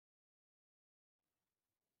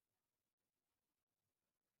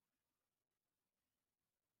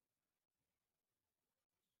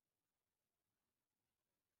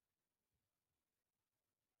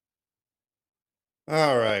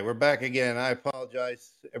All right, we're back again. I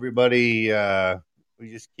apologize, everybody. We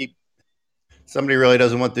just keep somebody really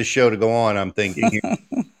doesn't want this show to go on. I'm thinking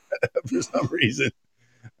for some reason.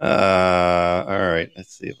 All right,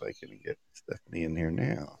 let's see if I can get Stephanie in here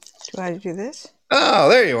now. Do I do this? Oh,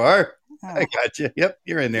 there you are. I Oh, got you. Yep,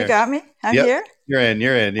 you're in you there. got me? I'm Yep, here? you're in.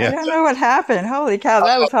 You're in. I Yeah. don't know what happened. Holy cow,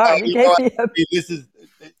 that was Well, hard. You you know gave what? me a. This is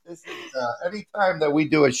any time that we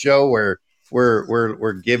do a show where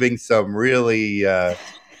we're giving some really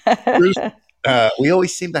truth, we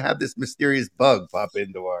always seem to have this mysterious bug pop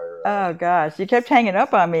into our. Oh, gosh. You kept hanging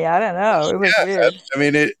up on me. I don't know. It was weird. I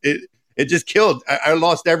mean, it just killed. I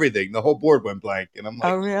lost everything. The whole board went blank, and I'm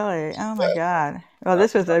Oh, like, really? Oh, my God. Well,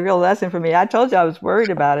 this was a real lesson for me. I told you I was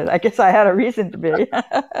worried about it. I guess I had a reason to be.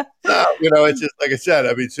 no, it's just like I said.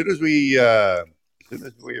 I mean, as soon as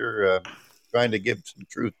we're trying to give some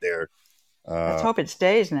truth there, Let's uh, hope it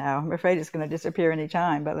stays now. I'm afraid it's going to disappear any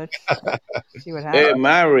time, but let's see what Hey, happens.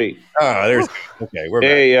 Mary. there's Whew. okay. We're back.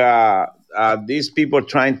 Hey, these people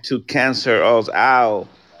trying to cancel us out.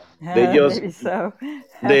 They just Maybe so.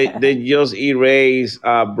 they just erase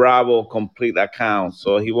Bravo complete account,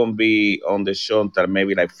 so he won't be on the show until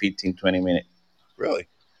maybe like 15, 20 minutes. Really,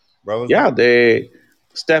 Bro's Yeah, gone. they.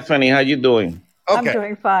 Stephanie, how you doing? I'm Okay.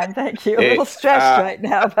 doing fine. Thank you. A Hey, little stressed right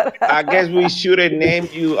now, but I guess we should have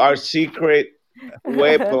named you our secret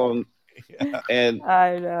weapon, and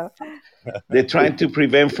I know. they're trying to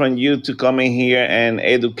prevent from you to come in here and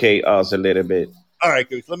educate us a little bit. All right,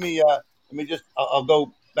 Goose. Let me just. I'll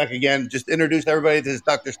go back again. Just introduce everybody. This is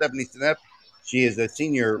Dr. Stephanie Seneff. She is a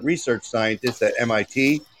senior research scientist at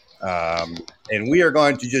MIT, and we are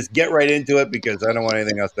going to just get right into it because I don't want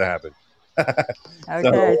anything else to happen. So,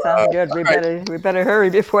 Okay, sounds good. all right. We better hurry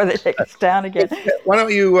before they take us down again. Why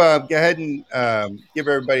don't you go ahead and give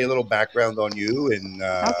everybody a little background on you and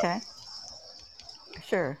Okay,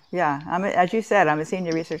 sure. Yeah, as you said, I'm a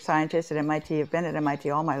senior research scientist at MIT. I've been at MIT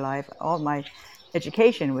all my life. All my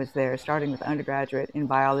education was there, starting with undergraduate in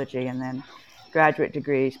biology and then graduate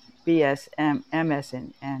degrees, BS, MS,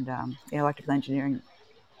 and electrical engineering.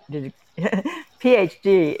 Did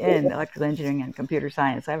PhD in electrical engineering and computer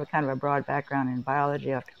science. I have a kind of a broad background in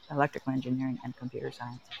biology, electrical engineering, and computer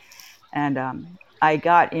science. And I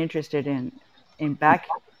got interested in back.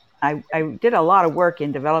 I did a lot of work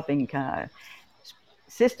in developing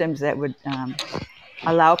systems that would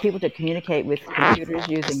allow people to communicate with computers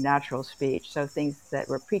using natural speech. So things that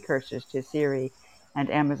were precursors to Siri and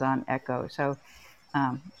Amazon Echo. So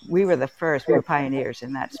we were the first. We were pioneers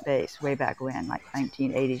in that space way back when, like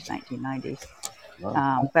 1980s, 1990s.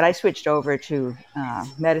 well, But I switched over to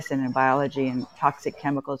medicine and biology and toxic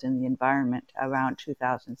chemicals in the environment around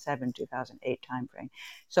 2007, 2008 timeframe.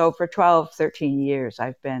 So for 12, 13 years,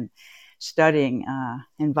 I've been studying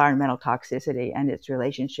environmental toxicity and its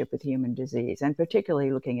relationship with human disease, and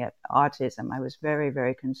particularly looking at autism. I was very,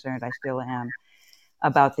 very concerned, I still am,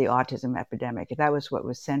 about the autism epidemic. That was what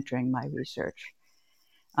was centering my research.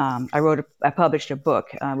 I published a book,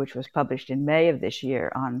 which was published in May of this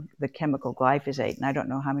year, on the chemical glyphosate. And I don't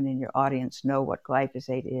know how many in your audience know what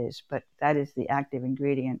glyphosate is, but that is the active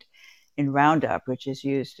ingredient in Roundup, which is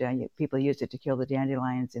used. People use it to kill the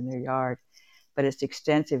dandelions in their yard, but it's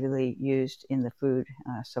extensively used in the food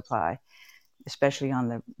supply, especially on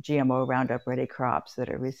the GMO Roundup Ready crops that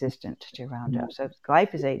are resistant to Roundup. So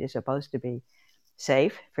glyphosate is supposed to be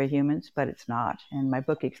safe for humans, but it's not. And my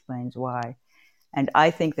book explains why. And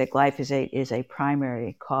I think that glyphosate is a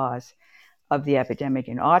primary cause of the epidemic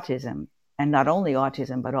in autism, and not only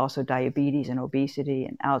autism, but also diabetes and obesity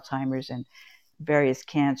and Alzheimer's and various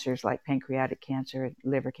cancers like pancreatic cancer,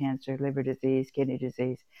 liver disease, kidney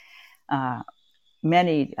disease, uh,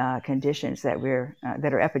 many conditions that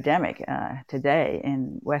are epidemic today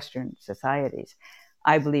in Western societies.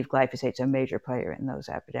 I believe glyphosate's a major player in those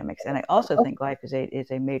epidemics, and I also think glyphosate is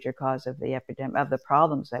a major cause of the epidemic of the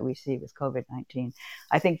problems that we see with COVID-19.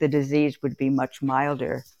 I think the disease would be much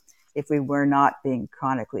milder if we were not being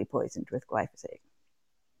chronically poisoned with glyphosate.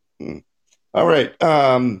 all right.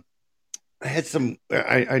 I had some.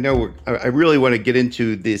 I know. I really want to get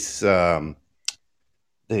into this. The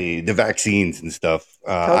vaccines and stuff.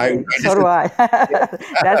 Totally. I So just do I.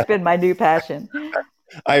 That's been my new passion.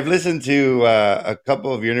 I've listened to a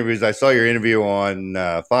couple of your interviews. I saw your interview on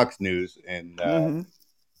Fox News, Hmm.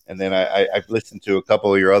 and then I've listened to a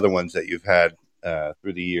couple of your other ones that you've had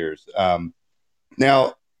through the years.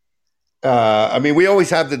 Now, I mean, we always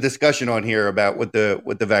have the discussion on here about with the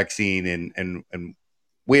vaccine, and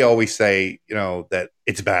we always say, that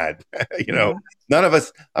it's bad. you know, Hmm. none of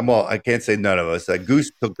us. Well, I can't say none of us.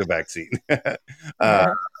 Goose took the vaccine.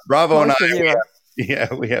 uh, Bravo and I, Most of you are.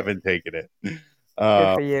 yeah, we haven't taken it. Good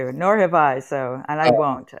Uh, for you. Nor have I. So, and I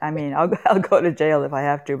won't. I mean, I'll go to jail if I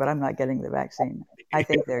have to, but I'm not getting the vaccine. I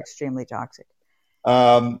think they're extremely toxic.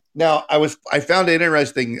 now, I found it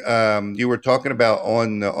interesting. You were talking about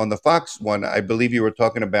on the Fox one. I believe you were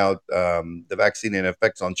talking about the vaccine and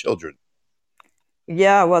effects on children.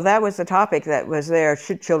 Yeah, well, that was the topic that was there.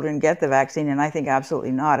 Should children get the vaccine? And I think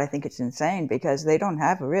absolutely not. I think it's insane because they don't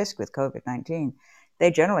have a risk with COVID-19.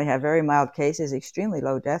 They generally have very mild cases, extremely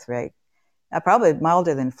low death rate, probably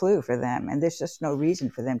milder than flu for them. And there's just no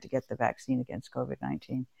reason for them to get the vaccine against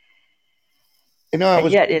COVID-19. You know, I And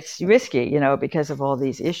was yet it's risky, because of all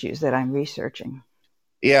these issues that I'm researching.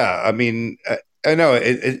 Yeah, I mean, I know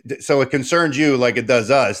so it concerns you like it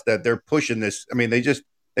does us that they're pushing this. I mean, they just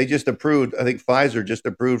approved. I think Pfizer just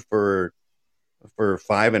approved for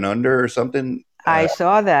 5 and under or something. I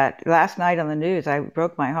saw that last night on the news. I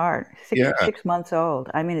broke my heart. Six Yeah. 6 months old.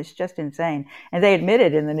 I mean, it's just insane. And they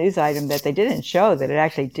admitted in the news item that they didn't show that it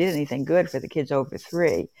actually did anything good for the kids over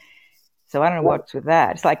 3. So I don't know what's with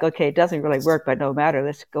that. It's like, okay, it doesn't really work, but no matter,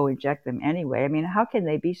 let's go inject them anyway. I mean, how can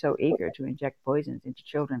they be so eager to inject poisons into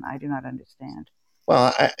children? I do not understand.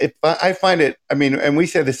 Well, I find it. I mean, and we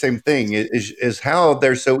say the same thing is how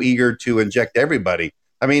they're so eager to inject everybody.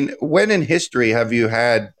 I mean, when in history have you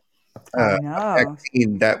had I a know.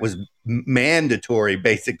 vaccine that was mandatory?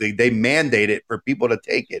 Basically, they mandate it for people to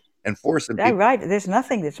take it and forcing That people. right. There's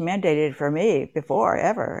nothing that's mandated for me before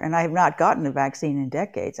ever, and I have not gotten a vaccine in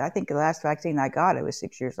decades. I think the last vaccine I got, I was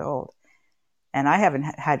 6 years old, and I haven't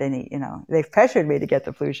had any. They've pressured me to get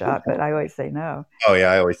the flu shot, but I always say no. Oh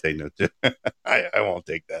yeah, I always say no too. I won't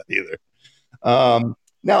take that either.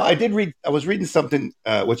 Now I did read. I was reading something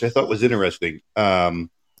which I thought was interesting.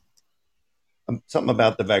 Something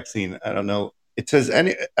about the vaccine. I don't know. It says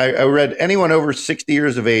I read anyone over 60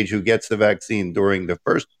 years of age who gets the vaccine during the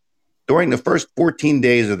first 14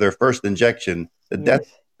 days of their first injection, Yes.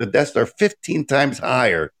 the deaths are 15 times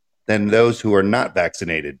higher than those who are not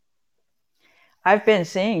vaccinated. I've been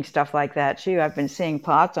seeing stuff like that too. I've been seeing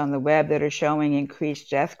plots on the web that are showing increased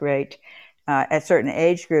death rate at certain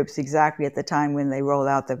age groups exactly at the time when they roll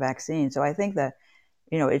out the vaccine. So I think that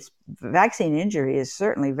it's vaccine injury is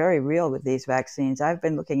certainly very real with these vaccines. I've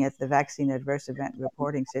been looking at the vaccine adverse event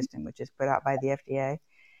reporting system, which is put out by the FDA.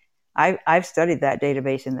 I've studied that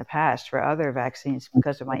database in the past for other vaccines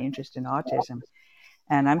because of my interest in autism,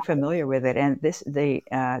 and I'm familiar with it. And the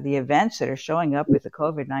events that are showing up with the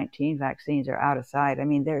COVID-19 vaccines are out of sight. I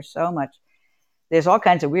mean, there's all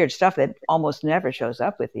kinds of weird stuff that almost never shows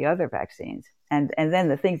up with the other vaccines. And then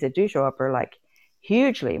the things that do show up are like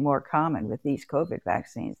hugely more common with these COVID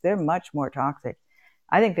vaccines. They're much more toxic.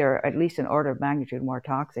 I think they're at least an order of magnitude more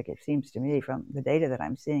toxic, it seems to me, from the data that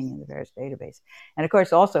I'm seeing in the various databases. And of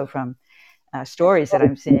course, also from stories that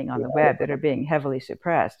I'm seeing on the web that are being heavily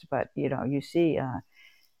suppressed. But, you see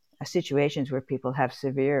situations where people have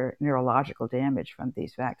severe neurological damage from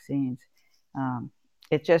these vaccines. Um,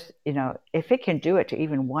 it just, if it can do it to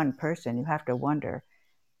even one person, you have to wonder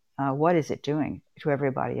what is it doing to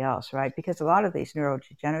everybody else, right? Because a lot of these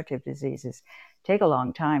neurodegenerative diseases take a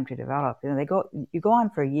long time to develop. You go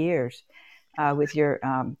on for years with your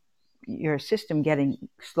system getting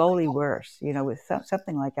slowly worse. With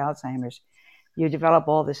something like Alzheimer's, you develop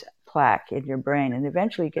all this plaque in your brain, and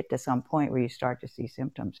eventually you get to some point where you start to see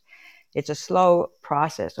symptoms. It's a slow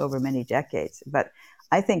process over many decades, but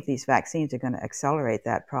I think these vaccines are going to accelerate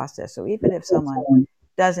that process. So even if someone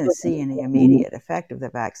doesn't see any immediate effect of the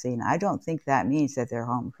vaccine, I don't think that means that they're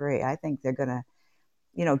home free. I think they're going to,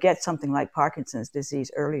 get something like Parkinson's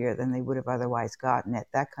disease earlier than they would have otherwise gotten it.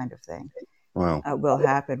 That kind of thing Wow. will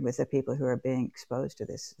happen with the people who are being exposed to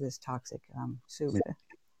this toxic soup.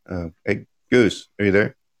 Hey, Goose, are you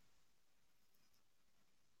there?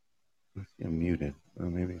 I'm muted. Well,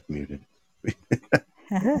 maybe it's muted. Maybe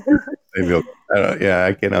yeah,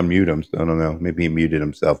 I can unmute him. So I don't know. Maybe he muted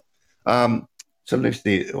himself. So let's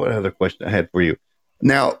see. What other question I had for you?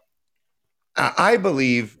 Now, I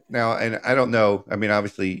believe now, and I don't know. I mean,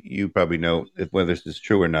 obviously, you probably know if whether this is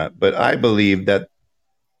true or not. But I believe that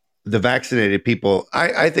the vaccinated people.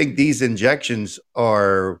 I think these injections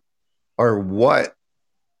are what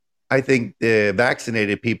I think the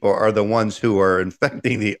vaccinated people are the ones who are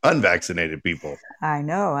infecting the unvaccinated people. I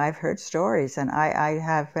know. I've heard stories, and I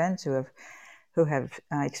have friends who have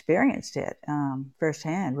experienced it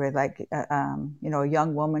firsthand. Where, like, a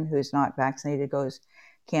young woman who's not vaccinated goes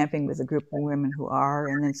camping with a group of women who are,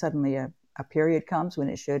 and then suddenly a period comes when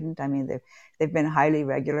it shouldn't. I mean, they've been highly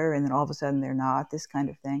regular, and then all of a sudden they're not. This kind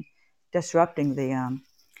of thing, disrupting the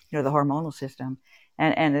hormonal system.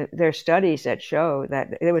 And there are studies that show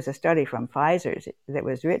that there was a study from Pfizer's that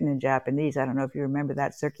was written in Japanese. I don't know if you remember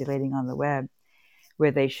that circulating on the web, where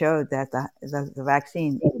they showed that the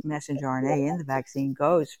vaccine messenger RNA in the vaccine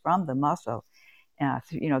goes from the muscle,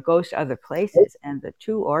 goes to other places. And the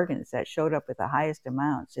two organs that showed up with the highest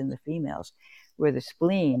amounts in the females were the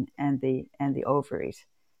spleen and the ovaries.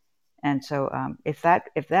 And so, if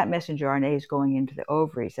that messenger RNA is going into the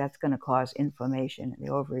ovaries, that's going to cause inflammation in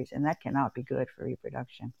the ovaries, and that cannot be good for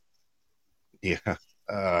reproduction. Yeah.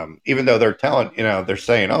 Even though they're telling, they're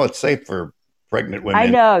saying, oh, it's safe for pregnant I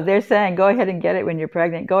women. know they're saying go ahead and get it when you're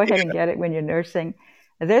pregnant. Go ahead and get it when you're nursing.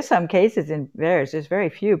 There's some cases in VAERS. There's very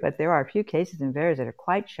few, but there are a few cases in VAERS that are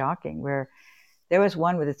quite shocking. Where there was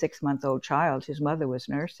one with a 6-month-old child whose mother was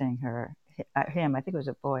nursing him. I think it was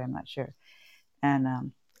a boy. I'm not sure. And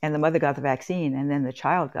the mother got the vaccine, and then the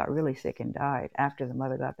child got really sick and died after the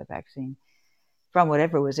mother got the vaccine from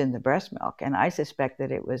whatever was in the breast milk. And I suspect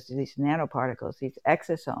that it was these nanoparticles, these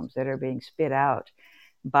exosomes that are being spit out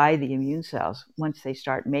by the immune cells once they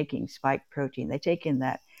start making spike protein. They take in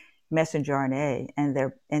that messenger RNA,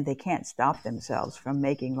 and they can't stop themselves from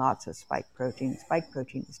making lots of spike protein. Spike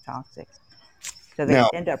protein is toxic. So they Now,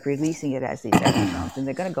 end up releasing it as these exosomes, and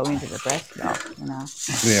they're going to go into the breast milk.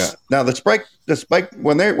 yeah. Now the spike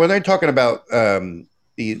when they're talking about the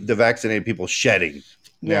vaccinated people shedding.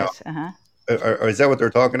 Now, Yes. Uh-huh. is that what they're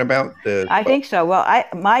talking about? I think so. Well,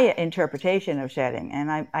 my interpretation of shedding,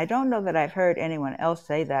 and I don't know that I've heard anyone else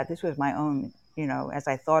say that. This was my own, as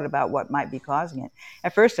I thought about what might be causing it.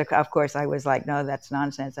 At first, of course, I was like, no, that's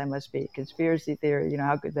nonsense. I must be conspiracy theory.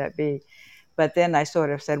 How could that be? But then I sort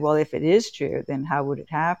of said, well, if it is true, then how would it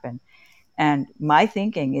happen? And my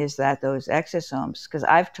thinking is that those exosomes, because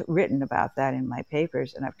I've written about that in my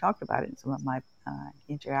papers, and I've talked about it in some of my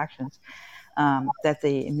interactions, that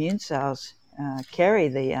the immune cells carry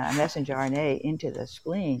the messenger RNA into the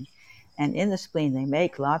spleen. And in the spleen, they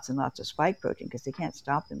make lots and lots of spike protein because they can't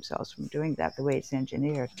stop themselves from doing that the way it's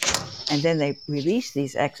engineered. And then they release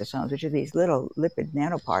these exosomes, which are these little lipid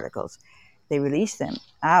nanoparticles. They release them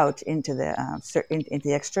out into the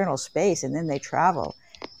external space, and then they travel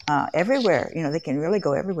everywhere. They can really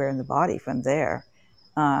go everywhere in the body from there,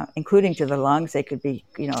 including to the lungs. They could be,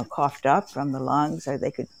 coughed up from the lungs, or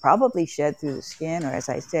they could probably shed through the skin, or as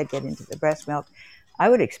I said, get into the breast milk. I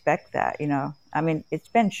would expect that. I mean, it's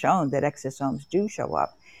been shown that exosomes do show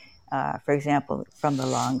up, for example, from the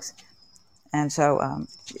lungs. And so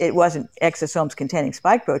it wasn't exosomes containing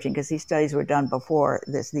spike protein because these studies were done before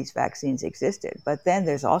these vaccines existed. But then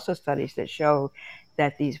there's also studies that show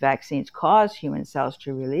that these vaccines cause human cells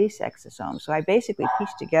to release exosomes. So I basically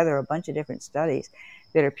pieced together a bunch of different studies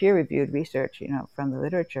that are peer-reviewed research, from the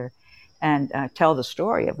literature, and tell the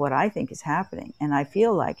story of what I think is happening. And I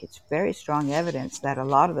feel like it's very strong evidence that a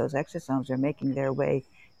lot of those exosomes are making their way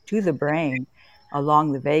to the brain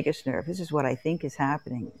along the vagus nerve. This is what I think is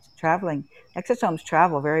happening. It's traveling. Exosomes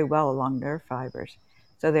travel very well along nerve fibers.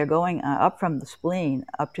 So they're going up from the spleen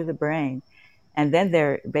up to the brain, and then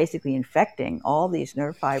they're basically infecting all these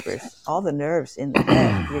nerve fibers, all the nerves in the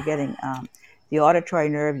head. You're getting the auditory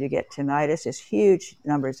nerve, you get tinnitus. There's huge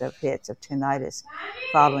numbers of hits of tinnitus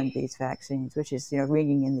following these vaccines, which is,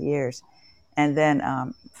 ringing in the ears. And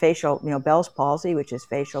then facial, Bell's palsy, which is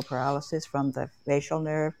facial paralysis from the facial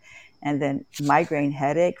nerve, and then migraine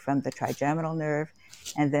headache from the trigeminal nerve,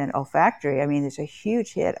 and then olfactory. I mean, there's a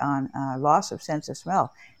huge hit on loss of sense of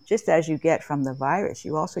smell. Just as you get from the virus,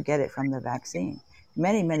 you also get it from the vaccine.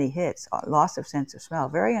 Many, many hits, loss of sense of smell.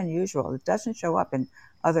 Very unusual. It doesn't show up in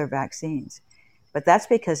other vaccines. But that's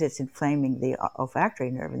because it's inflaming the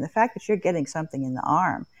olfactory nerve. And the fact that you're getting something in the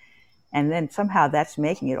arm, and then somehow that's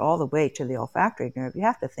making it all the way to the olfactory nerve, you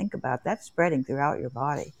have to think about that spreading throughout your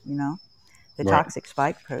body, the right. toxic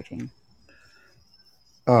spike protein.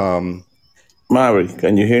 Um, Mary,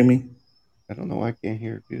 can you hear me? I don't know why I can't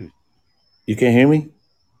hear Goose. You can hear me?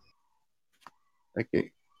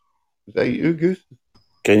 Okay, is that you, Goose?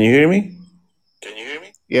 Can you hear me?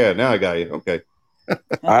 Yeah, now I got you. Okay.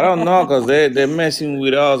 I don't know because they're messing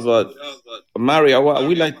with us, but Mary,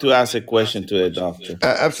 we like to ask a question to the doctor.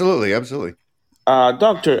 Absolutely, absolutely.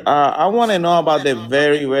 Doctor, I want to know about the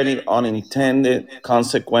very, very unintended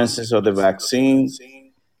consequences of the vaccine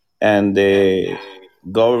and the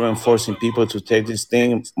government forcing people to take this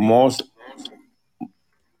thing. Most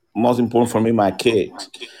important for me, my kids.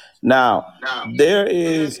 Now, there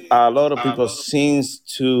is a lot of people seems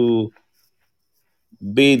to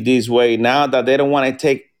be this way now that they don't want to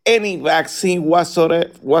take any vaccine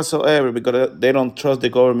whatsoever because they don't trust the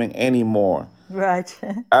government anymore. Right.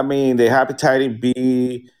 I mean, the hepatitis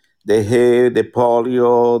B, the HIV, the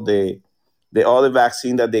polio, the other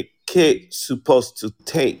vaccine that the kids supposed to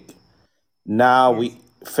take. Now Yes. we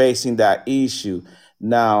facing that issue.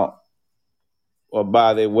 Now, or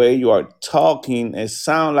by the way you are talking, it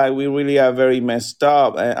sounds like we really are very messed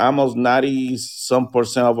up. And almost 90 some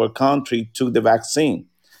percent of our country took the vaccine.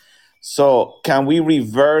 So can we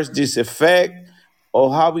reverse this effect,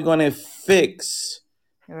 or how are we going to fix?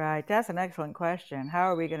 Right, that's an excellent question.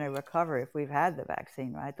 How are we going to recover if we've had the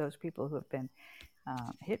vaccine, right? Those people who have been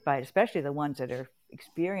hit by it, especially the ones that are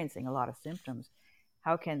experiencing a lot of symptoms,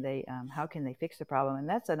 how can they fix the problem? And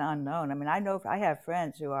that's an unknown. I mean, I know I have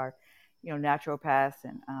friends who are, naturopaths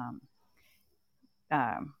and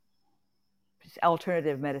um,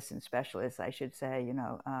 alternative medicine specialists, I should say,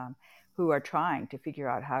 who are trying to figure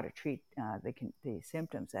out how to treat the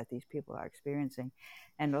symptoms that these people are experiencing.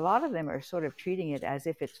 And a lot of them are sort of treating it as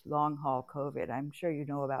if it's long haul COVID. I'm sure you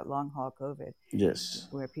know about long haul COVID, Yes.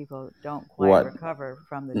 where people don't quite What? recover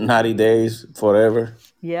from the 90 disease. days forever?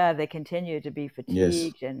 Yeah, they continue to be Yes.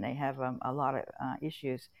 fatigued and they have a lot of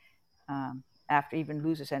issues. After even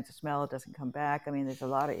lose a sense of smell, it doesn't come back. I mean, there's a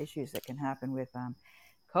lot of issues that can happen with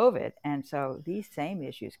COVID, and so these same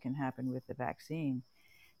issues can happen with the vaccine.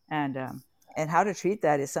 And and how to treat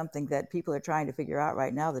that is something that people are trying to figure out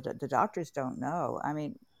right now. The doctors don't know. I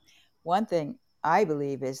mean, one thing I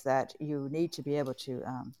believe is that you need to be able to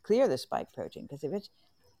clear the spike protein, because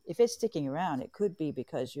if it's sticking around, it could be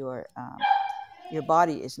because your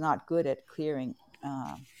body is not good at clearing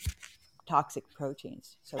toxic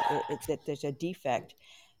proteins. So that there's a defect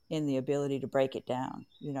in the ability to break it down.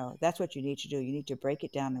 That's what you need to do. You need to break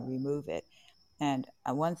it down and remove it. And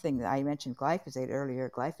one thing that I mentioned glyphosate earlier,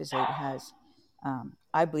 glyphosate has,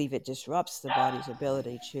 I believe it disrupts the body's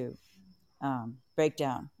ability to break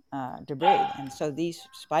down debris. And so these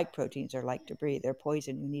spike proteins are like debris. They're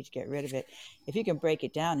poison. You need to get rid of it. If you can break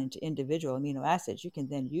it down into individual amino acids, you can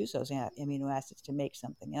then use those amino acids to make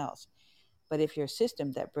something else. But if your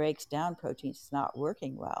system that breaks down proteins is not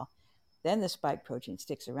working well, then the spike protein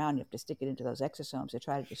sticks around. You have to stick it into those exosomes to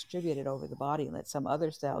try to distribute it over the body and let some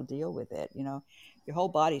other cell deal with it. Your whole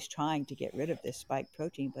body's trying to get rid of this spike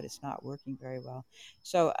protein, but it's not working very well.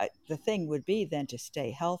 So the thing would be then to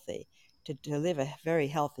stay healthy, to live a very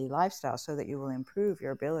healthy lifestyle so that you will improve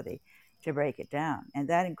your ability to break it down. And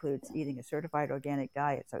that includes eating a certified organic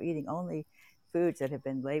diet. So eating only foods that have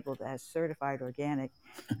been labeled as certified organic,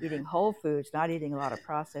 eating whole foods, not eating a lot of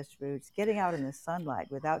processed foods, getting out in the sunlight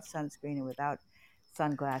without sunscreen and without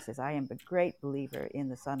sunglasses. I am a great believer in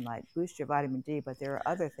the sunlight. Boost your vitamin D, but there are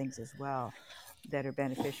other things as well that are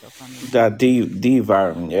beneficial from the The sun. D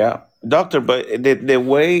environment, yeah, doctor. But the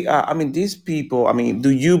way, I mean, these people. I mean,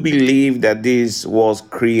 do you believe that this was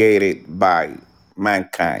created by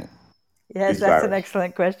mankind? Yes, This that's an virus.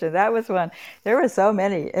 excellent question. That was one. There were so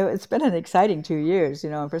many. It's been an exciting 2 years,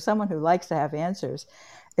 and for someone who likes to have answers,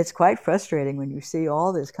 it's quite frustrating when you see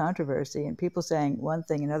all this controversy and people saying one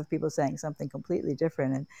thing and other people saying something completely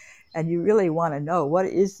different, and you really want to know what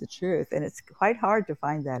is the truth, and it's quite hard to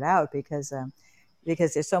find that out because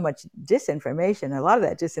there's so much disinformation. A lot of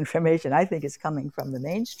that disinformation, I think, is coming from the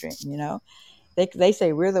mainstream. They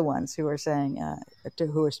say we're the ones who are saying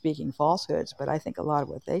who are speaking falsehoods, but I think a lot of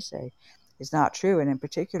what they say is not true. And in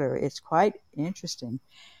particular, it's quite interesting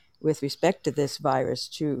with respect to this virus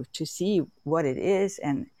to see what it is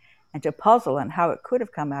and to puzzle on how it could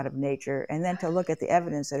have come out of nature, and then to look at the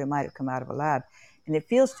evidence that it might have come out of a lab. And it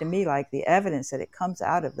feels to me like the evidence that it comes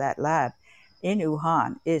out of that lab in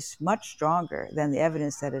Wuhan is much stronger than the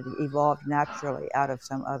evidence that it evolved naturally out of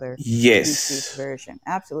some other species Yes. version.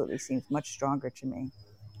 Absolutely seems much stronger to me.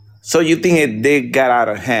 So you think they got out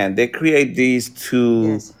of hand? They create these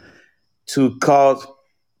Yes. to cause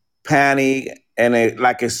panic and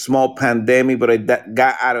like a small pandemic, but it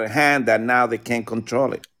got out of hand that now they can't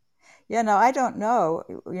control it. Yeah, no, I don't know,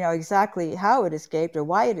 exactly how it escaped or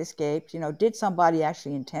why it escaped. Did somebody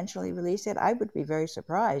actually intentionally release it? I would be very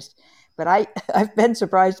surprised, but I've been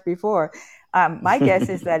surprised before. My guess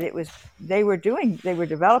is that it was they were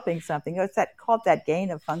developing something. It's that called that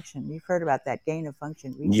gain of function. You've heard about that gain of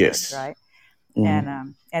function research, Yes. right? Hmm.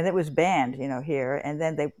 And it was banned, here, and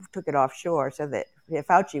then they took it offshore so that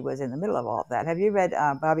Fauci was in the middle of all of that. Have you read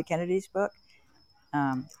Bobby Kennedy's book?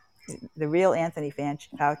 um, The Real Anthony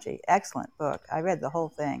Fauci. Excellent book. I read the whole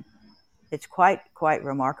thing. It's quite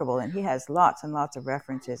remarkable, and he has lots and lots of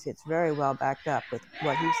references. It's very well backed up with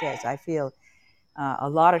what he says. I feel a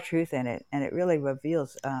lot of truth in it, and it really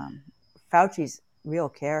reveals Fauci's real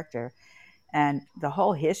character and the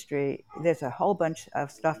whole history. There's a whole bunch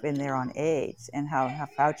of stuff in there on AIDS and how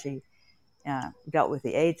Fauci dealt with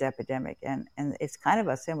the AIDS epidemic, and it's kind of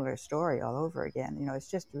a similar story all over again. It's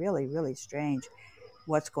just really really strange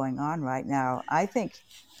what's going on right now. I think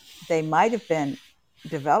they might have been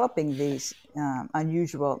developing these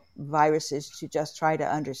unusual viruses to just try to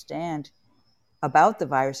understand about the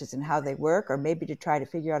viruses and how they work, or maybe to try to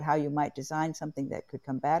figure out how you might design something that could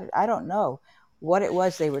combat it. I don't know what it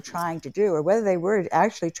was they were trying to do, or whether they were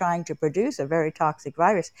actually trying to produce a very toxic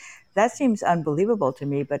virus. That seems unbelievable to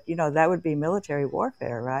me, but that would be military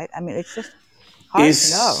warfare, right? I mean, it's just hard to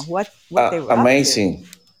know It's what they were up to. amazing.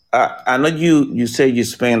 I know you say you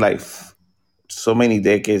spent like so many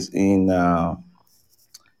decades in uh,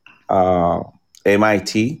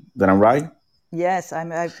 MIT. That I'm right. Yes,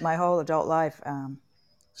 my whole adult life, ever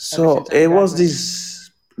So since it was undergraduate.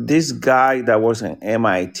 this guy that was in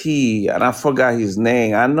MIT, and I forgot his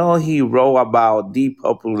name. I know he wrote about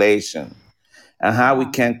depopulation and how we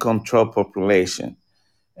Ah, can control population.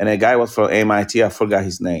 And the guy was from MIT. I forgot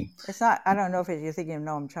his name. it's not. I don't know if you're thinking of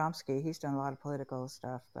Noam Chomsky. He's done a lot of political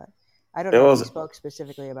stuff, but I don't It know if he was spoke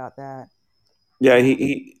specifically about that. yeah. Uh,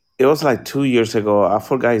 He it was like 2 years ago. I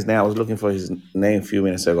forgot his name. I was looking for his name a few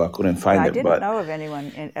minutes ago. I couldn't yeah, find I it, didn't but know of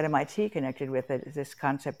anyone at MIT connected with it. This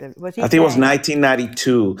concept of was he I think it was saying?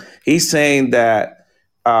 1992. He's saying that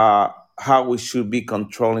uh, how we should be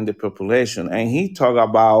controlling the population, and he talked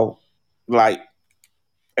about like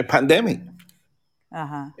a pandemic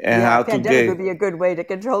Uh-huh. and Yeah, a how to pandemic get would be a good way to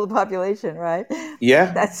control the population, right? yeah.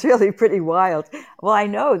 That's really pretty wild. Well, I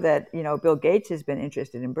know that, Bill Gates has been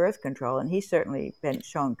interested in birth control, and he's certainly been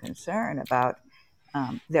shown concern about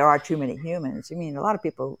there are too many humans. I mean, a lot of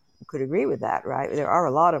people could agree with that, right? There are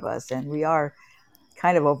a lot of us, and we are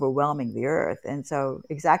kind of overwhelming the earth. And so,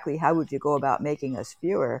 exactly how would you go about making us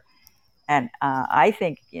fewer? And I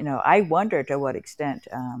think, I wonder to what extent,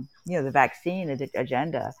 the vaccine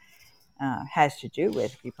agenda has to do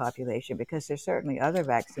with depopulation, because there's certainly other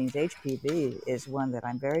vaccines. HPV is one that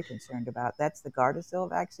I'm very concerned about. That's the Gardasil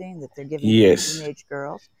vaccine that they're giving to the Yes, teenage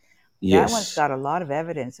girls. That one's yes. got a lot of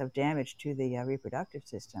evidence of damage to the reproductive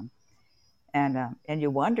system, and you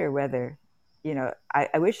wonder whether,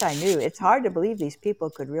 I wish I knew. It's hard to believe these people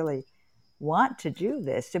could really want to do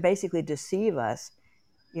this, to basically deceive us,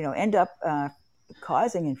 end up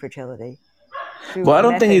causing infertility But through I a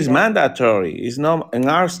don't think method it's that. mandatory. It's not in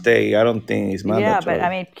our state. I don't think it's Yeah, but I mandatory.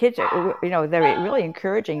 mean, kids are, they're really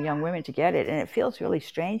encouraging young women to get it. And it feels really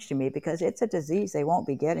strange to me, because it's a disease they won't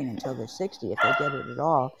be getting until they're 60, if they get it at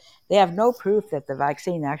all. They have no proof that the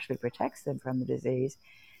vaccine actually protects them from the disease.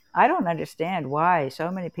 I don't understand why so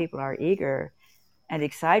many people are eager and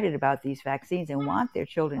excited about these vaccines and want their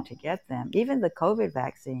children to get them. Even the COVID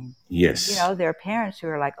vaccine, Yes. there are parents who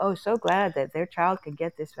are like, oh, so glad that their child can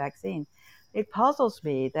get this vaccine. It puzzles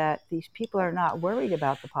me that these people are not worried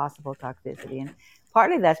about the possible toxicity. And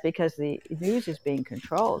partly that's because the news is being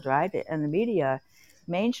controlled, right? And the media,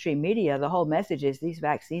 mainstream media, the whole message is these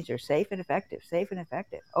vaccines are safe and effective,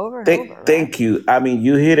 over and over, right? Thank you. I mean,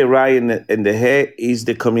 you hit it right in the head. Is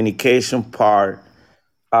the communication part.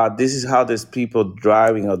 This is how there's people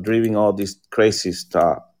driving or driving all this crazy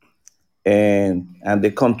stuff, and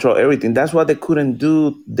they control everything. That's what they couldn't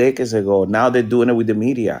do decades ago. Now they're doing it with the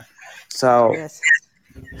media. So Yes.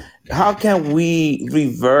 how can we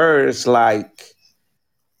reverse like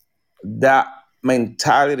that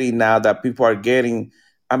mentality now that people are getting?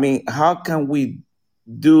 I mean, how can we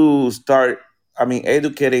do start? I mean,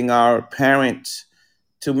 educating our parents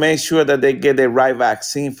to make sure that they get the right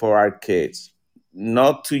vaccine for our kids,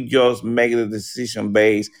 not to just make the decision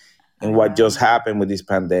based in I what just know. happened with this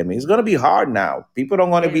pandemic. It's going to be hard now. People don't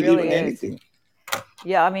want to It believe really in is. anything.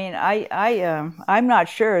 Yeah, I mean, I'm not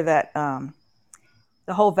sure that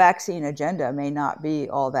the whole vaccine agenda may not be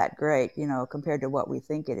all that great, compared to what we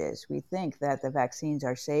think it is. We think that the vaccines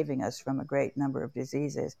are saving us from a great number of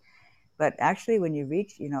diseases, but actually, when you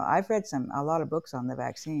reach, I've read a lot of books on the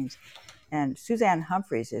vaccines, and Suzanne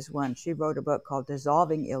Humphries is one. She wrote a book called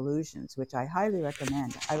Dissolving Illusions, which I highly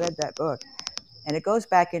recommend. I read that book, and it goes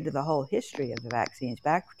back into the whole history of the vaccines,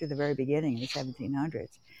 back to the very beginning in the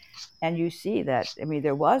 1700s. And you see that, I mean,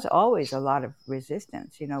 there was always a lot of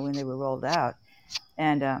resistance, when they were rolled out,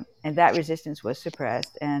 and that resistance was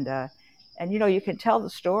suppressed, and you can tell the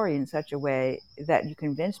story in such a way that you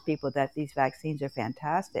convince people that these vaccines are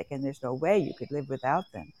fantastic and there's no way you could live without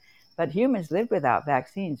them. But humans lived without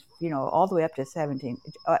vaccines, all the way up to 17,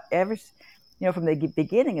 ever, from the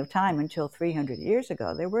beginning of time until 300 years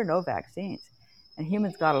ago. There were no vaccines, and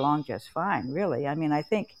humans got along just fine, really. I mean, I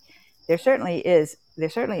think there certainly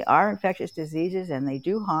are infectious diseases, and they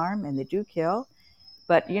do harm and they do kill,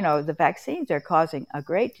 but the vaccines are causing a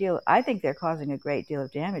great deal. I think they're causing a great deal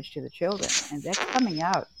of damage to the children, and that's coming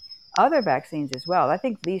out. Other vaccines as well. I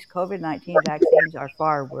think these COVID-19 vaccines are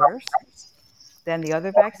far worse than the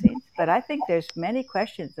other vaccines, but I think there's many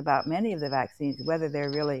questions about many of the vaccines, whether they're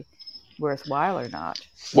really worthwhile or not.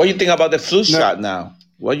 What do you think about the flu No, shot now?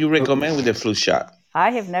 What do you recommend with the flu shot?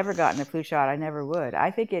 I have never gotten a flu shot. I never would.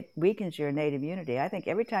 I think it weakens your innate immunity. I think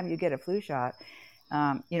every time you get a flu shot,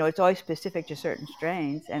 it's always specific to certain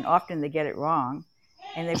strains, and often they get it wrong.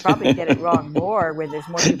 And they probably get it wrong more when there's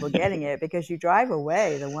more people getting it because you drive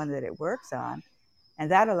away the one that it works on, and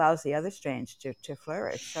that allows the other strains to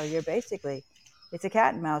flourish. So you're basically, it's a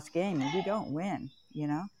cat and mouse game, and you don't win.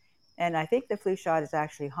 And I think the flu shot is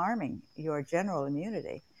actually harming your general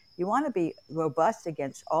immunity. You want to be robust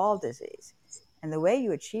against all disease. And the way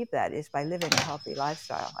you achieve that is by living a healthy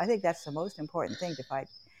lifestyle. I think that's the most important thing to fight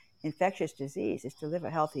infectious disease is to live a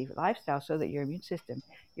healthy lifestyle so that your immune system,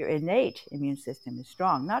 your innate immune system is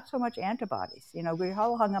strong, not so much antibodies. We're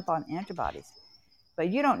all hung up on antibodies, but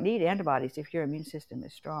you don't need antibodies if your immune system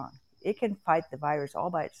is strong. It can fight the virus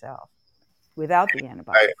all by itself without the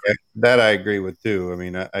antibodies. That I agree with too. I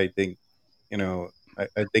mean, I think,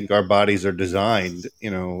 I think our bodies are designed,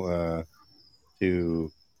 to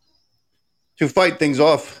fight things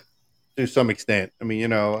off to some extent. I mean,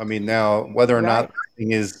 now whether or not Right. the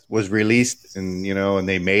thing was released and and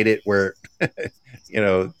they made it where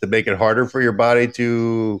to make it harder for your body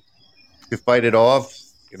to fight it off,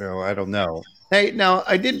 I don't know. Hey, now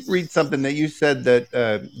I did read something that you said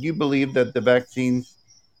that you believe that the vaccines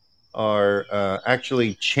are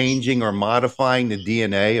actually changing or modifying the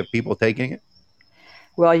DNA of people taking it.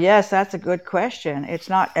 Well, yes, that's a good question. It's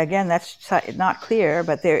not, again, that's not clear,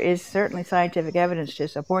 but there is certainly scientific evidence to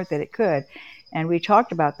support that it could. And we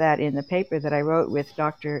talked about that in the paper that I wrote with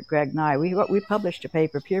Dr. Greg Nye. We published a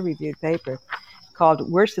paper, peer-reviewed paper,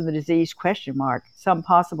 called Worse Than the Disease, Some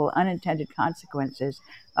Possible Unintended Consequences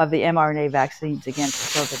of the mRNA Vaccines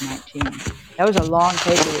Against COVID-19. That was a long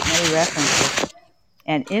paper with many references.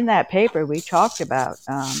 And in that paper, we talked about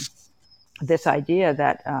this idea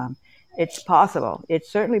that it's possible.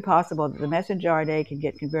 It's certainly possible that the messenger RNA can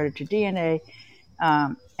get converted to DNA.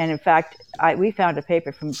 And in fact, we found a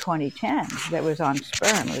paper from 2010 that was on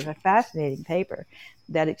sperm. It was a fascinating paper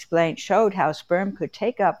that showed how sperm could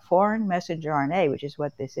take up foreign messenger RNA, which is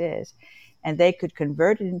what this is, and they could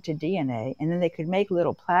convert it into DNA, and then they could make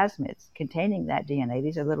little plasmids containing that DNA.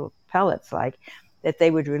 These are little pellets that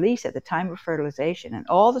they would release at the time of fertilization, and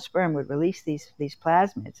all the sperm would release these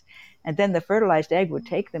plasmids, and then the fertilized egg would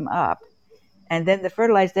take them up, and then the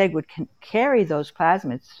fertilized egg would carry those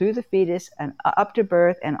plasmids through the fetus and up to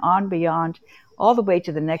birth and on beyond, all the way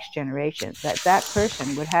to the next generation. That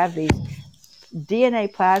person would have these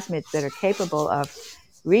DNA plasmids that are capable of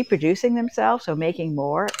reproducing themselves, so making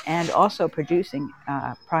more, and also producing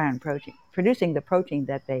prion protein, producing the protein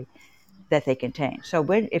that they contain. So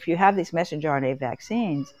if you have these messenger RNA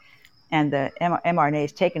vaccines, and the mRNA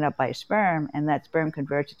is taken up by a sperm, and that sperm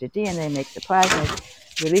converts it to DNA, makes the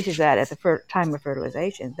plasmid, releases that at the time of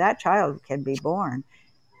fertilization, that child can be born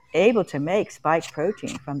able to make spike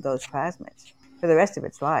protein from those plasmids for the rest of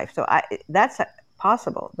its life. So that's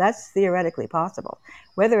possible. That's theoretically possible.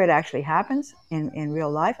 Whether it actually happens in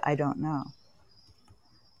real life, I don't know.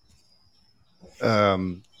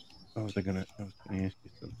 Um, I was gonna ask you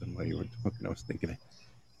something while you were talking. I was thinking.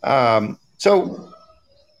 So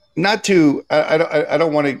not to, I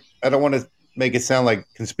don't want to, make it sound like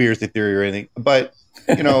conspiracy theory or anything, but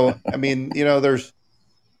I mean, you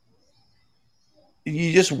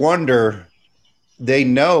just wonder. They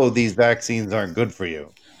know these vaccines aren't good for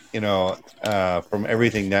you, from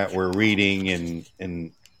everything that we're reading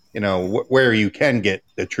and where you can get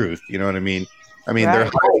the truth. You know what I mean? I mean, they're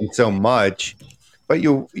Right, hiding so much, but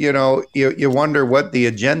you wonder what the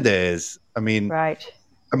agenda is. right.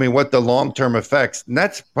 I mean, what the long term effects, and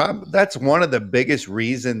that's one of the biggest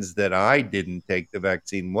reasons that I didn't take the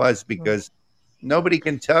vaccine was because nobody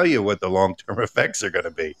can tell you what the long term effects are going to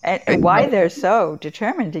be. And And why they're so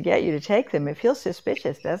determined to get you to take them. It feels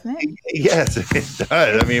suspicious, doesn't it? yes, it does.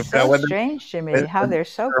 I It's mean, so strange to me how when they're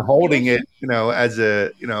so they're holding feels. it, as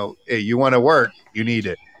a, hey, you want to work, you need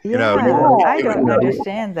it, Yeah, I don't you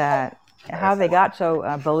understand that, know. how they got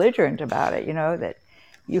so belligerent about it, that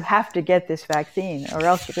you have to get this vaccine or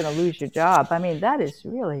else you're going to lose your job. I mean, that is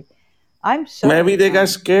really, I'm Maybe so, they got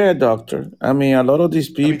scared, doctor. I mean, a lot of these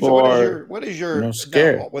I mean, so people are, what is your now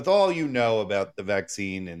scared. with all you know about the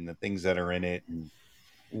vaccine and the things that are in it, and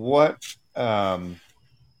what um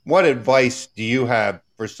what advice do you have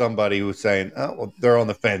for somebody who's saying, oh, well, they're on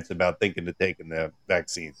the fence about thinking of taking the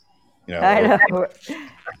vaccine, I or know.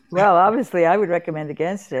 Well, obviously, I would recommend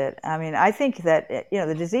against it. I mean, I think that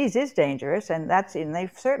the disease is dangerous, and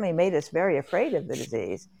they've certainly made us very afraid of the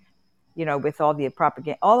disease. With all the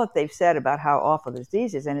propaganda, all that they've said about how awful the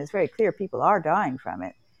disease is, and it's very clear people are dying from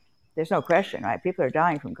it. There's no question, right? People are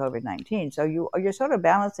dying from COVID-19. So you're sort of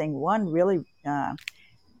balancing one really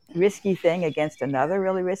risky thing against another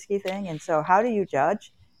really risky thing. And so, how do you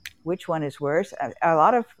judge which one is worse? A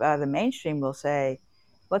lot of the mainstream will say,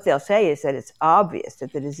 what they'll say is that it's obvious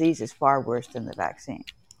that the disease is far worse than the vaccine.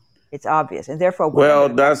 It's obvious. And therefore, whatever Well,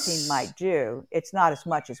 the vaccine that's might do, it's not as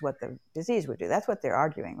much as what the disease would do. That's what they're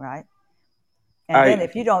arguing, right? And then I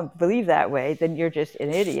if you don't believe that way, then you're just an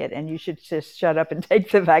idiot and you should just shut up and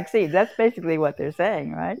take the vaccine. That's basically what they're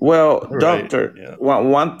saying, right? well, Right. doctor. Yeah.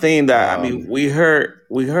 One thing that I mean, Um, we heard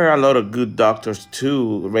a lot of good doctors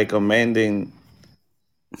too recommending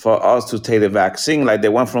for us to take the vaccine, like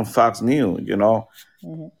the one from Fox News,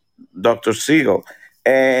 Mm-hmm. Dr. Siegel.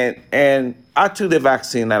 And I took the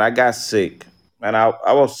vaccine and I got sick. And I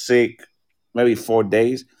was sick maybe 4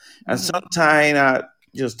 days. And Mm-hmm. sometimes I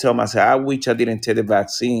just tell myself, I wish I didn't take the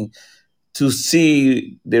vaccine to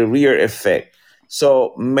see the real effect.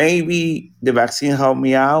 So maybe the vaccine helped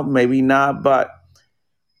me out, maybe not. But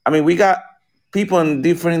I mean, we got people on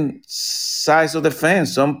different sides of the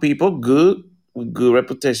fence. Some people good with good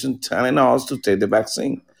reputation telling us to take the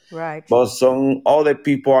vaccine, Right. but some other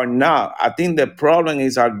people are not. I think the problem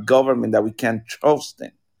is our government that we can't trust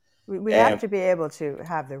them. We have And to be able to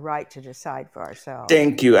have the right to decide for ourselves.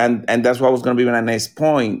 thank you. And that's what was going to be my next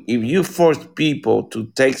point. If you force people to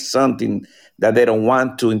take something that they don't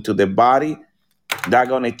want to into the body, that's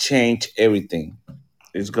going to change everything.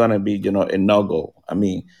 It's going to be, a no go. I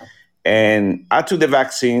mean, and I took the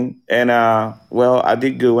vaccine, and well, I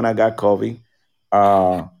did good when I got COVID.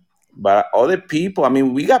 Uh, but other people, I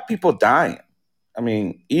mean, we got people dying. I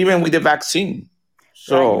mean, even with the vaccine.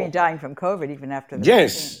 Right. You mean So dying from COVID even after the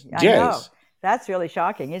vaccine? yes, I know. yes. That's really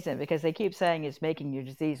shocking, isn't it? Because they keep saying it's making your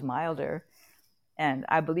disease milder. And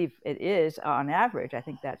I believe it is on average. I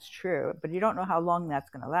think that's true. But you don't know how long that's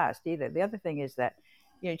going to last either. The other thing is that,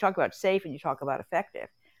 you talk about safe and you talk about effective.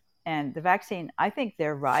 And the vaccine, I think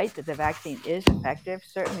they're right that the vaccine is effective.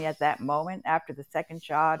 Certainly at that moment, after the second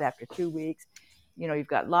shot, after 2 weeks, you've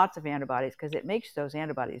got lots of antibodies because it makes those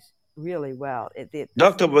antibodies really well.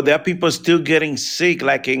 Doctor, but there are people still getting sick,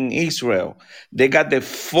 like in Israel. They got the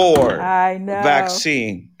four I know.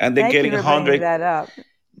 vaccine, and they're Thank you getting for bringing 100. that up.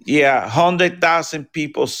 Yeah, 100,000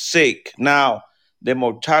 people sick. Now, the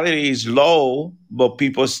mortality is low, but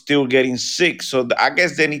people still getting sick. So I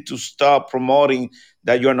guess they need to stop promoting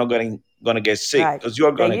that you're not gonna get sick Right. because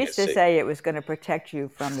you're They gonna get used to sick. say it was going to protect you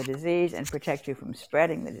from the disease and protect you from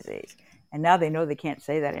spreading the disease. And now they know they can't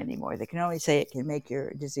say that anymore. They can only say it can make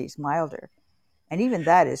your disease milder. And even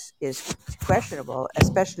that is questionable,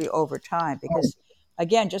 especially over time, because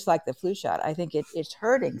again, just like the flu shot, I think it's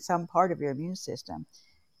hurting some part of your immune system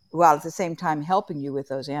while at the same time helping you with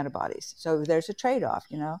those antibodies. So there's a trade-off.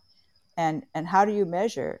 And how do you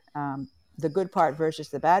measure the good part versus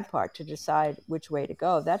the bad part to decide which way to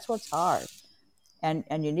go? That's what's hard.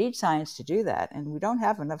 And you need science to do that. And we don't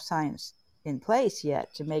have enough science in place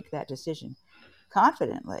yet to make that decision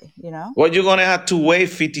confidently. Well, you're gonna have to wait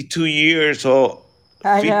 52 years or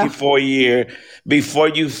I know. 54 years before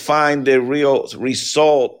you find the real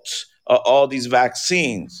results of all these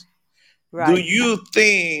vaccines. Do Right. you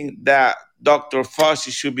think that Dr.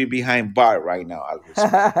 Fauci should be behind bars right now as we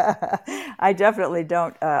speak? I definitely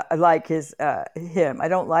don't like him. I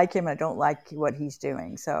don't like him. I don't like what he's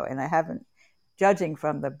doing. So, and I haven't, judging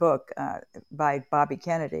from the book by Bobby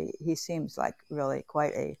Kennedy, he seems like really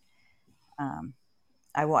quite a. Um,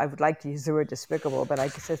 I would like to use the word despicable, but I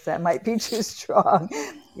guess that might be too strong.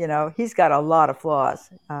 He's got a lot of flaws,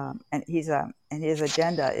 and and his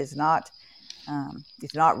agenda is not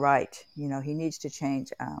right. He needs to change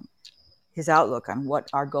his outlook on what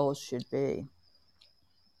our goals should be.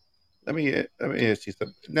 let me ask you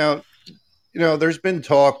something. Now, there's been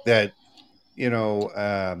talk that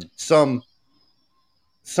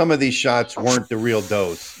some of these shots weren't the real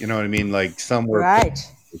dose. You know what I mean? Like some were fake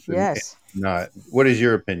Right. and Yes. not. What is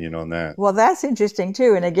your opinion on that? Well, that's interesting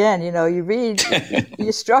too. And again, you read,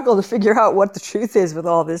 you struggle to figure out what the truth is with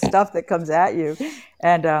all this stuff that comes at you,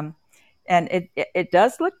 and it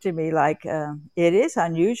does look to me like it is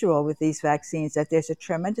unusual with these vaccines that there's a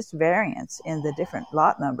tremendous variance in the different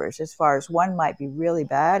lot numbers. As far as one might be really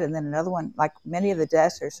bad, and then another one, like many of the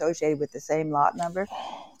deaths are associated with the same lot number.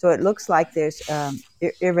 So it looks like there's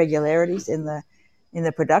irregularities in the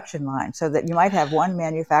production line, so that you might have one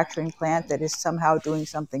manufacturing plant that is somehow doing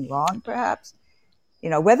something wrong, perhaps.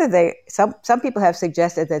 Whether some people have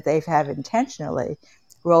suggested that they have intentionally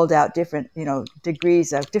rolled out different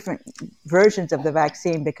degrees of different versions of the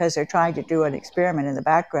vaccine because they're trying to do an experiment in the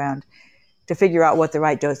background to figure out what the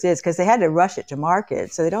right dose is, because they had to rush it to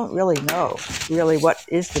market, so they don't really know really what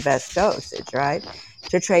is the best dosage, right,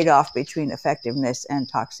 to trade off between effectiveness and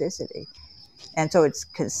toxicity. And so it's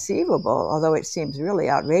conceivable, although it seems really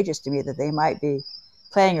outrageous to me, that they might be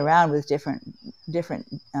playing around with different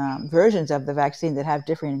versions of the vaccine that have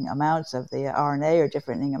differing amounts of the RNA or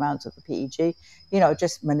differing amounts of the PEG.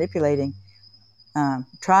 Just manipulating,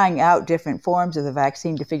 trying out different forms of the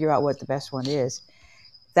vaccine to figure out what the best one is.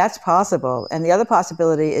 That's possible. And the other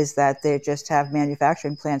possibility is that they just have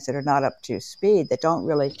manufacturing plants that are not up to speed, that don't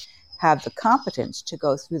really have the competence to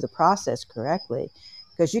go through the process correctly.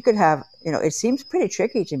 Because you could have, it seems pretty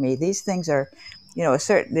tricky to me. These things are,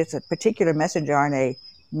 it's a particular messenger RNA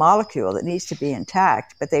molecule that needs to be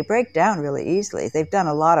intact, but they break down really easily. They've put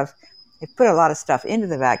a lot of stuff into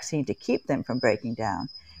the vaccine to keep them from breaking down.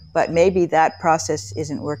 But maybe that process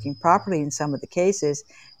isn't working properly in some of the cases,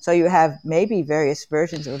 so you have maybe various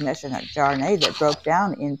versions of a messenger RNA that broke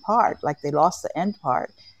down in part, like they lost the end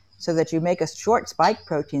part, so that you make a short spike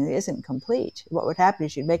protein that isn't complete. What would happen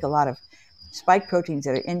is you'd make a lot of spike proteins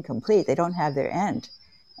that are incomplete. They don't have their end.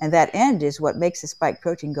 And that end is what makes the spike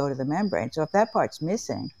protein go to the membrane. So if that part's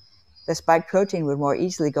missing, the spike protein would more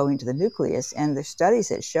easily go into the nucleus. And there's studies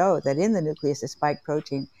that show that in the nucleus, the spike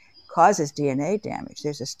protein causes DNA damage.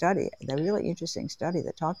 There's a really interesting study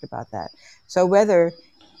that talked about that. So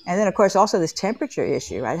and then of course also this temperature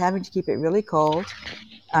issue, right? Having to keep it really cold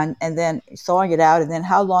and then thawing it out, and then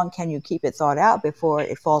how long can you keep it thawed out before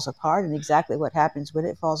it falls apart, and exactly what happens when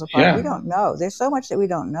it falls apart, we Yeah. don't know. There's so much that we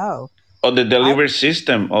don't know. Or the I delivery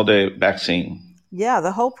system of the vaccine. Yeah,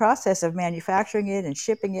 the whole process of manufacturing it and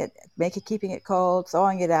shipping it, keeping it cold,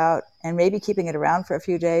 thawing it out, and maybe keeping it around for a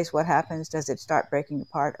few days. What happens? Does it start breaking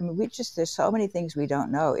apart? I mean, there's so many things we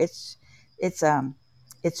don't know. It's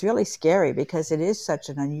it's really scary because it is such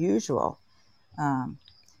an unusual um,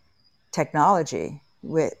 technology,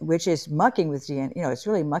 which is mucking with DNA. It's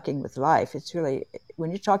really mucking with life. It's really,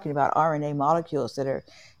 when you're talking about RNA molecules that are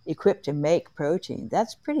equipped to make protein,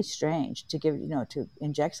 that's pretty strange to to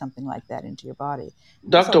inject something like that into your body.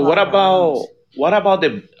 That's a Doctor, lot of unknowns. what about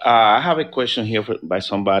the? I have a question here by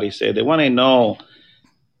somebody said they want to know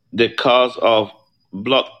the cause of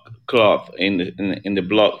blood clot in the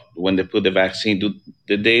blood when they put the vaccine.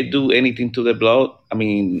 Did they do anything to the blood? I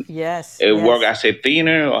mean, Yes, it work yes. as a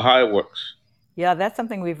thinner or how it works? Yeah, that's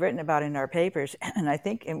something we've written about in our papers, and I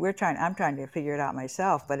think, and I'm trying to figure it out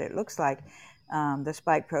myself, but it looks like the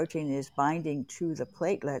spike protein is binding to the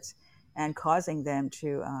platelets and causing them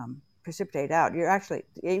to precipitate out. You're actually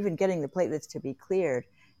even getting the platelets to be cleared.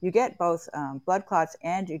 You get both blood clots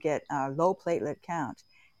and you get low platelet count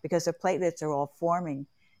because the platelets are all forming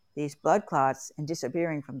these blood clots and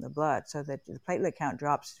disappearing from the blood, so that the platelet count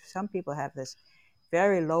drops. Some people have this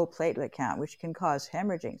very low platelet count, which can cause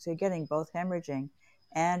hemorrhaging. So you're getting both hemorrhaging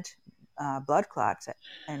and blood clots,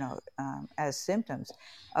 as symptoms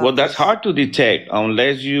Well, of that's this. hard to detect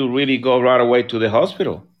unless you really go right away to the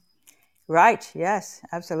hospital. Right. Yes.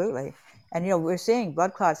 Absolutely. And we're seeing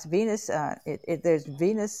blood clots, venous. There's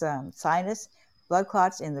venous sinus blood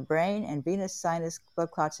clots in the brain and venous sinus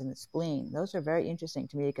blood clots in the spleen. Those are very interesting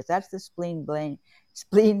to me because that's the spleen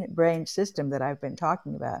brain system that I've been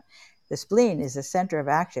talking about. The spleen is the center of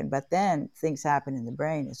action, but then things happen in the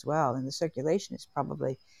brain as well, and the circulation is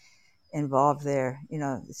probably involved there.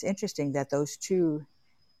 It's interesting that those two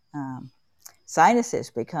um,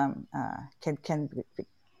 sinuses can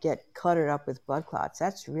get cluttered up with blood clots.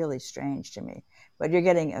 That's really strange to me. But you're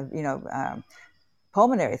getting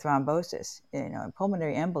pulmonary thrombosis, and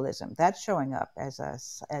pulmonary embolism. That's showing up as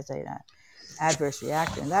an adverse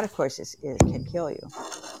reaction. And that, of course, can kill you.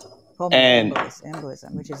 Pulmonary And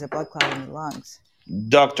embolism, which is a blood clot in the lungs.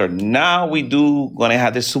 doctor, now we do gonna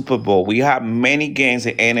have the Super Bowl. We have many games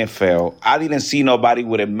in NFL. I didn't see nobody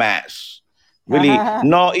with a mask. Really,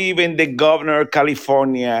 not even the governor of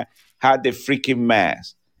California had the freaking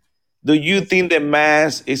mask. Do you It's think the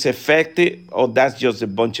mask is effective or that's just a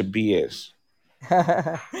bunch of BS?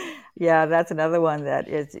 Yeah, that's another one that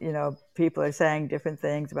is, people are saying different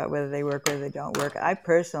things about whether they work, whether they don't work. I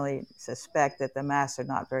personally suspect that the masks are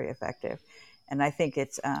not very effective. And I think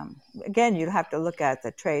it's, again, you'd have to look at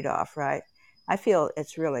the trade off, right? I feel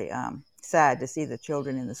it's really sad to see the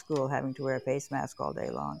children in the school having to wear a face mask all day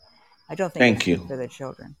long. I don't think it's Thank good you. for the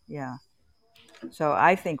children. Yeah. So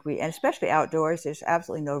I think and especially outdoors, there's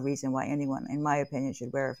absolutely no reason why anyone, in my opinion,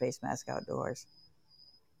 should wear a face mask outdoors.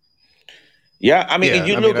 Yeah, I mean, if Yeah,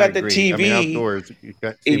 you I mean, look I at the agree. I mean, TV, outdoors seems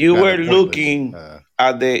kind of pointless.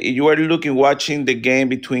 you were looking watching the game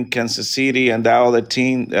between Kansas City and that other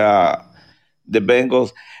team, the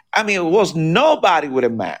Bengals. I mean, it was nobody with a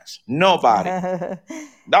mask. Nobody.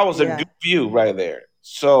 That was a good Yeah. view right there.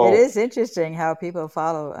 It So is interesting how people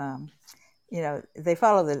follow, they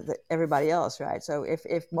follow everybody else, right? So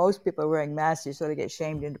if most people are wearing masks, you sort of get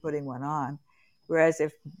shamed into putting one on. Whereas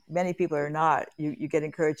if many people are not, you get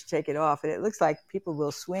encouraged to take it off. And it looks like people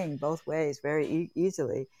will swing both ways very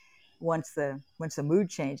easily once the mood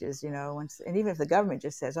changes, once, and even if the government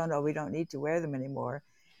just says, oh no, we don't need to wear them anymore,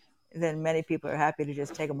 then many people are happy to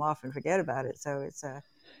just take them off and forget about it. So it's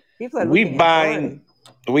people are We looking at buying authority.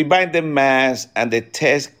 we buy the mask and the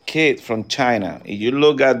test kit from China. If you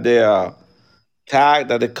look at the tag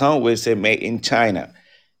that they come with, say made in China.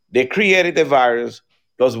 They created the virus,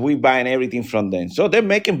 plus we buying everything from them. So they're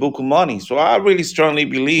making buku money. So I really strongly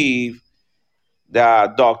believe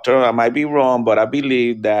that, doctor, I might be wrong, but I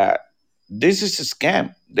believe that this is a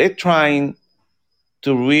scam. They're trying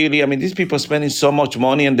to really, I mean, these people spending so much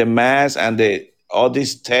money on the mask and the all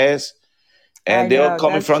these tests, I and they're all know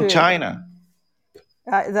coming that's from true. China.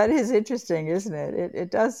 That is interesting, isn't it?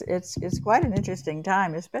 It does. It's quite an interesting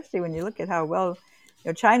time, especially when you look at how well,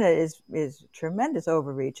 China is tremendous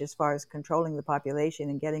overreach as far as controlling the population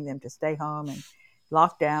and getting them to stay home and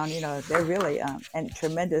lock down. They're really and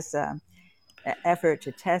tremendous effort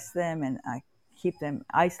to test them and keep them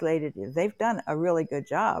isolated. They've done a really good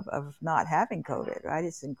job of not having COVID. Right?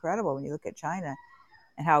 It's incredible when you look at China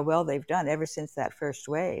and how well they've done ever since that first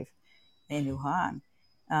wave in Wuhan.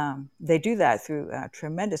 They do that through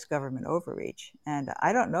tremendous government overreach. And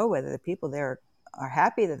I don't know whether the people there are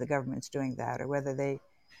happy that the government's doing that or whether they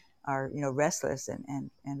are, restless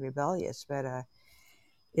and rebellious. But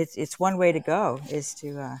it's one way to go is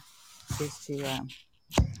to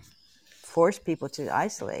force people to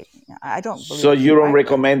isolate. I don't So believe it's the you don't right way.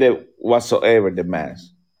 recommend it whatsoever, the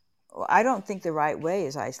mask. Well, I don't think the right way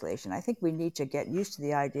is isolation. I think we need to get used to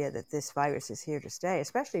the idea that this virus is here to stay,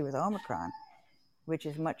 especially with Omicron, which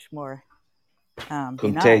is much more benign.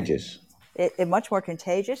 Contagious. It much more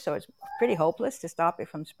contagious, so it's pretty hopeless to stop it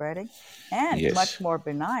from spreading, and Yes. much more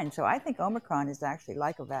benign. So I think Omicron is actually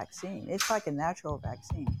like a vaccine. It's like a natural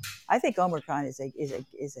vaccine. I think Omicron is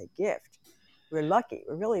a gift. We're lucky.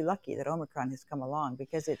 We're really lucky that Omicron has come along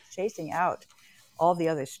because it's chasing out all the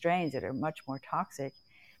other strains that are much more toxic,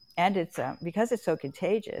 and it's because it's so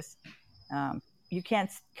contagious. Um, you can't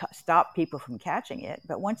stop people from catching it,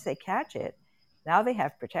 but once they catch it, now they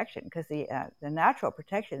have protection because the natural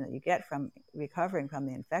protection that you get from recovering from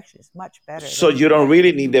the infection is much better So than you the don't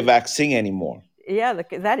really vaccine. need the vaccine anymore. Yeah,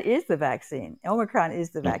 that is the vaccine. Omicron is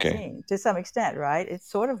the Okay. vaccine to some extent, right? It's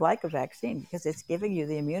sort of like a vaccine because it's giving you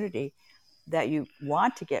the immunity that you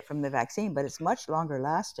want to get from the vaccine, but it's much longer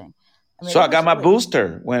lasting. I mean, So it I got was my really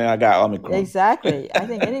booster when I got Omicron. exactly. I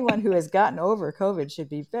think anyone who has gotten over COVID should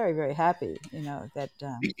be very, very happy, Speaking that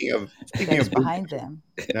of it's behind booster, them.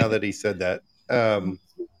 now that he said that,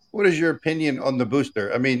 what is your opinion on the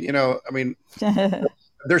booster?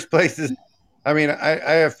 There's places. I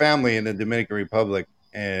have family in the Dominican Republic,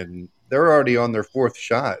 and they're already on their fourth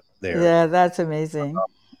shot there. Yeah, that's amazing.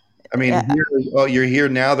 Yeah, Here, oh, you're here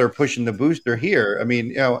now. They're pushing the booster here.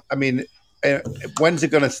 Uh, when's it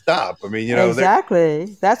going to stop? They're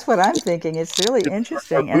exactly. That's what I'm thinking. It's really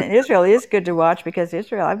interesting. And Israel is good to watch because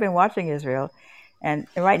I've been watching Israel, and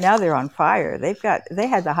right now they're on fire. They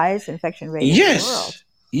had the highest infection rate in the world Yes,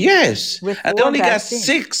 yes. with And they four only got vaccines.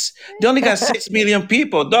 six. They only got 6 million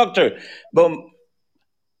people, doctor. But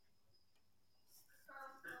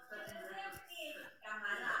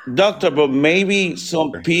but maybe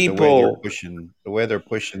some people, the way they're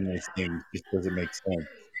pushing these things just doesn't make sense.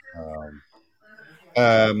 Um,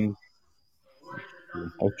 um, I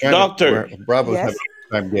was trying to. doctor. Bravo's having Yes.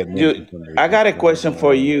 a time getting in for You, some I reason. got a question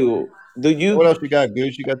for you. Do What you? else you got,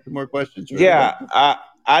 Goose? You got some more questions for the Yeah, doctor?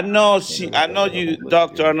 I know. I know you,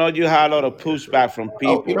 doctor. I know you had a lot of pushback from Oh, you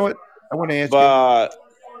know people, what? I want to ask you. but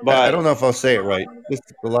I but don't know if I'll say it right. This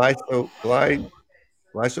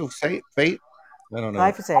glyphosate fate. I don't know.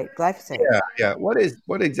 Glyphosate. Yeah.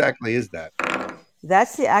 What exactly is that?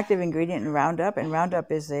 That's the active ingredient in Roundup, and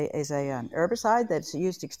Roundup is a herbicide that's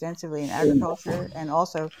used extensively in agriculture, and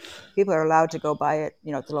also people are allowed to go buy it,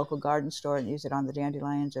 at the local garden store and use it on the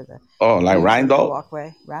dandelions or the oh, like weeds on their Rhino,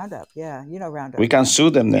 walkway. Roundup, yeah, we Roundup, can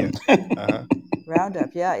sue them Yeah. then. Uh-huh.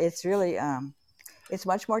 Roundup, yeah. It's really it's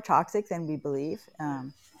much more toxic than we believe,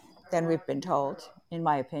 than we've been told, in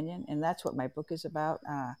my opinion, and that's what my book is about.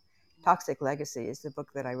 Toxic Legacy is the book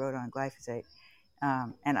that I wrote on glyphosate,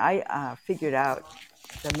 and I figured out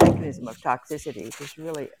the mechanism of toxicity, which is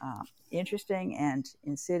really interesting and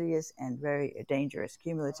insidious and very dangerous,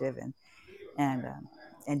 cumulative and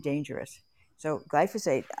and dangerous. So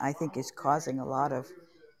glyphosate, I think, is causing a lot of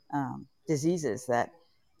diseases that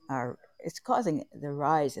are. It's causing the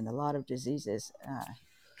rise in a lot of diseases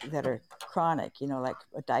that are chronic, like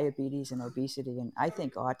diabetes and obesity, and I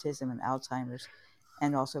think autism and Alzheimer's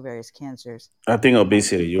and also various cancers, I think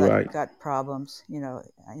obesity. You're right. gut problems,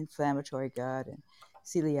 inflammatory gut and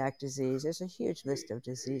celiac disease. There's a huge list of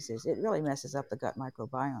diseases. It really messes up the gut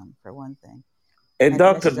microbiome, for one thing, And and it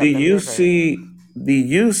doctor, messes up the liver. do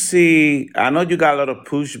you see? I know you got a lot of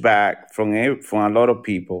pushback from a lot of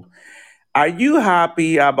people. Are you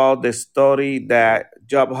happy about the study that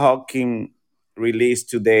Job Hawkins released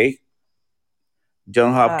today?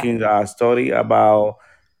 John Uh, Hopkins study about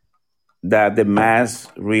that the masks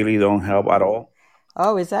really don't help at all.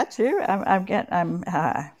 oh, is that true? I'm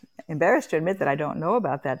embarrassed to admit that I don't know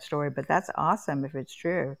about that story, but that's awesome if it's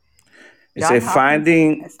true. It's a John Hopkins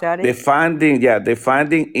finding. The study? finding, yeah, the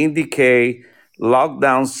finding indicate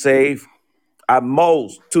lockdown save at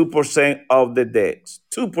most 2% of the deaths.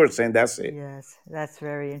 2%, that's it. Yes, that's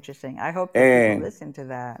very interesting. I hope that people And listen to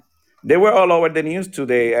that. they were all over the news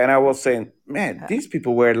today, and I was saying, man, these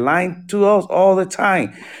people were lying to us all the time.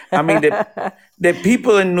 I mean, the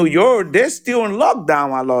people in New York, they're still in lockdown.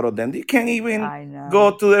 A lot of them, they can't even I know. go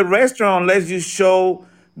to the restaurant unless you show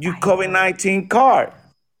your I COVID know. 19 card.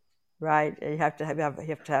 Right. You have to have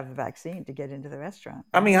a vaccine to get into the restaurant,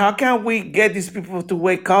 I mean, right? how can we get these people to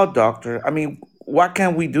wake up, doctor? I mean, what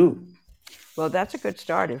can we do? Well, that's a good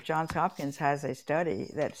start. If Johns Hopkins has a study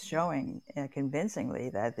that's showing convincingly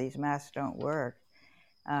that these masks don't work,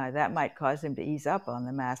 that might cause them to ease up on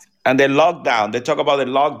the mask. And the lockdown, they talk about the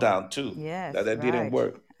lockdown too, that Yes, they didn't right.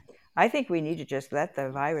 work. I think we need to just let the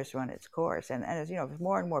virus run its course. And as you know, if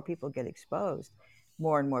more and more people get exposed,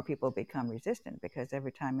 more and more people become resistant because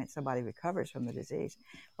every time somebody recovers from the disease,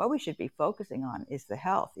 what we should be focusing on is the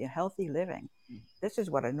health, healthy living. This is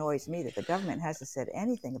what annoys me that the government hasn't said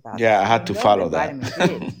anything about Yeah, that. I We had to know follow that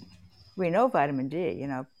that. vitamin D,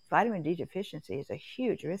 vitamin D deficiency is a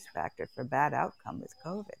huge risk factor for bad outcome with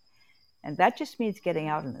COVID. And that just means getting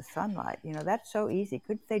out in the sunlight. That's so easy.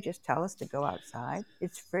 Couldn't they just tell us to go outside?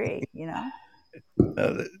 It's free.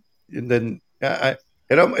 Uh, and then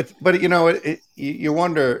but you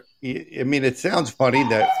wonder. I mean, it sounds funny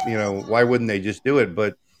that why wouldn't they just do it?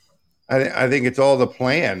 But I think it's all the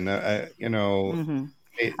plan. Hmm.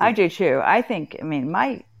 I It, do too.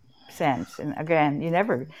 My sense, and again,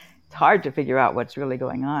 it's hard to figure out what's really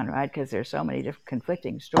going on, right? Because there's so many different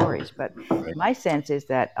conflicting stories. But right. my sense is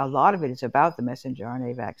that a lot of it is about the messenger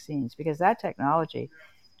RNA vaccines because that technology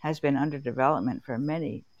has been under development for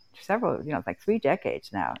several, like 3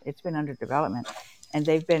 decades now. It's been under development. And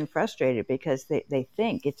they've been frustrated because they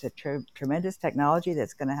think it's a tremendous technology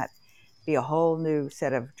that's going to be a whole new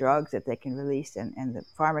set of drugs that they can release, and the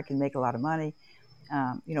pharma can make a lot of money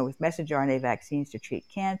with messenger RNA vaccines to treat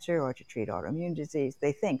cancer or to treat autoimmune disease.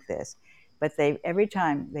 They think this, but every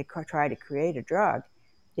time they try to create a drug,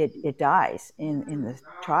 it dies in the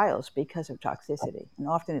trials because of toxicity, and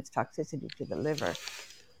often it's toxicity to the liver.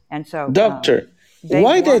 And so Doctor, they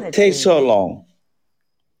why they wanted take to. so long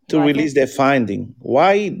to Well, I release think. their finding?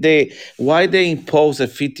 Why they impose a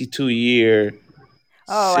 52-year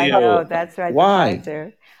Oh, I know. seal? That's right. The Why?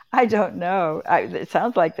 Pfizer. I don't know. It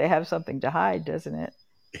sounds like they have something to hide, doesn't it?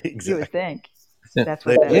 You would Exactly. think that's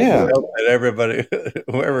They, what that they is. just Yeah. hope that everybody,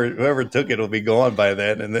 whoever took it, will be gone by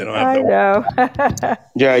then, and they don't have I to. know.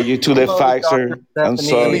 Yeah, you to the Hello, Dr. Pfizer. I'm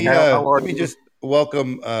Stephanie. sorry. How are Let me you? just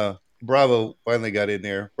welcome. Bravo finally got in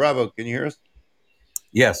there. Bravo, can you hear us?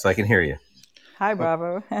 Yes, I can hear you. Hi, Oh,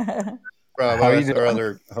 Bravo. How Bravo, are you that's our doing?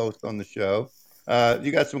 other host on the show.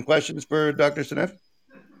 You got some questions for Dr. Seneff?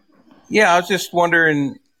 Yeah, I was just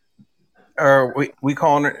wondering, are we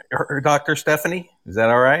calling her Dr. Stephanie? Is that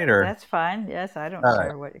all right? Or That's fine. Yes, I don't all right.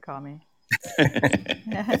 care what you call me.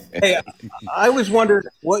 Hey, I was wondering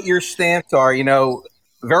what your stance are.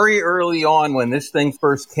 Very early on when this thing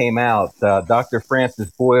first came out, Dr.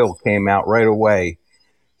 Francis Boyle came out right away.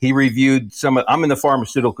 He reviewed I'm in the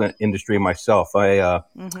pharmaceutical industry myself.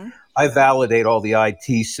 Hmm. I validate all the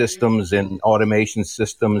IT systems and automation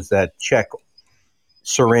systems that check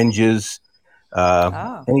syringes,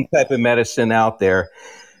 Oh. any type of medicine out there.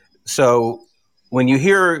 So when you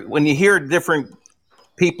hear different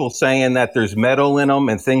people saying that there's metal in them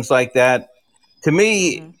and things like that, to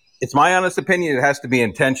me, Hmm. it's my honest opinion. It has to be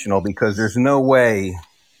intentional because there's no way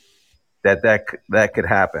that could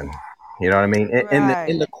happen. You know what I mean? In the Right.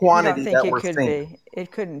 You don't quantity think that it we're could seeing. be?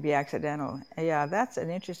 It couldn't be accidental. Yeah, that's an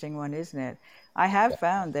interesting one, isn't it? I have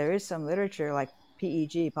found there is some literature like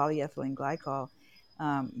PEG, polyethylene glycol,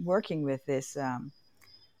 working with this.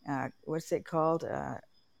 What's it called?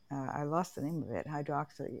 I lost the name of it.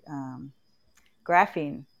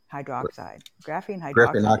 Graphene hydroxide. Graphene Graphene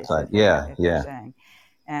hydroxide is oxide. what they're Yeah, they're yeah. saying,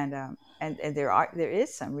 and there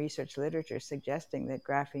is some research literature suggesting that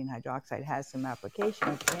graphene hydroxide has some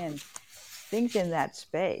applications in things in that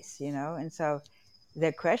space, and so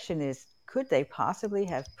the question is, could they possibly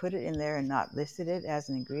have put it in there and not listed it as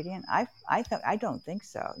an ingredient? I don't think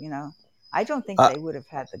so. I don't think Uh, they would have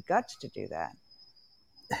had the guts to do that.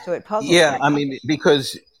 So it puzzles yeah, me. I mean,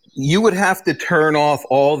 because you would have to turn off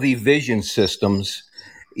all the vision systems,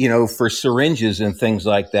 for syringes and things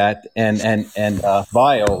like that, and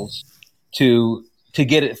vials to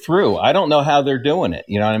get it through. I don't know how they're doing it.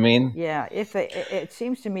 You know what I mean? Yeah, if it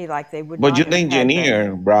seems to me like they would But not you're the have had the.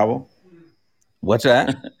 engineer, Bravo. What's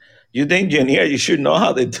that? You're the engineer. You should know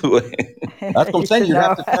how they do it. That's what I'm You saying. should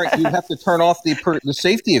know. You'd have to turn off the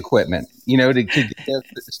safety equipment, to get that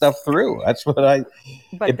stuff through. That's what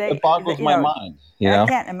But it boggles my mind. I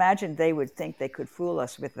can't imagine they would think they could fool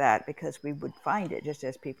us with that, because we would find it just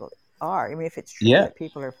as people are. I mean, if it's true Yeah. that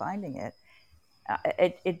people are finding it,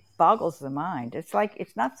 it boggles the mind. It's like,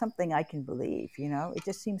 it's not something I can believe. It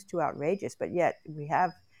just seems too outrageous. But yet we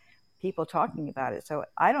have people talking about it. So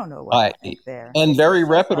I don't know what to I think there. and It's very just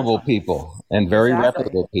so reputable puzzling. people and very Exactly.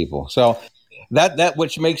 reputable people. So that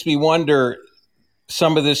which makes me wonder,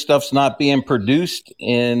 some of this stuff's not being produced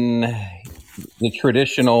in the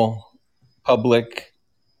traditional public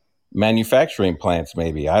manufacturing plants.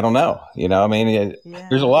 Maybe, I don't know. I mean,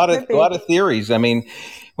 there's a Yeah, it lot of could be. theories. I mean,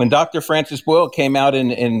 when Dr. Francis Boyle came out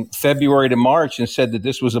in February to March and said that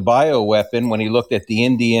this was a bioweapon, when he looked at the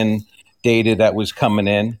Indian data that was coming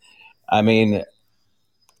in, I mean,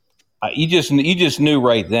 you just knew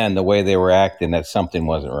right then, the way they were acting, that something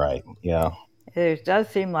wasn't right. It does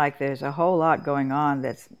seem like there's a whole lot going on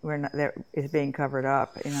that is being covered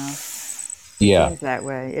up. It Yeah. seems that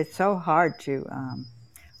way. It's so hard to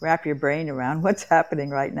wrap your brain around what's happening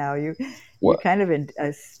right now. You're Well, kind of in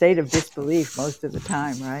a state of disbelief most of the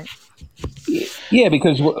time, right? yeah,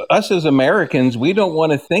 because us as Americans, we don't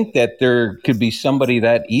want to think that there could be somebody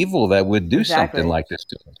that evil that would do something Exactly. like this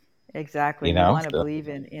to us. Exactly. You want to So, believe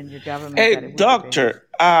in your government Hey, that it wouldn't be. doctor,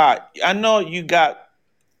 I know you got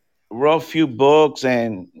wrote few books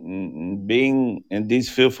and being in this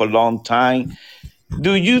field for a long time.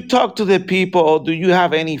 Do you talk to the people, or do you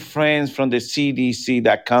have any friends from the CDC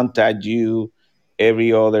that contact you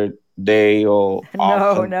every other day or No,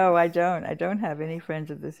 often? no, I don't. I don't have any friends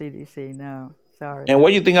at the CDC. No, sorry. And what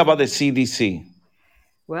do you think about the CDC?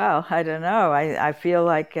 Well, I don't know. I feel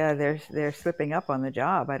like they're slipping up on the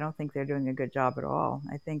job. I don't think they're doing a good job at all.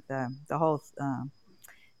 I think the whole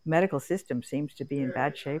medical system seems to be in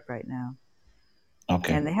bad shape right now,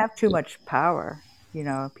 Okay. and they have too much power.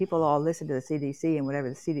 People all listen to the CDC, and whatever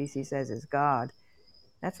the CDC says is God.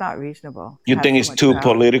 That's not reasonable to You have think so it's much too power.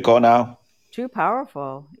 political now? Too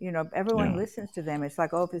powerful. Everyone Yeah. listens to them. It's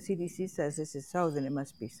like, oh, if the CDC says this is so, then it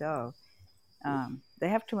must be so. They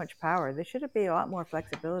have too much power. There should be a lot more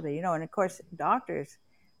flexibility. And of course, doctors,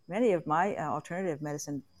 many of my alternative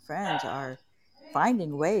medicine friends are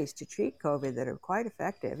finding ways to treat COVID that are quite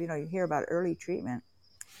effective. You hear about early treatment.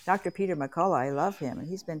 Dr. Peter McCullough, I love him, and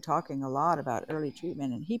he's been talking a lot about early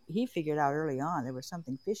treatment. And he figured out early on there was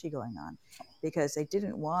something fishy going on, because they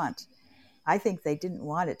didn't want. I think they didn't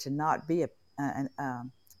want it to not be a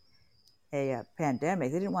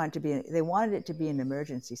pandemic. They didn't want it to be. They wanted it to be an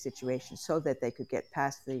emergency situation so that they could get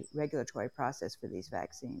past the regulatory process for these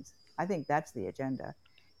vaccines. I think that's the agenda.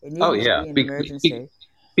 It oh needed to yeah, be an emergency.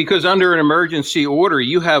 because under an emergency order,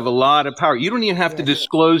 you have a lot of power. You don't even have to Yes,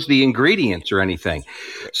 disclose the ingredients or anything.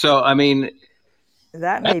 So, I mean,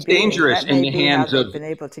 that may that's be. dangerous That in may the be how hands of. they've been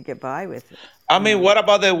able to get by with it. I mean, what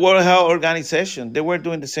about the World Health Organization? They were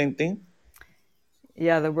doing the same thing.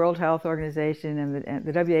 Yeah, the World Health Organization and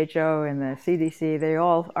the WHO and the CDC, they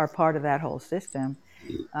all are part of that whole system.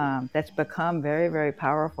 That's become very, very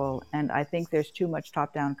powerful. And I think there's too much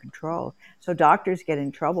top down control. So doctors get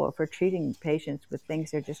in trouble for treating patients with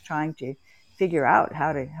things they're just trying to figure out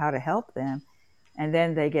how to help them. And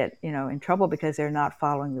then they get, in trouble because they're not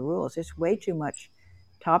following the rules. There's way too much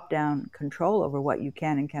top down control over what you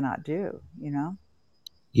can and cannot do.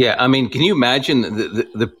 Yeah, I mean, can you imagine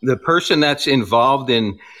the person that's involved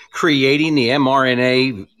in creating the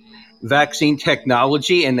mRNA vaccine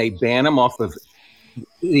technology, and they ban them off of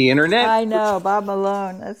the internet? I know, Bob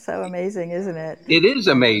Malone. That's so amazing, isn't it? It is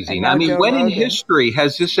And amazing. I now mean, Joe when in Rogan. history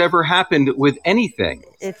has this ever happened with anything?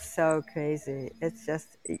 It's so crazy. It's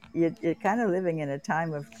just you're kind of living in a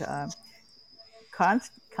time of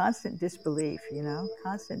constant disbelief.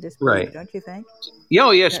 Constant disbelief, Right. don't you think? Yeah,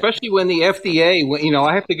 oh, yeah, That especially when the FDA,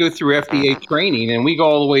 I have to go through FDA training, and we go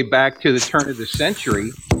all the way back to the turn of the century,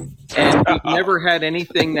 and we've never had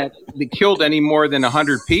anything that killed any more than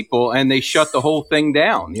 100 people, and they shut the whole thing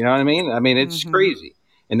down. You know what I mean? I mean, it's Mm-hmm. crazy.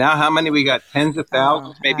 And now, how many we got? Tens of Oh,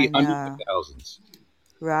 thousands, maybe I hundreds of know. thousands.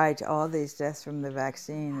 Right, all these deaths from the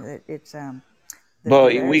vaccine. It's But they're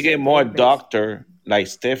if very we get sick. more They're based. doctor like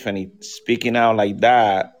Stephanie speaking out like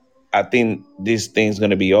that, I think this thing's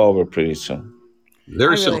gonna be over pretty soon. I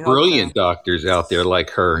There's some really hope so. brilliant doctors out there like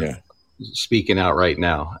her Yeah. speaking out right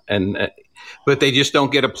now, and but they just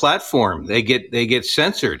don't get a platform. They get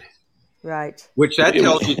censored, Right. which that We-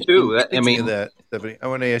 tells you too. That, I Speaking of mean, that, Stephanie, I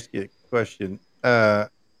want to ask you a question.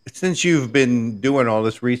 Since you've been doing all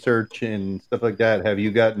this research and stuff like that, have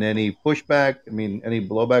you gotten any pushback? I mean, any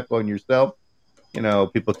blowback on yourself?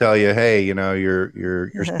 People tell you, "Hey,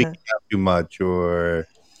 you're speaking out too much," or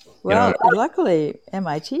you know, Well, luckily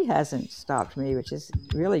MIT hasn't stopped me, which is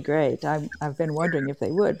really great. I've been wondering if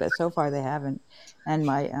they would, but so far they haven't. And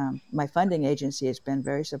my funding agency has been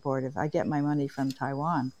very supportive. I get my money from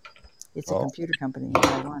Taiwan. It's a oh, computer company in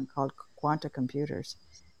Taiwan called Quanta Computers.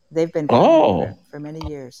 They've been funding me oh, for many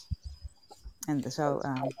years, and so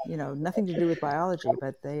nothing to do with biology,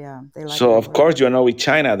 but they like so my of work. course you're not with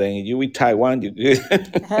China then. You with Taiwan, you good.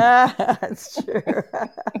 That's true.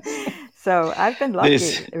 So I've been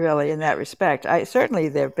this lucky, really, in that respect. I certainly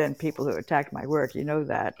there have been people who attacked my work. You know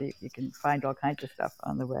that you can find all kinds of stuff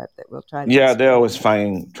on the web that will try to Yeah, they're discredit always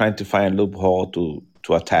me. trying to find a loophole to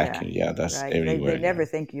attack Yeah, you. Yeah, that's right. They everywhere. Yeah. never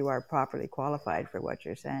think you are properly qualified for what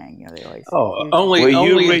you're saying. They always oh, accuse you. Well, you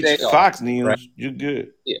only reach they are Fox right. News, you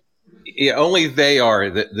good. Yeah, yeah, only they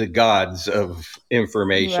are the gods of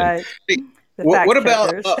information. Right. Hey, The what fact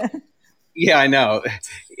about? checkers. Yeah, I know.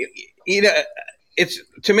 You know, it's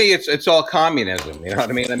to me, it's all communism. You know what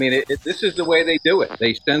I mean? I mean, this is the way they do it.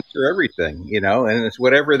 They censor everything, and it's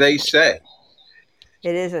whatever they say.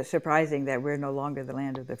 It is surprising that we're no longer the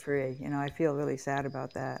land of the free. I feel really sad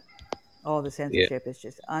about that. All the Yeah, censorship is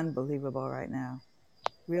just unbelievable right now.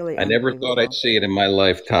 Really I never thought I'd unbelievable. see it in my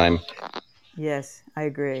lifetime. Yes, I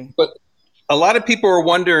agree. But a lot of people are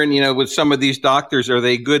wondering, with some of these doctors, are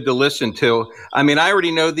they good to listen to? I mean, I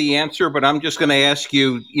already know the answer, but I'm just going to ask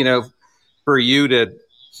you, for you to,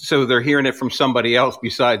 so they're hearing it from somebody else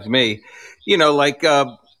besides me. Like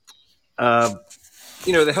uh,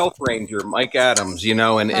 the health ranger, Mike Adams, and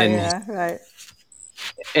Oh and yeah, right.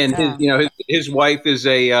 and his Um, you know his wife is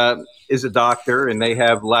a doctor, and they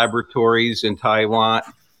have laboratories in Taiwan,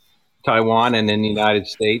 and in the United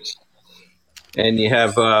States. And you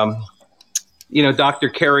have Dr.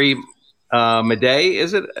 Kerry Madej,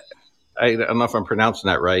 is it? I don't know if I'm pronouncing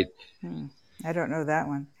that right. hmm, I don't know that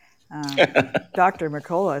one. Dr.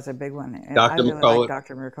 Mercola is a big one. I Dr. really like McCullough,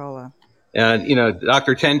 Dr. Mercola. and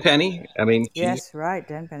Dr. Tenpenny. I mean, Yes, right.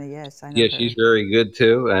 Denpenny. Yes, I know yeah, she's her. very good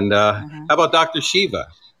too. And Uh-huh. how about Dr. Shiva?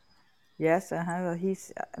 Yes. Uh-huh. Well,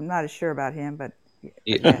 I'm not as sure about him, but Yeah.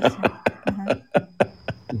 yes. Uh-huh.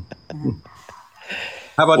 Uh-huh.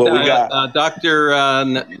 How about Well, we got Dr. Doctor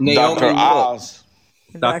Naomi Wolf? Oz.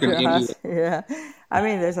 Dr. Dr. Naomi Haas. Wolf. Yeah. I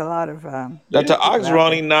mean, there's a lot of Doctor people Oz out there.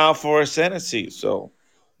 running now for a Senate seat, so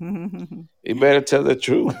he better tell the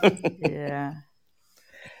truth. Yeah.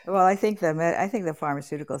 Well, I think the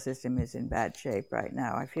pharmaceutical system is in bad shape right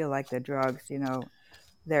now. I feel like the drugs,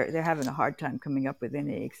 they're having a hard time coming up with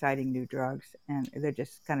any exciting new drugs, and they're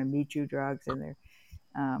just kind of me too drugs, and they're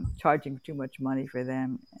charging too much money for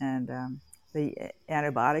them, and the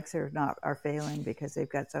antibiotics are failing because they've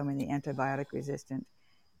got so many antibiotic resistant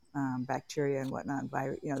bacteria and whatnot.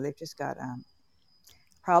 They've just got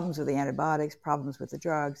problems with the antibiotics, problems with the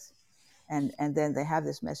drugs, and then they have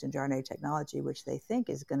this messenger RNA technology, which they think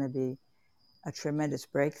is going to be a tremendous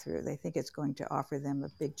breakthrough. They think it's going to offer them a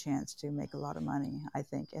big chance to make a lot of money, I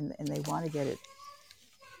think, and they want to get it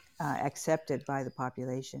accepted by the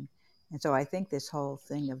population. And so I think this whole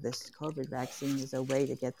thing of this COVID vaccine is a way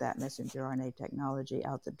to get that messenger RNA technology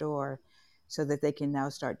out the door so that they can now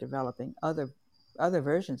start developing other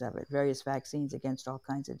versions of it, various vaccines against all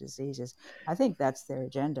kinds of diseases. I think that's their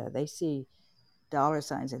agenda. They see dollar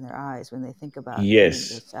signs in their eyes when they think about getting Yes,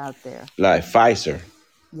 this out there. like Pfizer.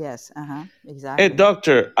 Yes, Hey, exactly.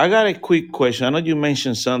 doctor, I got a quick question. I know you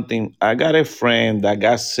mentioned something. I got a friend that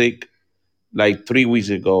got sick like 3 weeks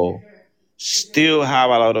ago, still have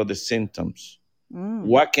a lot of the symptoms. Mm.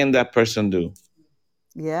 What can that person do?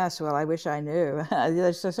 Yes, well, I wish I knew.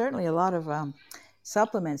 There's certainly a lot of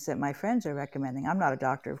supplements that my friends are recommending. I'm not a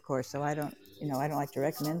doctor, of course, so I don't like to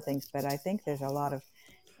recommend things, but I think there's a lot of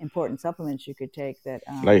important supplements you could take that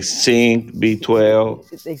Like zinc,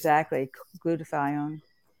 B12. exactly glutathione,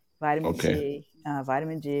 vitamin Okay. C,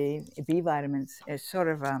 vitamin D, B vitamins is sort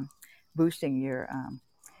of boosting your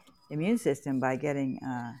immune system by getting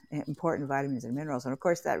important vitamins and minerals. And of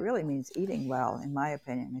course, that really means eating well, in my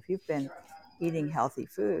opinion. If you've been eating healthy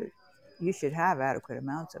food, you should have adequate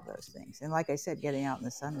amounts of those things. And like I said, getting out in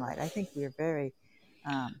the sunlight. I think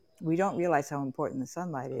we don't realize how important the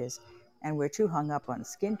sunlight is. and we're too hung up on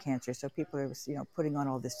skin cancer. So people are, putting on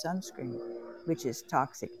all this sunscreen, which is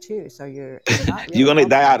toxic too. So you're not You're really gonna helping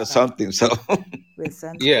die out of yourself something. So with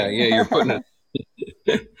Yeah, sunscreen.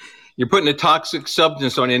 yeah, you're putting a toxic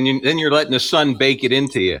substance on, it, and then you're letting the sun bake it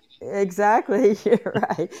into you. Exactly, you're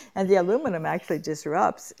right. And the aluminum actually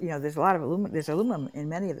disrupts. There's a lot of aluminum. There's aluminum in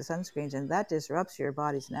many of the sunscreens, and that disrupts your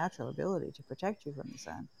body's natural ability to protect you from the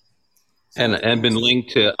sun. So And been yes,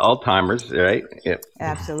 linked to Alzheimer's, right? Yeah.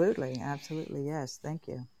 absolutely, absolutely, yes. Thank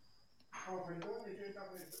you.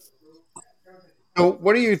 So,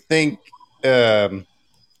 what do you think? Um,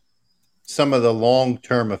 some of the long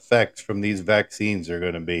term effects from these vaccines are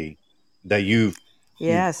going to be that you've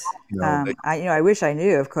Yes, that, I wish I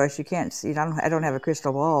knew. Of course, you can't see. I don't have a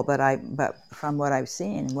crystal ball, but from what I've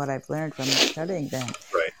seen and what I've learned from studying them,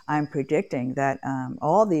 right. I'm predicting that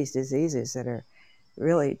all these diseases that are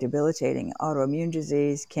really debilitating, autoimmune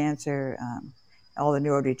disease, cancer, all the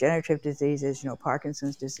neurodegenerative diseases,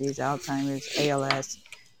 Parkinson's disease, Alzheimer's, ALS,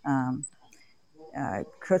 um,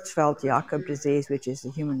 Creutzfeldt-Jakob disease, which is the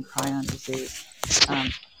human prion disease,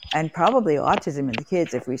 and probably autism in the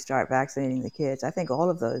kids if we start vaccinating the kids. I think all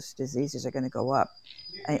of those diseases are going to go up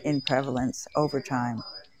in prevalence over time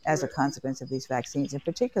as a consequence of these vaccines, and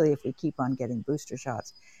particularly if we keep on getting booster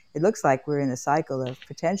shots. It looks like we're in a cycle of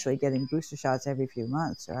potentially getting booster shots every few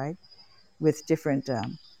months, right? With different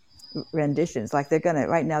renditions. Like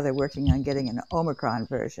right now they're working on getting an Omicron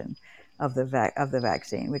version of the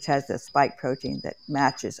vaccine, which has the spike protein that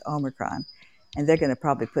matches Omicron, and they're going to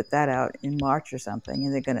probably put that out in March or something,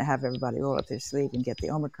 and they're going to have everybody roll up their sleeve and get the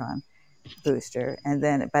Omicron booster, and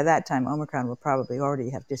then by that time Omicron will probably already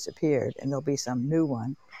have disappeared, and there'll be some new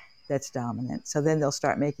one that's dominant. So then they'll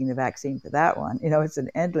start making the vaccine for that one. It's an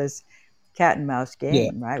endless cat and mouse Yeah.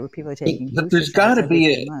 game, right? Where people are taking But booster shots every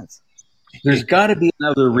few months. there's got to be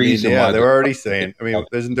another I mean, reason yeah, why. they're already saying. I mean,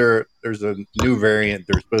 isn't there? There's a new variant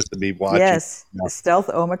they're supposed to be watching. Yes, stealth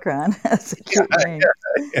Omicron. That's a cute name.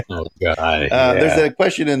 Oh God, There's yeah. a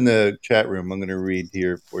question in the chat room. I'm going to read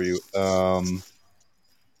here for you.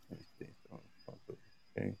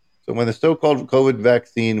 Okay. So when the so-called COVID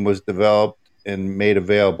vaccine was developed and made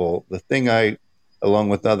available, the thing I, along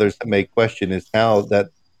with others, may question is how that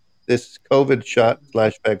this COVID shot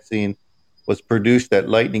slash vaccine was produced at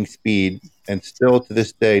lightning speed, and still to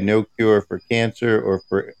this day, no cure for cancer or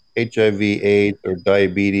for HIV, AIDS, or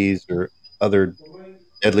diabetes or other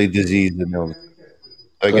deadly disease and illness.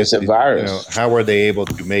 So I guess it's a virus. how are they able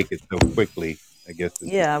to make it so quickly? I guess is the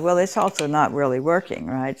Yeah, well, it's also not really working,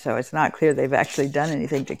 right? So it's not clear they've actually done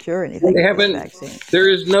anything to cure Well, anything they with this haven't. vaccine. There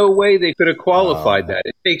is no way they could have uh, qualified that.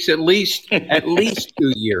 It takes at least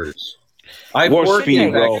 2 years. I've Warp It worked should in speed, take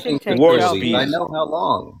it bro. should vaccine take Warp 12 facilities. I speed. years. know how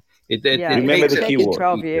long Yeah, it it should Remember takes the have at taken keyword. least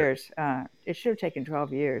 12 2 years. years. It should have taken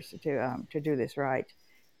 12 years to do this right.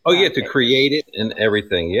 Oh yeah, to It, create it and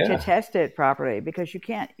everything. to Yeah, test it properly, because you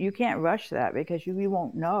can't rush that, because you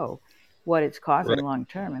won't know what it's causing right. long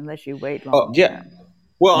term unless you wait Oh, long Yeah, term.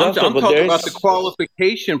 well, I'm doctor, I'm but talking about the there's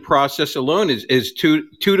qualification process alone is two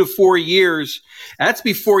to 4 years. That's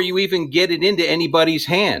before you even get it into anybody's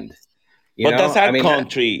hand. but that's I our mean,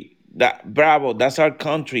 country. That bravo, that's our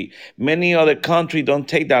country. Many other country don't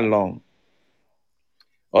take that long.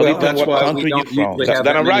 All well, depends that's what why we country you don't from. usually have That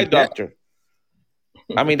that I'm many right, deaths. doctor.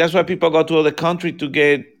 I mean, that's why people go to other country to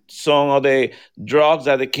get some of the drugs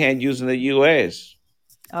that they can't use in the U.S.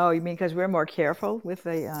 Oh, you mean because we're more careful with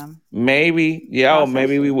the Maybe, yeah, process?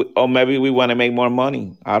 or maybe we want to make more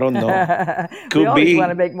money. I don't know. We Could always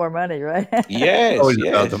want to be. make more money, right? Yes, always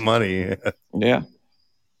about the yes, money. yeah.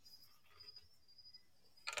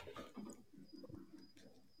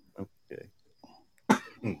 Okay.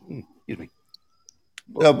 Excuse me.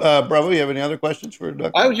 Bravo, you have any other questions for I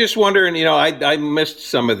Doctor? was just wondering, I missed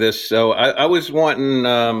some of this, so I was wanting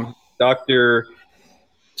Dr.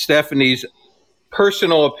 Stephanie's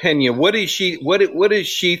personal opinion. What does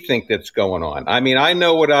she think that's going on? I mean, I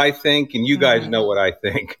know what I think, and you guys Hmm. know what I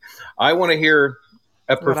think. I want to hear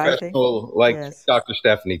a What I think? professional like Yes. Dr.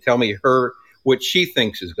 Stephanie tell me what she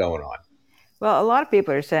thinks is going on. Well, a lot of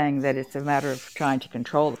people are saying that it's a matter of trying to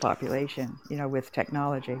control the population, with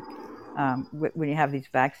technology. When you have these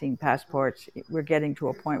vaccine passports, we're getting to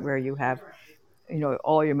a point where you have,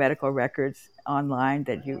 all your medical records online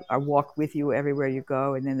that you are walk with you everywhere you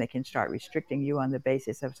go, and then they can start restricting you on the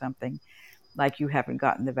basis of something like you haven't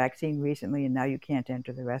gotten the vaccine recently, and now you can't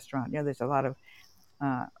enter the restaurant. There's a lot of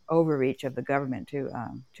overreach of the government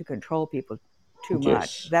to control people too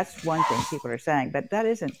much. Yes. That's one thing people are saying, but that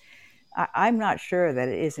isn't. I'm not sure that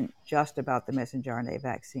it isn't just about the messenger RNA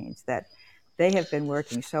vaccines. That they have been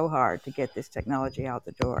working so hard to get this technology out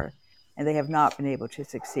the door, and they have not been able to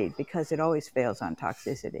succeed because it always fails on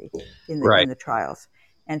toxicity in Right. the trials.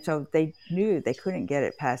 And so they knew they couldn't get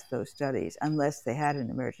it past those studies unless they had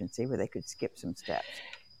an emergency where they could skip some steps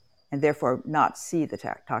and therefore not see the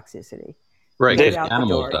toxicity. Right. Get it Because The, out the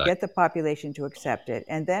animals door, die. get the population to accept it,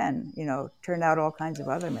 and then, turn out all kinds of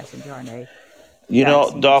other messenger RNA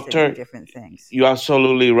vaccines that do doctor, different things. you're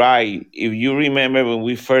absolutely right. If you remember when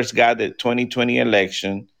we first got the 2020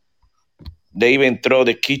 election, they even throw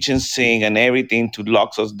the kitchen sink and everything to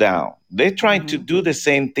lock us down. They're trying to Hmm. do the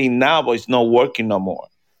same thing now, but it's not working no more.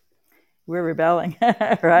 We're rebelling,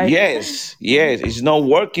 right? Yes, yes, it's not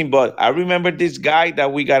working. But I remember this guy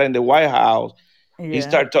that we got in the White House. He Yeah.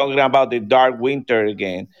 started talking about the dark winter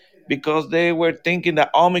again because they were thinking that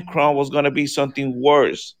Omicron was going to be something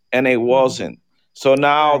worse, and it Hmm. wasn't. So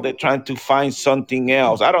now Right. they're trying to find something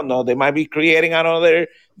else. I don't know. They might be creating another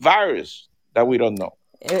virus that we don't know.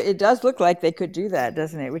 It does look like they could do that,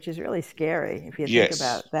 doesn't it? Which is really scary if you think Yes.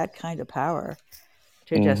 about that kind of power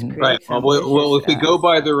to just Hmm. Right. create Well, some vicious. if we go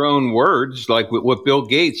by their own words, like with Bill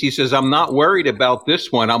Gates, he says, "I'm not worried about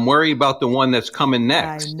this one. I'm worried about the one that's coming I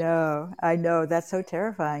next." know, I know. That's so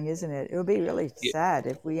terrifying, isn't it? It would be really Yeah. sad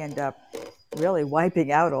if we end up really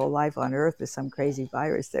wiping out all life on Earth with some crazy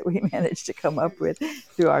virus that we managed to come up with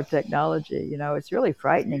through our technology. It's really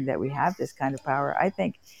frightening that we have this kind of power. I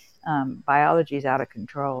think biology is out of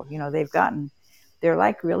control. They're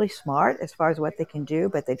like really smart as far as what they can do,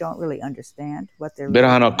 but they don't really understand what they're They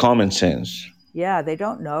don't really have no doing. common sense. Yeah, they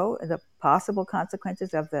don't know the possible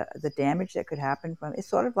consequences of the damage that could happen from. It's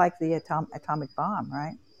sort of like the atomic bomb,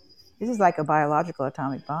 right? This is like a biological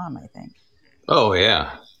atomic bomb, I think. Oh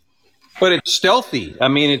yeah. But it's stealthy. I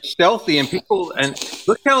mean, it's stealthy, and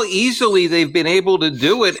look how easily they've been able to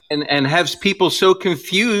do it, and have people so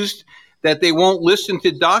confused that they won't listen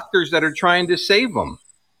to doctors that are trying to save them.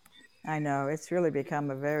 I know it's really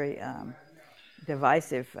become a very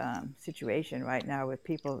divisive situation right now with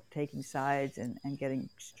people taking sides and getting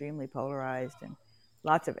extremely polarized and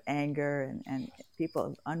lots of anger and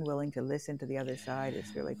people unwilling to listen to the other side.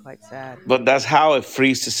 It's really quite sad. But that's how a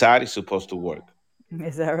free society is supposed to work.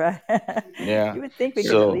 Is that right? Yeah. You would think we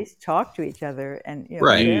could at So least talk to each other and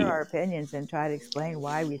Right. share you our opinions and try to explain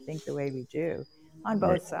why we think the way we do on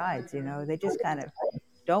Right. both sides. They just kind of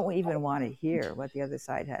don't even want to hear what the other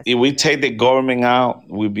side has if to we say. take the government out,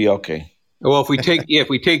 we'll be okay. Well, if we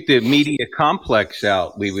take the media complex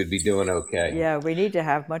out, we would be doing okay. Yeah, we need to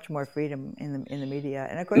have much more freedom in the media,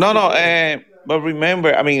 and of course No, we no. do. But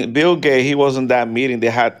remember, I mean, Bill Gates, he was in that meeting they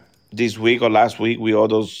had this week or last week with all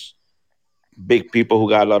those big people who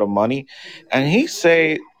got a lot of money, and he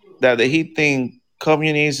said that he think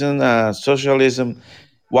communism, socialism,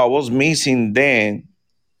 what was missing then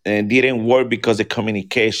didn't work because of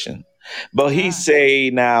communication. But he Ah, say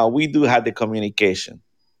now we do have the communication.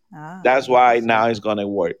 That's why interesting. now it's gonna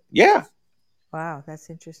work. Yeah, Wow, that's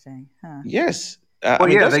interesting, huh? yes. I Well,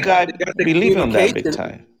 mean, yeah, those guys they got the believe on that big communication.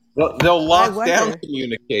 time. They'll I lock down wonder.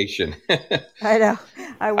 communication. I know.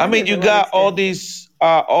 I I wonder mean, to you what got extent.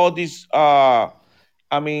 all these,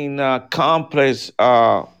 I mean, complex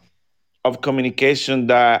of communication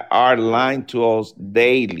that are lying to us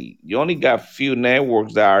daily. You only got few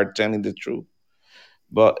networks that are telling the truth,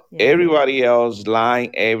 but Yeah, everybody else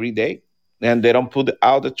lying every day, and they don't put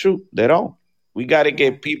out the truth. They don't. We got to yeah,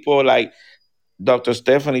 get people like Dr.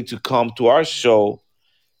 Stephanie to come to our show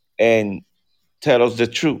and tell us the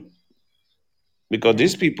truth, because yeah.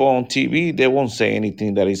 these people on TV, they won't say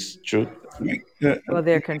anything that is true. Yeah. Well,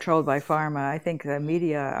 they're controlled by pharma. I think the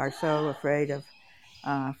media are so afraid of.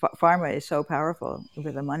 Pharma is so powerful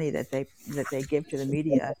with the money that they give to the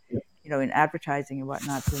media, in advertising and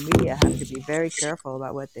whatnot. So the media have to be very careful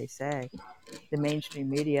about what they say. The mainstream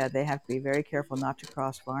media, they have to be very careful not to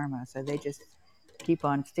cross pharma. So they just keep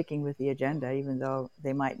on sticking with the agenda, even though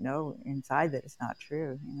they might know inside that it's not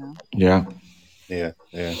true. Yeah. Yeah.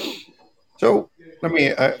 Yeah. So let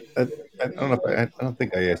me. I don't know if I don't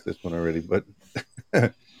think I asked this one already, but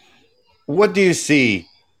what do you see?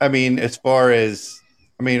 I mean, as far as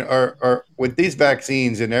I mean, are with these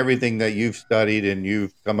vaccines and everything that you've studied and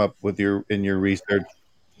you've come up with your research,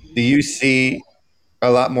 do you see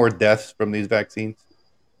a lot more deaths from these vaccines?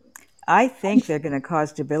 I think they're going to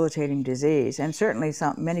cause debilitating disease, and certainly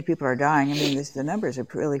many people are dying. I mean, the numbers are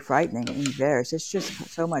really frightening in VAERS. It's just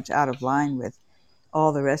so much out of line with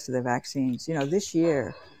all the rest of the vaccines. This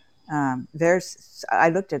year, I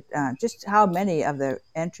looked at just how many of the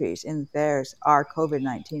entries in VAERS are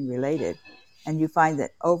COVID-19 related, and you find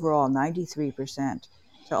that overall 93%.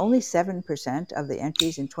 So only 7% of the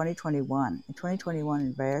entries in 2021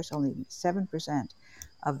 in VAERS, only 7%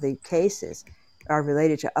 of the cases are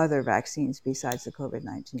related to other vaccines besides the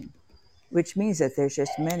COVID-19. which means that there's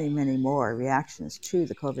just many, many more reactions to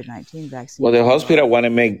the COVID-19 Well, vaccine the than there hospital are. want to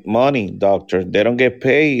make money, doctor. They don't get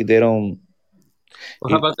paid. They don't. Well,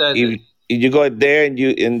 how If about that? if you go there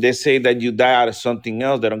and they say that you die out of something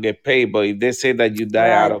else, they don't get paid. But if they say that you die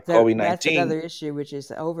out Right. of COVID That's 19, another issue, which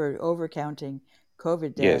is overcounting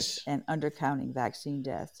COVID deaths yes. and undercounting vaccine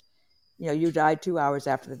deaths. You died 2 hours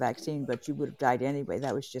after the vaccine, but you would have died anyway.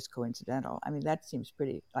 That was just coincidental. I mean, that seems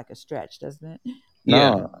pretty like a stretch, doesn't it?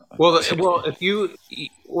 Yeah. No. Well, if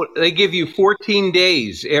they give you 14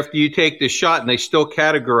 days after you take the shot, and they still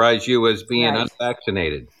categorize you as being Right.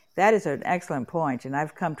 unvaccinated. That is an excellent point, and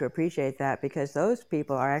I've come to appreciate that because those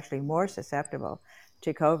people are actually more susceptible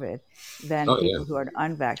to COVID than Oh yeah. people who are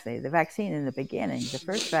unvaccinated. The vaccine in the beginning, the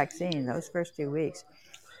first vaccine, those first 2 weeks,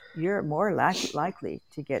 you're more likely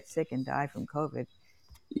to get sick and die from COVID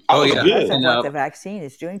I Oh was yeah. because good. of And what the vaccine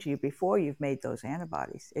is doing to you before you've made those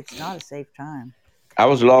antibodies. It's not a safe time. I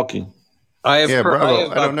was lucky. Yeah, I Bravo.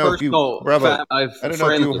 have a personal Bravo. I have I don't know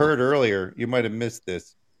if friends. you heard earlier. You might have missed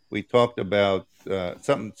this. We talked about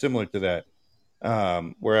something similar to that,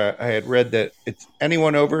 where I had read that it's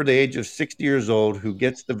anyone over the age of 60 years old who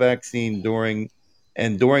gets the vaccine during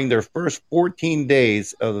their first 14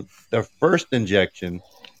 days of their first injection,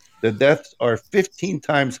 the deaths are 15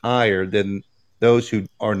 times higher than those who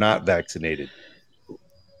are not vaccinated.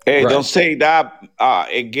 Hey, Right. don't say that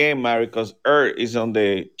again, Mary, because Earth is on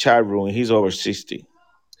the chat room. He's over 60.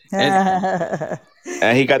 And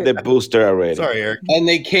And he got the booster already. Sorry, Eric.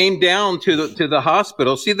 they came down to the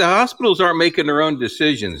hospital. See, the hospitals aren't making their own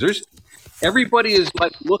decisions. There's everybody is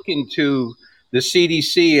like looking to the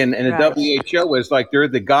CDC and the Right. WHO as like they're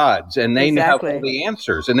the gods and they have all Exactly. the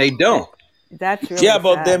answers, and they don't. That's really Yeah,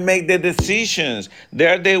 but they sad. make the decisions.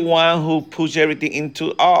 They're the one who push everything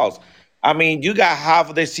into us. I mean, you got half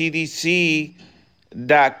of the CDC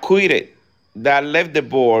that quitted, that left the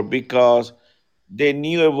board because they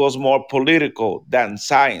knew it was more political than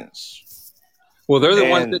science. Well, they're the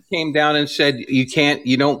ones that And came down and said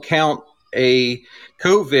you don't count a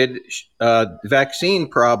COVID vaccine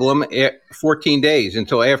problem at 14 days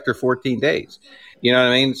until after 14 days. You know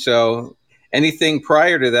what I mean? So anything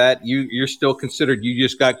prior to that, you're still considered you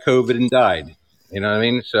just got COVID and died. You know what I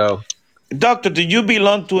mean? So doctor, do you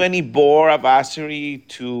belong to any board advisory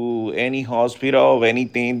to any hospital of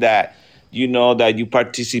anything that you know that you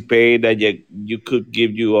participate that you could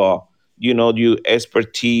give you a you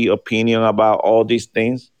expertise opinion about all these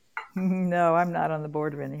things? No, I'm not on the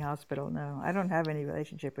board of any hospital. No, I don't have any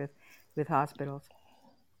relationship with hospitals.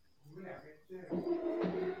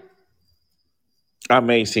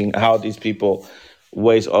 Amazing how these people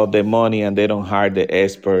waste all their money and they don't hire the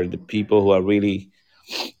expert, the people who are really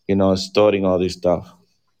studying all this stuff.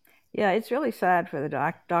 Yeah, it's really sad for the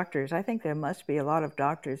doctors. I think there must be a lot of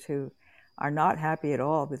doctors who are not happy at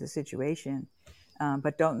all with the situation,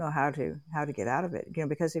 but don't know how to get out of it.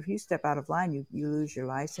 Because if you step out of line, you lose your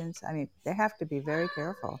license. I mean, they have to be very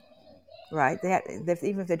careful, right?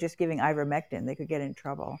 Even if they're just giving ivermectin, they could get in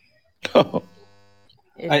trouble.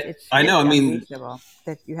 It's I know. I really mean, unreasonable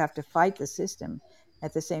that you have to fight the system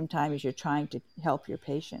at the same time as you're trying to help your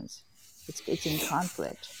patients. It's in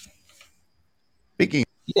conflict. Speaking.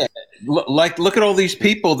 yeah, like look at all these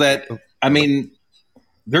people that Oh, I go ahead. mean,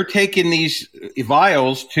 they're taking these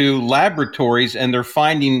vials to laboratories and they're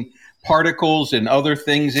finding particles and other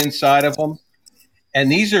things inside of them.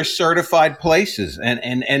 And these are certified places,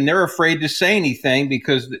 and they're afraid to say anything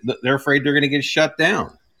because they're afraid they're going to get shut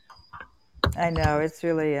down. I know it's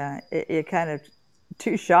really you're kind of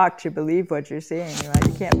too shocked to believe what you're seeing. Right?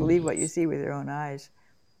 You can't believe what you see with your own eyes,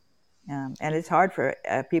 and it's hard for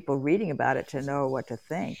people reading about it to know what to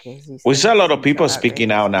think because these We see a things lot of seem so people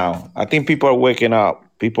speaking outrageous. out now. I think people are waking up.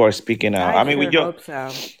 People are speaking out. I I mean, we sure just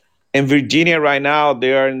hope so. in Virginia right now.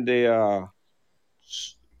 They are in the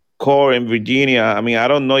core in Virginia. I mean, I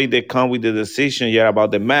don't know if they come with the decision yet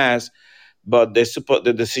about the mask, but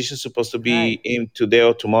the decision is supposed to Right. be in today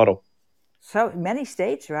or tomorrow. So many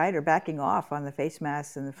states, right, are backing off on the face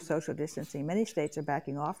masks and the social distancing. Many states are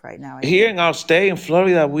backing off right now, I Here think. in our state, in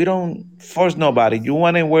Florida, we don't force nobody. You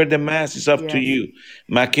want to wear the mask, it's up to Yes, you.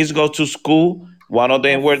 My kids go to school. One of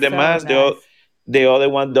them that's wear the so mask, nice. the other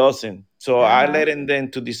one doesn't. So I Uh-huh. let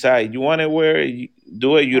them to decide. You want to wear it,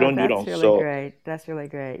 do it. You Oh, don't, you that's don't. really So, great. That's really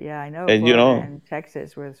great. Yeah, I know and Florida and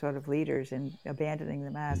Texas were sort of leaders in abandoning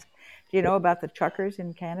the mask. Do you know about the truckers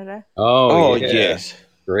in Canada? Oh oh yeah, yes.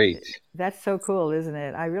 great. That's so cool, isn't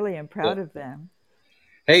it? I really am proud of them.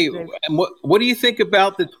 Hey, They've, and what do you think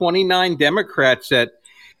about the 29 Democrats that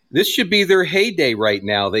this should be their heyday right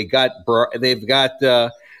now? They've got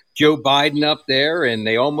Joe Biden up there, and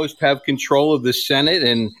they almost have control of the Senate,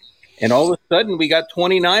 And all of a sudden, we got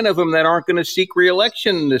 29 of them that aren't going to seek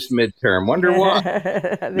reelection in this midterm. Wonder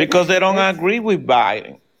why? Because they don't agree with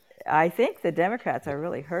Biden. I think the Democrats are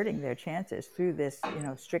really hurting their chances through this,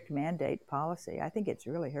 strict mandate policy. I think it's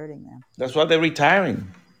really hurting them. That's why they're retiring.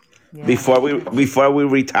 Yeah. Before we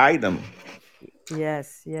retire them.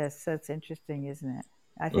 Yes, yes, that's interesting, isn't it?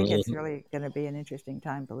 I think it's really going to be an interesting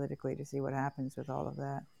time politically to see what happens with all of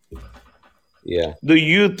that. Yeah. Do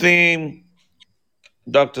you think,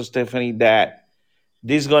 Dr. Stephanie, that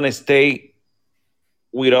this is gonna stay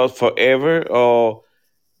with us forever, or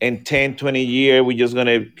in 10, 20 years we're just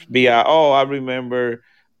gonna be oh, I remember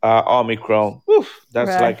Omicron. Oof, that's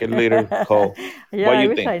Right. like a little cold. Yeah, What do I you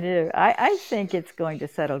wish think? I knew. I think it's going to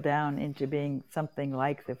settle down into being something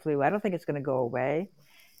like the flu. I don't think it's going to go away.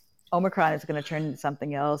 Omicron is going to turn into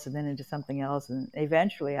something else and then into something else. And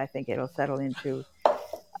eventually, I think it'll settle into,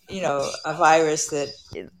 a virus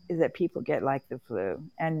that people get like the flu.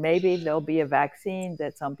 And maybe there'll be a vaccine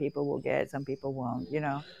that some people will get, some people won't,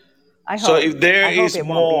 I So hope. if there I hope is it won't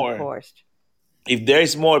be more, enforced. if there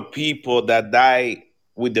is more people that die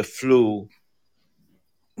with the flu,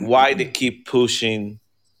 why they keep pushing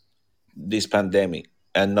this pandemic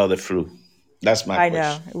and not the flu? That's my I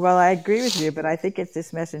know. question. Well, I agree with you, but I think it's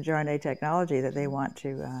this messenger RNA technology that they want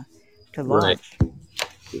to Right. launch.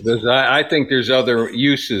 I think there's other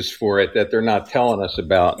uses for it that they're not telling us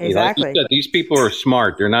about. Like you Exactly. said, these people are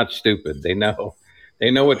smart. They're not stupid. They know.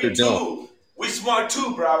 They know what they're doing. We smart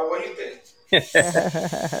too, bro. What do you think?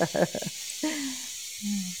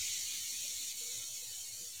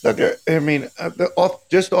 Doctor, I mean,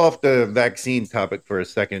 just off the vaccine topic for a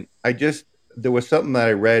second, there was something that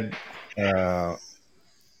I read uh,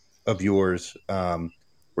 of yours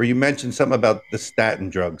where you mentioned something about the statin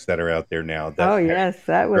drugs that are out there now. Oh yes,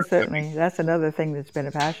 that's another thing that's been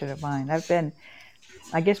a passion of mine.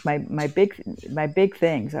 I guess my big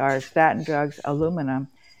things are statin drugs, aluminum,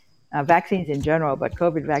 vaccines in general, but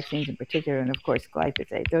COVID vaccines in particular, and of course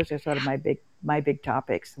glyphosate. Those are sort of my big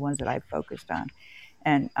topics, the ones that I've focused on.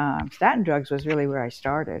 And statin drugs was really where I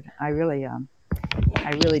started. I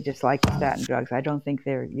really dislike the statin drugs. I don't think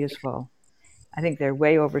they're useful. I think they're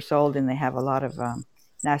way oversold and they have a lot of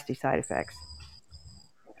nasty side effects.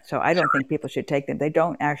 So I don't think people should take them. They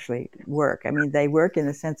don't actually work. I mean, they work in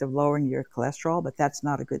the sense of lowering your cholesterol, but that's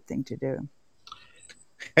not a good thing to do.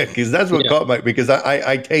 Because that's what Yeah. caught my because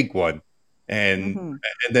I take one, and Hmm.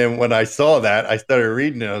 and then when I saw that, I started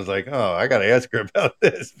reading it. I was like, oh, I got to ask her about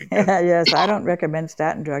this because Yes, I don't recommend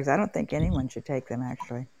statin drugs. I don't think anyone should take them,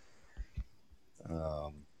 actually.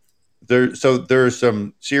 um, there are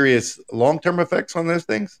some serious long term effects on those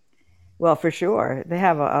things. Well, for sure. They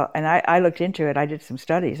have and I looked into it. I did some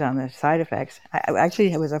studies on the side effects.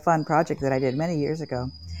 Actually, it was a fun project that I did many years ago,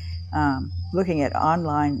 looking at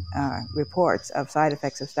online reports of side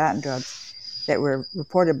effects of statin drugs that were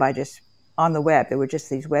reported by just on the web. There were just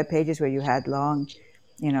these web pages where you had long,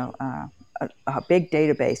 you know, uh, a big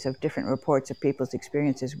database of different reports of people's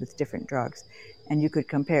experiences with different drugs. And you could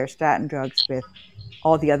compare statin drugs with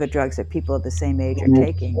all the other drugs that people of the same age are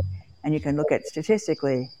taking. And you can look at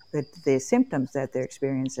statistically the symptoms that they're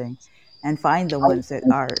experiencing and find the ones that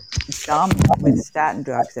are dominant with statin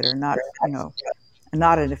drugs that are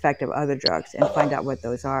not an effect of other drugs and find out what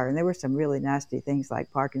those are. And there were some really nasty things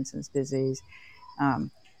like Parkinson's disease, um,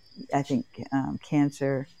 I think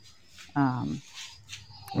cancer. Um,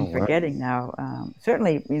 Oh I'm wow! forgetting now.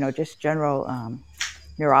 Certainly, just general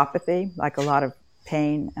neuropathy, like a lot of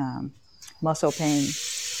pain, muscle pain,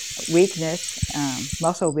 weakness,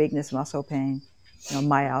 muscle pain,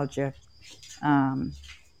 myalgia, um,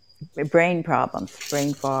 brain problems,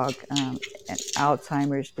 brain fog, and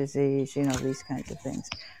Alzheimer's disease. These kinds of things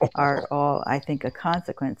are all, I think, a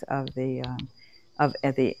consequence of the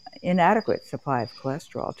inadequate supply of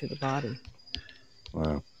cholesterol to the body.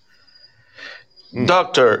 Wow. Mm.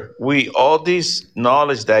 Doctor, with all this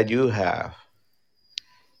knowledge that you have,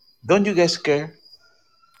 don't you get scared?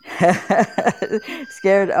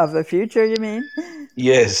 Scared of the future, you mean?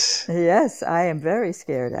 Yes. Yes, I am very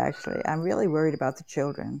scared, actually. I'm really worried about the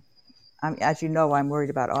children. As you know, I'm worried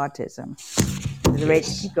about autism. The rates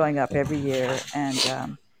Yes. keep going up every year, and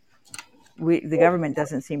the government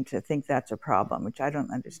doesn't seem to think that's a problem, which I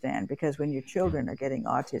don't understand. Because when your children are getting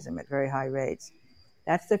autism at very high rates,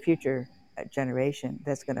 that's the future generation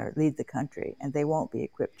that's going to lead the country, and they won't be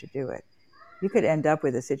equipped to do it. You could end up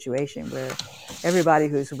with a situation where everybody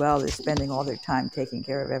who's well is spending all their time taking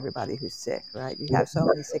care of everybody who's sick, right? You have so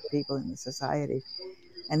many sick people in the society,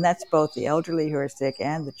 and that's both the elderly who are sick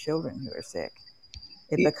and the children who are sick.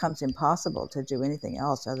 it becomes impossible to do anything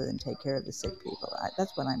else other than take care of the sick people.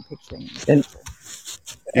 That's what I'm picturing in the And future.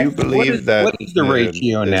 Do you what is believe that what is the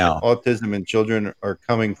ratio this now? autism in children are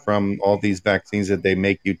coming from all these vaccines that they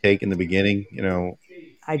make you take in the beginning? You know,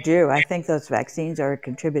 I do. I think those vaccines are a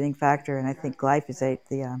contributing factor, and I think glyphosate,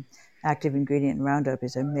 the active ingredient in Roundup,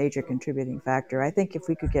 is a major contributing factor. I think if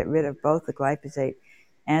we could get rid of both the glyphosate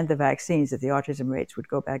and the vaccines, that the autism rates would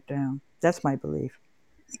go back down. That's my belief.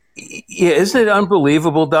 Yeah, isn't it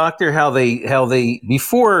unbelievable, Doctor, how they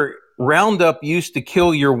before Roundup used to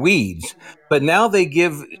kill your weeds, but now they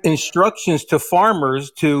give instructions to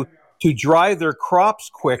farmers to dry their crops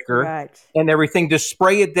quicker Right. and everything, to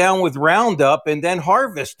spray it down with Roundup and then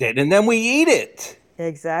harvest it, and then we eat it.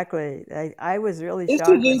 Exactly. I was really This is shocked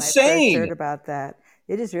when I first insane. heard about that.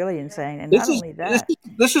 It is really insane. And This not is only this that, is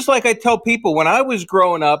this is like I tell people when I was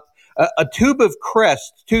growing up. A tube of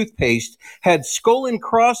Crest toothpaste had skull and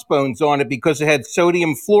crossbones on it because it had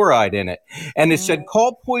sodium fluoride in it, and it said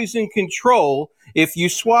 "call poison control if you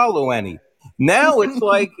swallow any." Now it's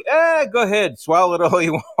like, go ahead, swallow it all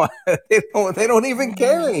you want. They don't even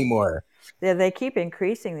care anymore. they keep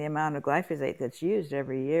increasing the amount of glyphosate that's used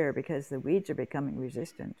every year because the weeds are becoming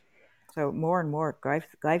resistant. So more and more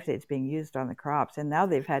glyphosate is being used on the crops, and now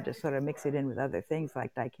they've had to sort of mix it in with other things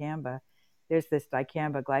like dicamba. There's this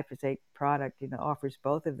dicamba glyphosate product, offers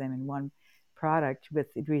both of them in one product with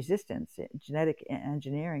resistance, genetic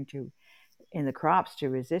engineering to in the crops to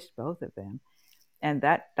resist both of them. And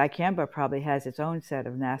that dicamba probably has its own set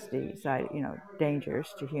of nasty side,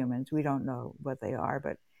 dangers to humans. We don't know what they are,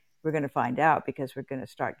 but we're going to find out because we're going to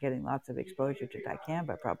start getting lots of exposure to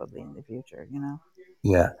dicamba probably in the future.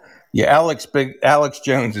 Yeah, yeah. Alex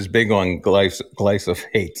Jones is big on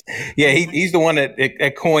glyphosate. Yeah, he's the one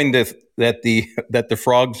that coined that the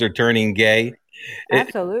frogs are turning gay. It,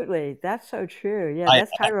 Absolutely. That's so true. Yeah, I,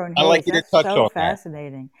 that's Tyrone I like Hayes. you to That's touch so on that.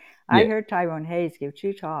 fascinating. I Yeah, heard Tyrone Hayes give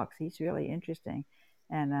 2 talks. He's really interesting.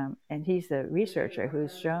 And he's the researcher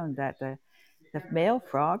who's shown that the male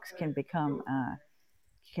frogs can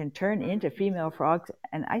turn into female frogs,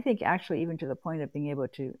 and I think actually even to the point of being able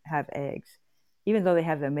to have eggs, even though they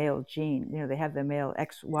have the male gene. They have the male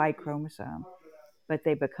XY chromosome, but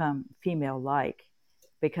they become female-like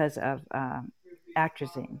because of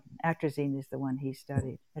atrazine. Atrazine is the one he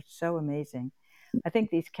studied. It's so amazing. I think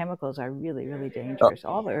these chemicals are really, really dangerous.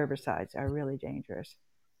 All the herbicides are really dangerous.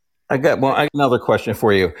 I got another question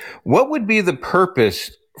for you. What would be the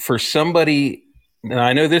purpose for somebody? And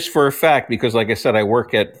I know this for a fact because, like I said, I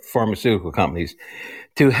work at pharmaceutical companies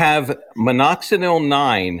to have minoxidil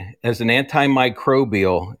 9 as an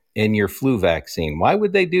antimicrobial in your flu vaccine. Why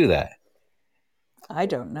would they do that? I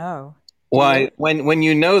don't know. Do Why, you? when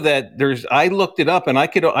you know that I looked it up and I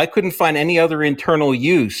couldn't find any other internal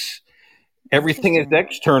use. Everything is Interesting.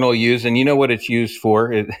 external use, and you know what it's used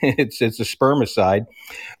for. It's a spermicide.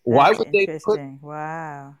 Why That's would they put interesting.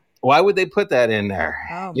 Wow. Why would they put that in there?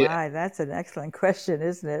 Oh Yeah, my, that's an excellent question,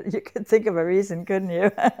 isn't it? You could think of a reason, couldn't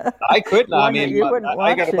you? I couldn't. I One that mean, you wouldn't I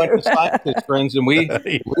want got a bunch to. of scientist friends, and we yeah.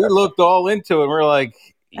 we looked all into it. And we're like,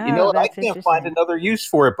 you know Oh, what? I that's can't find interesting. another use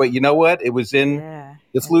for it. But you know what? It was in Yeah,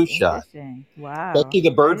 the flu that's shot, interesting. Wow. especially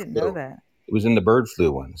the I bird didn't know flu. that. It was in the bird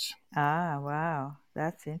flu ones. Ah, wow.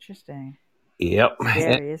 That's interesting. Yep. And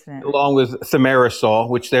Scary, isn't it? along with thimerosal,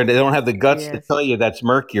 which they don't have the guts to Yes, tell you that's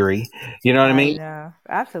mercury. You know what I I mean? know.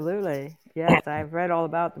 Absolutely. Yes, I've read all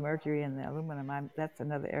about the mercury and the aluminum. That's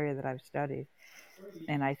another area that I've studied.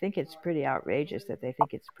 And I think it's pretty outrageous that they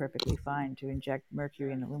think it's perfectly fine to inject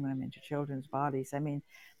mercury and aluminum into children's bodies. I mean,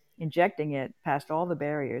 injecting it past all the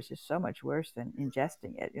barriers is so much worse than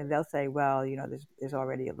ingesting it. They'll say, well, there's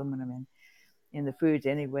already aluminum in the foods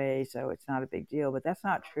anyway, so it's not a big deal. But that's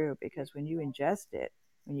not true because when you ingest it,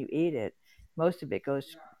 when you eat it, most of it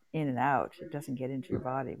goes in and out. It doesn't get into your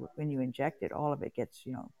body. When you inject it, all of it gets,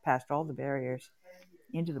 past all the barriers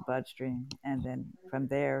into the bloodstream and then from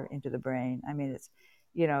there into the brain. I mean,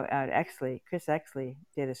 Chris Exley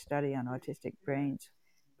did a study on autistic brains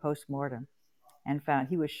post mortem and found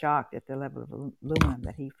he was shocked at the level of aluminum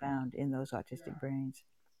that he found in those autistic brains.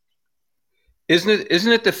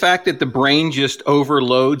 Isn't it the fact that the brain just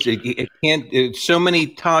overloads? It can't. It's so many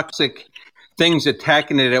toxic things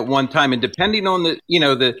attacking it at one time, and depending on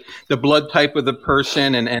the blood type of the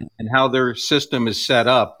person and how their system is set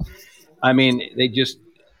up. I mean, they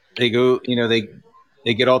go.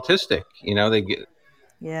 They get autistic. They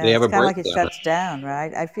Yeah, have it's a kind of like it breakdown. shuts down,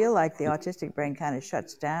 right? I feel like the autistic brain kind of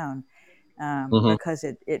shuts down Hmm. because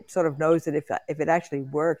it sort of knows that if it actually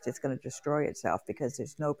works, it's going to destroy itself because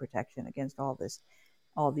there's no protection against all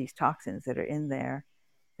these toxins that are in there.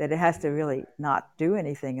 That it has to really not do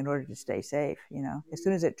anything in order to stay safe. As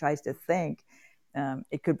soon as it tries to think,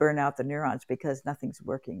 it could burn out the neurons because nothing's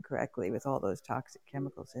working correctly with all those toxic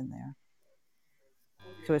chemicals in there.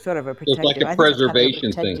 So it's sort of a So it's like protective, a I think it's kind of a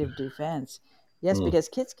preservation thing. protective defense. Yes, Hmm. because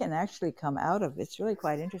kids can actually come out of it's really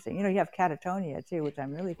quite interesting. You have catatonia too, which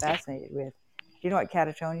I'm really fascinated with. Do you know what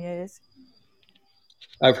catatonia is?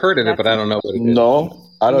 I've heard of it, but That's I don't know what it is. No,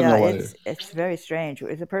 I don't yeah, know what it is. it's very strange.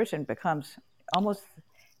 The person becomes almost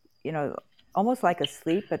you know almost like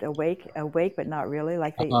asleep but awake but not really.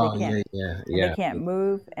 Like they Oh, can't, yeah, yeah, and they yeah. can't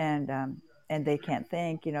move, and they can't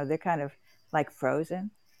think. They're kind of like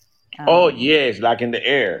frozen. Oh Um, yes, like in the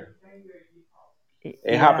air.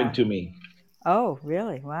 It happened yeah. to me. Oh,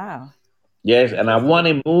 really? Wow. Yes, and I want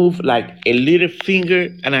to move like a little finger,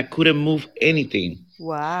 and I couldn't move anything.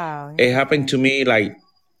 Wow. It happened to Interesting. me like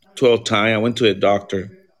 12 times. I went to a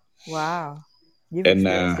doctor, Wow. You've and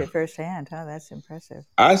experienced it firsthand, huh? That's impressive.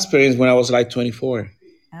 I experienced when I was like 24.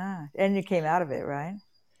 Ah, and you came out of it, right?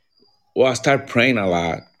 Well, I started praying a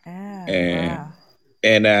lot, Yeah. and Wow.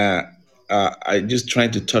 and I just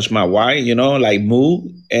trying to touch my wife, like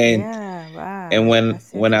move, Yeah. and Wow. when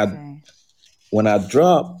That's when I interesting. when I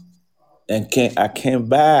dropped and I came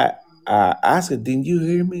back, I asked her, "Didn't you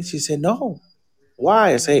hear me?" She said, "No."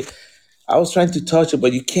 Why? I say, "I was trying to touch it,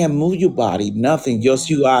 but you can't move your body, nothing, just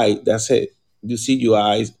Yeah. your eye. That's it. You see your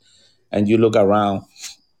eyes, and you look around,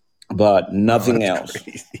 but Oh, nothing that's else."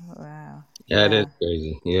 crazy. Wow. Yeah, it is Yeah.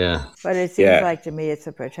 crazy. Yeah. But it seems Yeah. like to me it's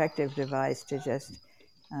a protective device to just,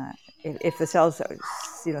 uh, if the cells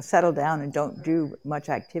settle down and don't do much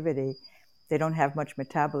activity, they don't have much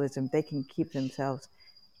metabolism. They can keep themselves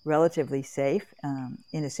relatively safe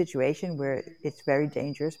in a situation where it's very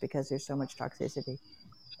dangerous because there's so much toxicity.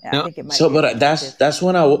 I Now, think it might So, be a but protective. that's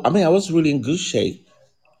when I mean, I was really in good shape.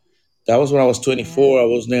 That was when I was Yeah, 24. I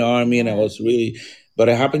was in the army, and I yeah. was really, but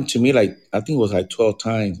it happened to me like I think it was like 12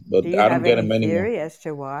 times, but Do you I don't have get any them anymore. theory as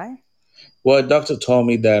to why? Well, a doctor told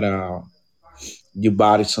me that your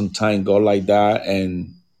body sometimes go like that,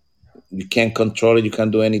 and you can't control it. You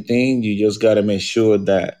can't do anything. You just got to make sure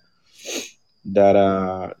that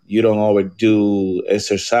you don't overdo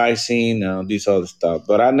exercising and this other stuff.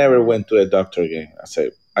 But I never Yeah, went to a doctor again.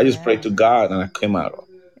 I just prayed yeah. to God and I came out.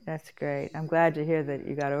 That's great. I'm glad to hear that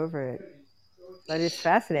you got over it. But it's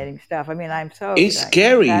fascinating stuff. I mean, I'm so It's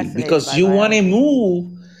scary fascinated because by biology. you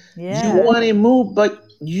Yeah, want to move, but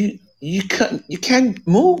you can't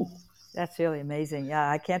move, that's really amazing. Yeah,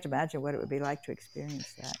 I can't imagine what it would be like to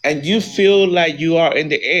experience that. and you feel like you are in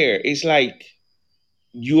the air. It's like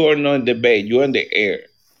you are not in the bed, you're in the air,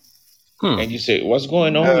 hmm. and you say, "What's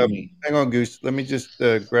going on Mm. with Uh, me?" hang on, Goose. Let me just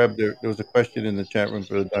grab there was a question in the chat room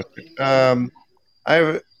for the doctor. I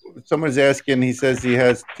have someone's asking. He says he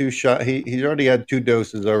has two shot. He's already had two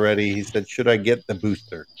doses already. He said, "Should I get the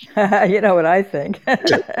booster?" You know what I think.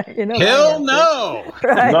 You know my Hell answer, no.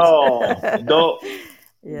 right? No, don't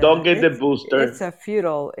Yeah, get the booster. it's a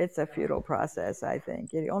futile process. I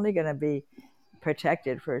think you're only going to be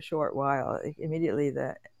protected for a short while. Immediately,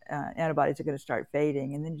 the antibodies are going to start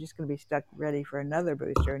fading, and then you're just going to be stuck ready for another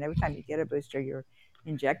booster. And every time you get a booster, you're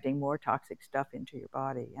injecting more toxic stuff into your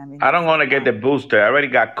body. I mean, I it's don't just want to get not. the booster. I already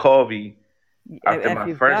got COVID after If my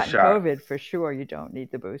you've first gotten shot. COVID, for sure, you don't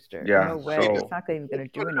need the booster. Yeah, No way. Yeah, It's not even going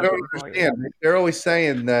to do what I don't anything for you. understand. They're always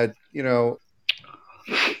saying that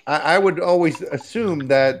I would always assume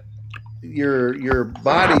that your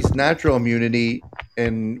body's natural immunity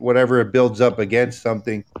and whatever it builds up against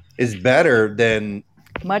something is better than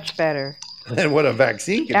Much better. what a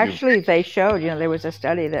vaccine can do. Actually, they showed, there was a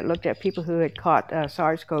study that looked at people who had caught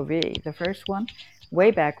SARS-CoV, the first one,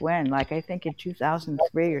 way back when, like I think in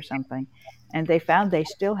 2003 or something. And they found they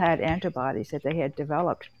still had antibodies that they had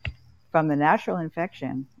developed from the natural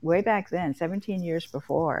infection way back then, 17 years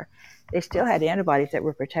before. They still had antibodies that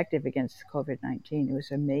were protective against COVID-19. It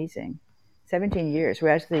was amazing. 17 years,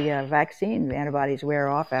 whereas the vaccine antibodies wear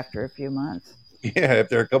off after a few months. Yeah,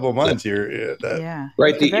 after a couple of months, you're that. Yeah,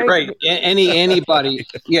 Right. it's a You're very, right. Any antibody,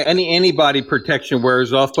 yeah, any antibody protection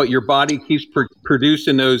wears off, but your body keeps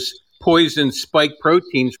producing those poison spike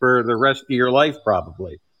proteins for the rest of your life,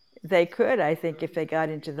 probably. they could, I think, if they got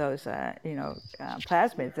into those,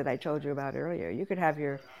 plasmids that I told you about earlier. You could have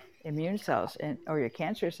your immune cells or your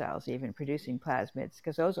cancer cells even producing plasmids,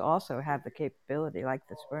 because those also have the capability, like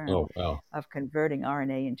the sperm, Oh, wow. of converting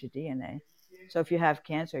RNA into DNA. So if you have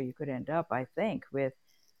cancer, you could end up, I think, with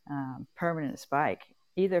permanent spike,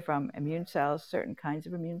 either from immune cells, certain kinds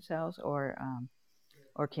of immune cells,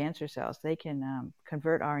 or cancer cells. They can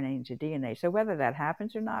convert RNA into DNA. So whether that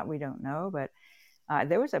happens or not, we don't know, but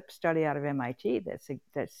there was a study out of MIT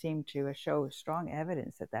that seemed to show strong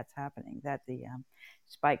evidence that that's happening, that the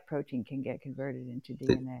spike protein can get converted into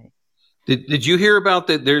DNA. Did you hear about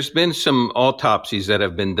that? There's been some autopsies that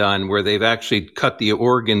have been done where they've actually cut the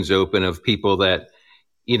organs open of people that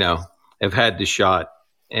have had the shot,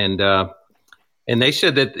 and they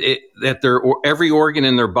said that every organ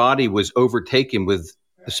in their body was overtaken with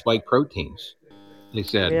the spike proteins. They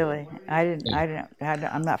said, Really?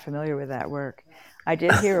 I'm not familiar with that work. I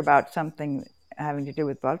did hear about something having to do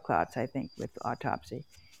with blood clots, I think, with autopsy,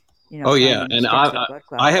 "Oh yeah," finding and sticks of blood I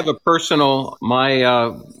clots. have a personal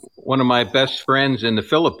one of my best friends in the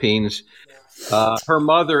Philippines. Her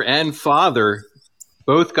mother and father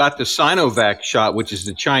both got the Sinovac shot, which is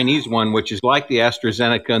the Chinese one, which is like the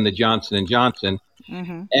AstraZeneca and the Johnson and Johnson.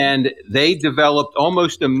 Mm-hmm. And they developed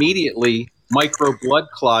almost immediately micro blood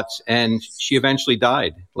clots, and she eventually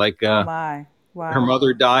died. Like Oh my. her Wow.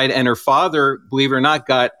 mother died, and her father, believe it or not,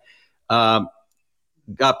 um,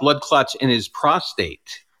 got blood clots in his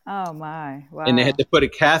prostate, Oh my. and they had Wow. to put a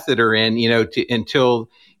catheter in, until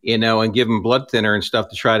and give him blood thinner and stuff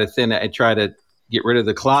to try to thin it and try to get rid of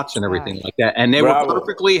the clots and everything Gosh. like that. And they were Bravo.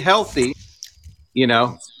 perfectly healthy,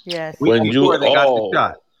 a Yes. week When you before they got the all,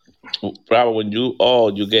 shot. bravo, when you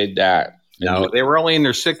all, you get that. And No, you, they were only in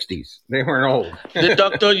their 60s. They weren't old. the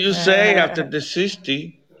doctor, you say after the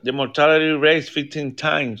 60, the mortality rate is 15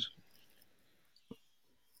 times.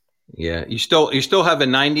 Yeah, you still have a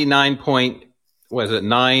 99 point, was it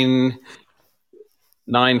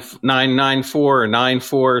 994 or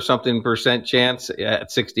 94 or something percent chance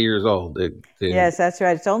at 60 years old Yes, that's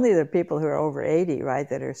right. It's only the people who are over 80, right,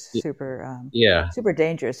 that are yeah. super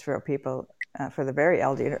dangerous for people, for the very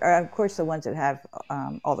elderly. Or, of course, the ones that have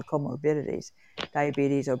all the comorbidities,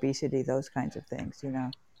 diabetes, obesity, those kinds of things.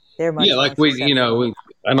 They're Yeah, much like more susceptible.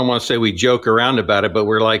 I don't want to say we joke around about it, but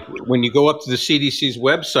we're like, when you go up to the CDC's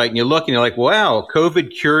website and you look and you're like, wow,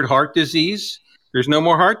 COVID cured heart disease. There's no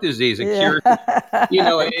more heart disease. It Yeah, cured,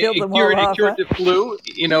 it killed them all it off. cured Huh? the flu.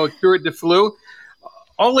 It cured the flu.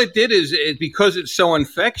 All it did is, because it's so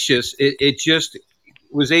infectious, it just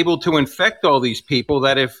was able to infect all these people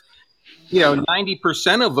that if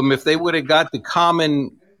 90% of them, if they would have got the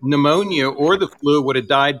common pneumonia or the flu, would have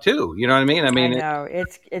died too. You know what I mean? I I mean, know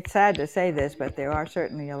it's sad to say this, but there are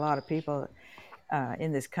certainly a lot of people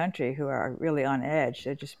in this country who are really on edge.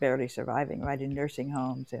 They're just barely surviving, right, in nursing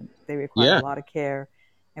homes, and they require a yeah, lot of care,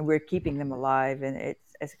 and we're keeping them alive. And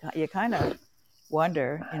it's you kind of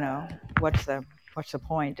wonder, what's the what's the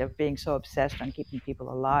point of being so obsessed on keeping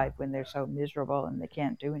people alive when they're so miserable and they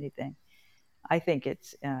can't do anything? I think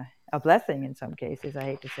it's a blessing in some cases. I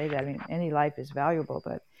hate to say that. I mean, any life is valuable,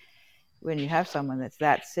 but when you have someone that's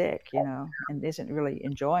that sick, and isn't really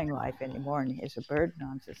enjoying life anymore and is a burden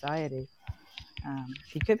on society,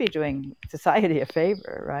 you could be doing society a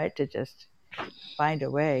favor, right? To just find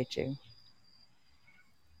a way to.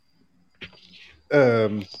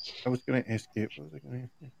 I was going to ask you. What was I going to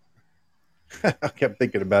ask you? I kept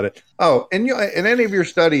thinking about it. Oh, and in any of your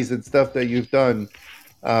studies and stuff that you've done,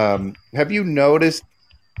 have you noticed?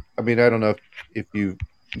 I mean, I don't know if you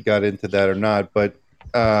got into that or not, but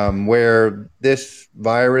where this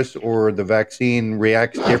virus or the vaccine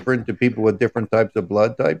reacts different to people with different types of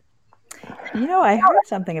blood type. I heard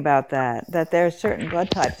something about that there are certain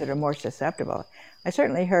blood types that are more susceptible. I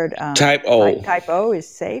certainly heard Type type, O. type O is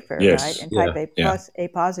safer, right? Yes. And type yeah, A Yeah. plus, A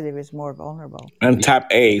positive is more vulnerable. I'm type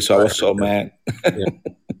A, so I was so mad. yeah,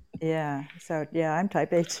 Yeah. So, yeah, I'm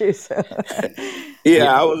type A too. So, Yeah,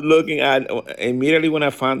 yeah. I was looking at immediately when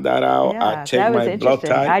I found that out, I yeah, checked that was my blood interesting.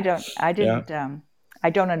 type. Yeah. I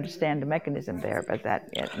don't understand the mechanism there, but that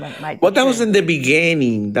it might be But that was true. in the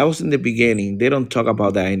beginning. That was in the beginning. They don't talk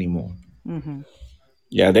about that anymore. Hmm.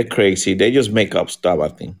 Yeah, they're crazy. They just make up stuff, I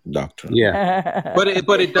think, doctor. Yeah. But it does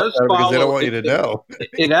Because they don't follow. want you to know.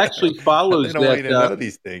 It actually They follows don't want that you to know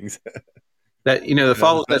these things. it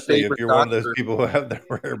follows that Especially if favorite you're one of those doctor. people who have the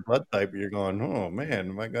rare blood type, you're going, oh man,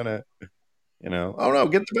 am I gonna, oh no,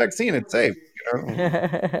 get the vaccine, it's safe.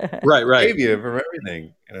 Right, right, Save you from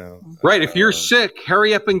everything. right. If you're sick,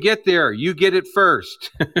 hurry up and get there. You get it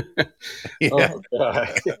first. Yeah. Oh God.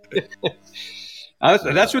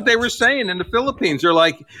 That's what they were saying in the Philippines. They're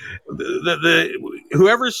like, the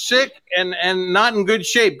whoever's sick and not in good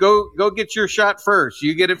shape, go get your shot first.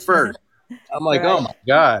 You get it first. I'm like, oh Right. my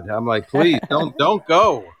God. I'm like, please don't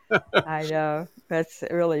go. I know. That's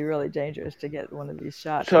really, really dangerous to get one of these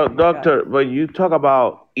shots if So, you've got. doctor, when you talk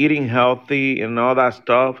about eating healthy and all that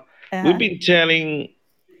stuff, we've Uh-huh. been telling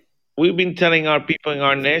we've been telling our people in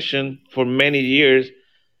our nation for many years,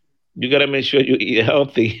 you gotta make sure you eat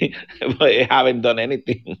healthy, but they haven't done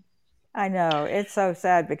anything. I know. It's so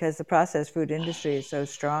sad because the processed food industry is so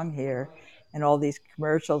strong here, and all these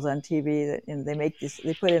commercials on TV that they make this,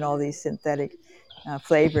 they put in all these synthetic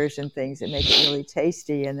flavors and things that make it really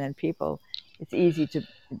tasty. And then people, it's easy to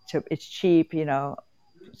it's cheap,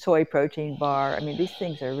 soy protein bar. I mean, these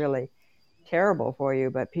things are really terrible for you,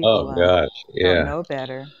 but Oh people gosh, don't yeah. know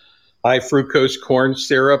better. High fructose corn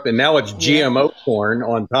syrup, and now it's Yeah, GMO corn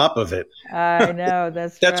on top of it. I know.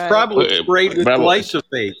 That's That's right. probably sprayed with Bravo, glyphosate.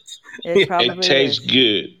 It it probably tastes is.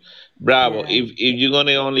 good. Bravo. Yeah. If you're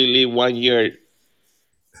gonna only live 1 year,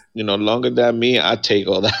 longer than me, I take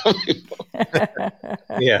all that.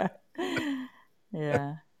 Yeah.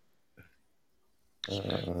 Yeah.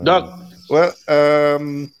 Doc, Well,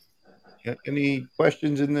 any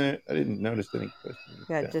questions in there? I didn't notice any questions.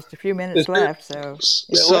 Got Yeah. just a few Is minutes there, left, so any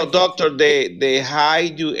so like, questions? doctor, the high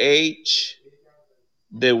you age,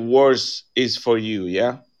 the worse is for you.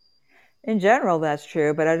 Yeah. In general, that's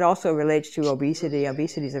true, but it also relates to obesity.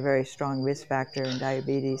 Obesity is a very strong risk factor in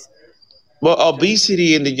diabetes. Well, So,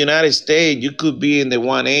 obesity in the United States, you could be in the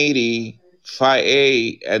 180,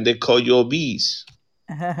 5'8", and they call you obese.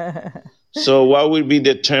 So what would be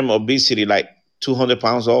the term obesity? Like 200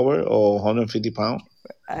 pounds over or 150 pounds?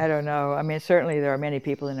 I don't know. I mean, certainly there are many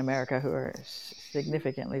people in America who are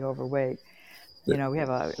significantly overweight. We have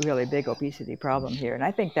a really big obesity problem here. And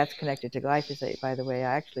I think that's connected to glyphosate, by the way.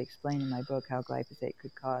 I actually explain in my book how glyphosate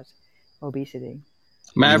could cause obesity.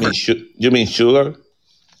 Maverick? You mean sugar?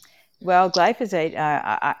 Well, glyphosate,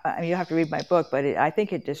 I mean, you have to read my book, but I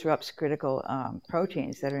think it disrupts critical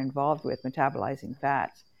proteins that are involved with metabolizing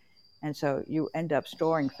fats. And so you end up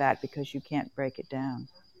storing fat because you can't break it down.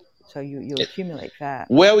 So you accumulate fat.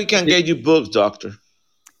 Where we can get you books, doctor?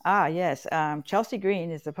 Ah, yes. Chelsea Green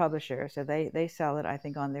is the publisher. So they sell it, I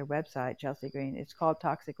think, on their website, Chelsea Green. It's called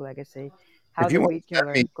Toxic Legacy: How If the you want Weed to send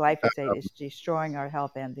Killer me, Glyphosate is Destroying Our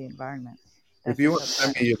Health and the Environment. if That's you the want to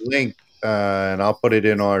send subtitle. me a link, and I'll put it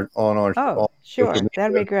in our Oh, on social sure.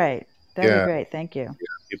 That'd be media. great. That'd be Yeah, great. Thank you.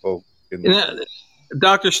 people can. Now,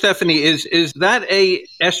 Dr. Stephanie, is that a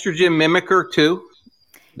estrogen mimicker too?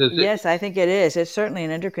 Does it? Yes, I think it is. It's certainly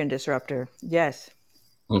an endocrine disruptor. Yes.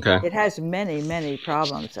 Okay. It has many, many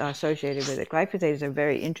problems associated with it. Glyphosate is a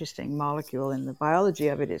very interesting molecule, and the biology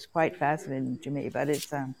of it is quite fascinating to me, but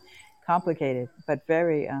it's complicated, but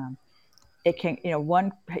very, it can,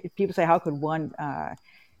 people say, how could one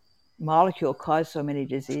molecule cause so many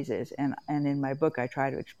diseases? And in my book, I try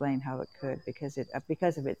to explain how it could because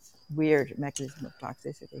of its weird mechanism of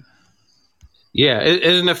toxicity. Yeah,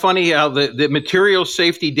 isn't it funny how the material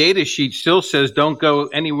safety data sheet still says don't go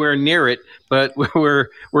anywhere near it, but we're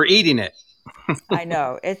eating it. I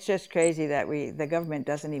know. It's just crazy that the government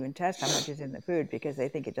doesn't even test how much is in the food because they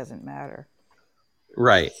think it doesn't matter.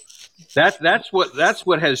 Right. That's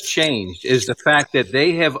what has changed is the fact that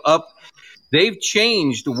they've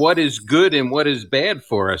changed what is good and what is bad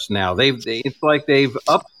for us now. It's like they've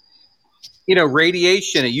upped,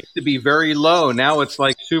 radiation. It used to be very low. Now it's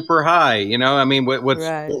like super high. I mean,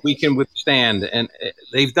 Right. what we can withstand, and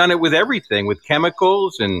they've done it with everything, with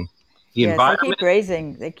chemicals and the Yes, they environment. keep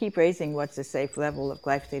raising. They keep raising what's the safe level of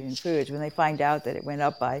glyphosate in foods. When they find out that it went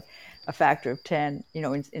up by a factor of 10,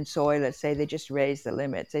 in soy, let's say, they just raise the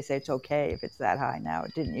limits. They say it's okay if it's that high now.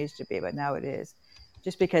 It didn't used to be, but now it is,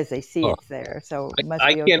 just because they see Oh, it's there. So it must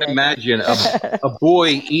I be can't okay. imagine a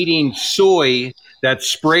boy eating soy that's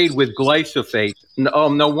sprayed with glyphosate.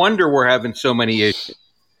 No wonder we're having so many issues.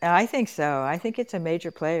 I think so. I think it's a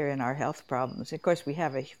major player in our health problems. Of course, we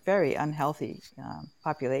have a very unhealthy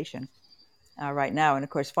population right now. And of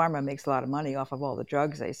course, pharma makes a lot of money off of all the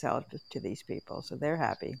drugs they sell to these people. So they're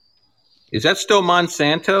happy. Is that still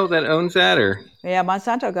Monsanto that owns that, or? Yeah,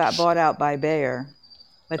 Monsanto got bought out by Bayer,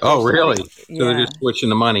 but they're Oh, selling. really? So they're Yeah, just switching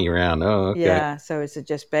the money around. Oh, okay. yeah. So it's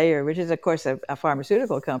just Bayer, which is, of course, a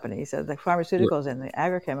pharmaceutical company. So the pharmaceuticals and the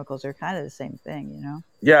agrochemicals are kind of the same thing.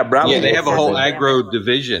 Yeah, Even Bravo, Yeah, if they you it's have a there whole with separate them. chemicals. agro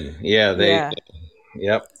division. Yeah, Yeah.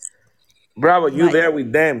 yep. Bravo, you My, there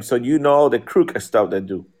with them, so you know the crooked stuff they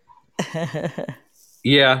do.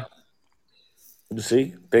 Yeah. You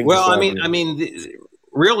see? Thank you Well, for I agreeing. mean,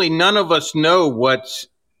 really, none of us know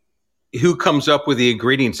who comes up with the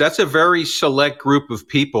ingredients. That's a very select group of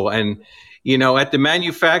people, and at the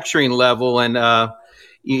manufacturing level and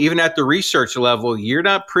even at the research level, you're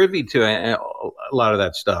not privy to a lot of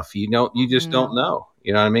that stuff. You just don't know.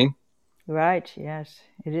 You know what I mean? right. Yes.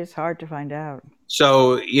 It is hard to find out.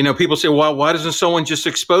 So, people say, well, why doesn't someone just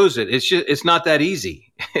expose it? It's not that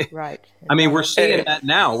easy. Right. I It's mean, not we're that seeing simple. that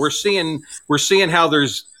now. We're seeing how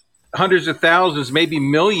there's hundreds of thousands, maybe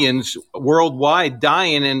millions worldwide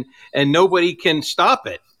dying, and nobody can stop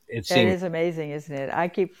it. it It seems. is amazing, isn't it? I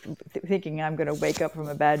keep thinking I'm going to wake up from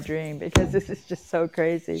a bad dream because this is just so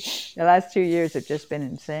crazy. The last 2 years have just been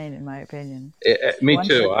insane, in my opinion. Me One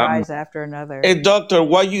too. surprise after another. Hey, doctor,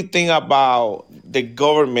 what you think about the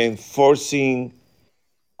government forcing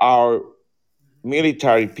our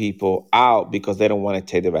military people out because they don't want to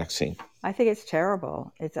take the vaccine? I think it's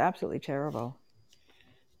terrible. It's absolutely terrible.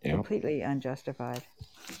 Yeah. Completely unjustified.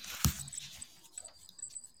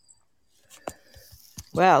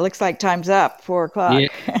 Well, it looks like time's up. 4 o'clock.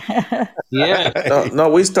 Yeah, yeah. No, no,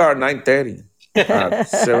 we start 9:30,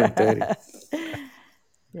 7:30.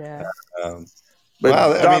 Yeah. Um,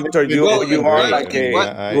 well, But I mean, doctor, Well, you been are great. hey, I like mean, a what?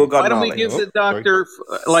 I Google Why don't we give knowledge. oh, the sorry. doctor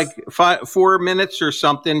like 4 minutes or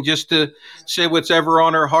something just to say what's ever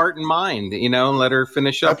on her heart and mind, and let her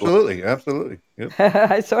finish up. Absolutely, absolutely. Yep.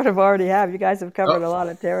 I sort of already have. You guys have covered Oh, a lot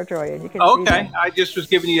of territory, and you can see okay, that. I just was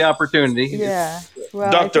giving you the opportunity. Yeah. Well,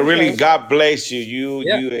 I Doctor, really, appreciate. God bless you. You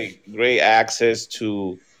Yeah, you a great access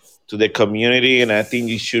to the community, and I think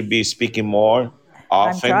you should be speaking more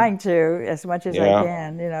I'm often. trying to as much as I Yeah,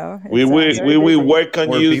 can. we It's will very we will busy. work on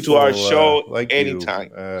More you to our people show like you.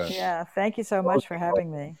 anytime. Yeah. Thank you so much for having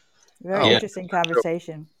me. Very Oh, yeah, interesting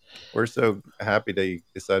conversation. we're so happy that you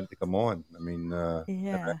decided to come on. I mean, Yeah.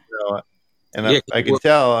 and yeah. I can Well,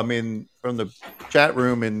 tell. I mean, from the chat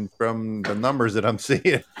room and from the numbers that I'm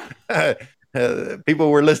seeing,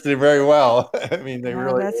 people were listening very well. I mean, they Oh,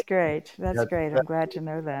 really that's great. That's got. great. I'm glad to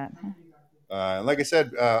know that. Like I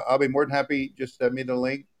said, I'll be more than happy. Just send me the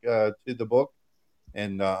link to the book,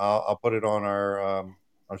 and I'll put it on our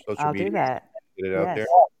social I'll do media, that. get it out there.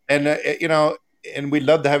 Yes. And and we'd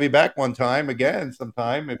love to have you back one time again,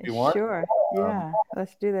 sometime if you want. Sure. Um, Yeah.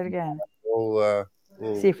 Let's do that again. we'll, See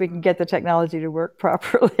we'll if we can get the technology to work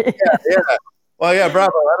properly. yeah. Well, yeah,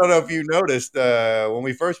 bravo. I don't know if you noticed when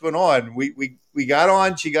we first went on, we got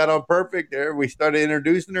on. She got on perfect. There, we started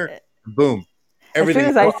introducing her. Boom, As soon everything.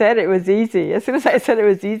 as I said it was easy, as soon as I said it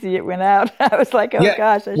was easy, it went out. I was like, "Oh yeah.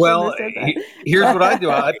 gosh, I shouldn't have Well, said here's what I do.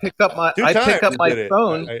 that." Two I times pick up you my did it.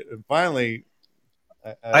 phone. And finally,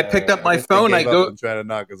 I picked up I my guess they phone. gave up and tried to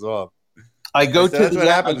knock us off. I I go said to that's what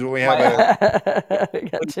the happens when we have my. a. We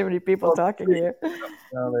got too many people talking here.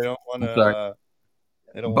 No, they don't want I'm to. sorry,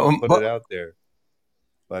 They don't want to put but it out there.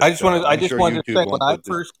 But I I'm just sure wanted to YouTube say when won't I put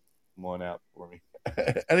this first. one out for me.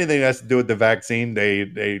 Anything that has to do with the vaccine,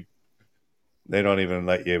 they don't even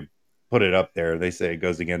let you put it up there. They say it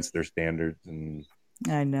goes against their standards and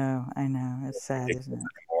I know, I know. It's sad, isn't it?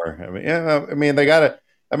 more. I mean, yeah, I mean they got to.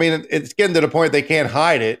 I mean, it's getting to the point they can't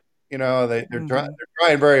hide it. You know, Hmm. they're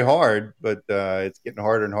trying very hard, but it's getting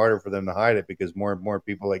harder and harder for them to hide it because more and more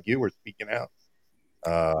people like you are speaking out.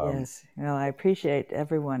 Um, Yes. Well, I appreciate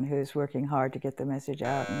everyone who's working hard to get the message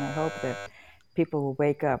out, and I hope that people will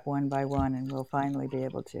wake up one by one, and we'll finally be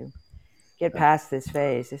able to get past this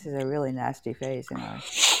phase. This is a really nasty phase in our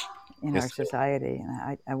yes, society,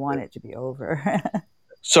 and I want it to be over.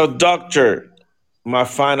 So, doctor, my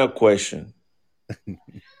final question.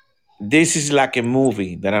 This is like a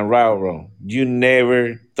movie that I'm right or wrong. You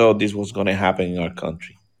never thought this was going to happen in our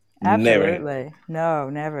country. Never. Absolutely. No,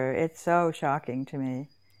 never. It's so shocking to me.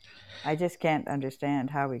 I just can't understand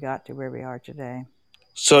how we got to where we are today.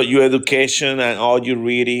 So your education and all your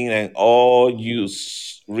reading and all your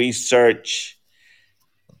research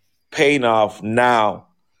paying off now,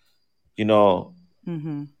 you know,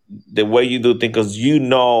 Hmm. the way you do things, because you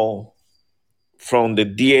know from the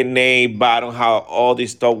DNA bottom how all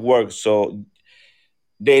this stuff works. So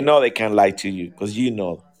they know they can't lie to you because you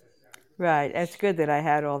know. Right. It's good that I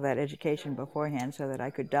had all that education beforehand so that I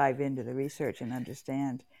could dive into the research and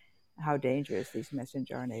understand how dangerous these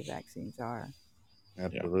messenger RNA vaccines are. Yeah.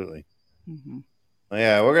 absolutely. Hmm.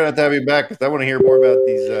 Yeah, we're gonna have to have you back because I want to hear more about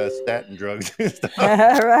these statin drugs and stuff.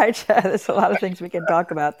 Right. There's a lot of things we can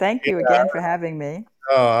talk about. Thank you Yeah. again for having me.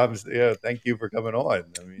 Oh, yeah. Thank you for coming on.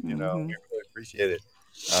 I mean, we Hmm. really appreciate it.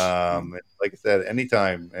 Like I said,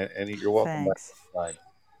 anytime, you're welcome back Thanks. anytime.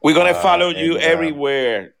 We're gonna follow you And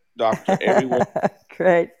everywhere, doctor. Everywhere.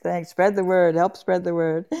 Great. Thanks. Spread the word. Help spread the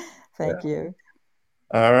word. yeah. Thank you.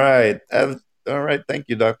 All right. All right. Thank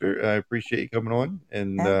you, doctor. I appreciate you coming on.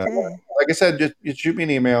 And Okay. like I said, just shoot me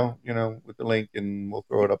an email, with the link, and we'll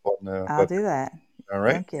throw it up on the I'll web. do that. All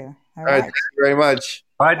right. Thank you. All All right. Thank right. you very much.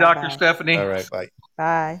 Bye, Bye Dr. bye. Stephanie. All right. Bye.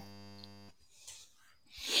 Bye.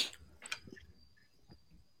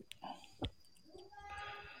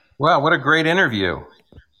 Wow, what a great interview.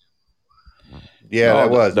 Yeah, No, that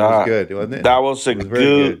was. It was that good, wasn't it? that was a It was very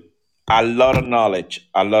good, good. a lot of knowledge,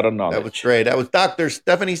 a lot of That was knowledge. great. That was Dr.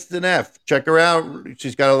 Stephanie Seneff. Check her out.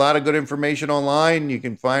 She's got a lot of good information online. You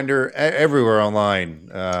can find her everywhere online.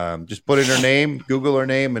 Just put in her name, Google her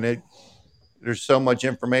name, and there's so much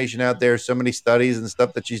information out there, so many studies and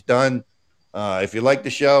stuff that she's done. If you like the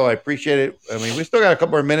show, I appreciate it. I mean, we still got a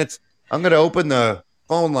couple more minutes. I'm going to open the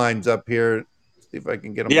phone lines up here. See if I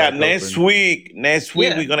can get them Yeah, back next open. week, Yeah.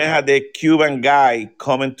 we're gonna have the Cuban guy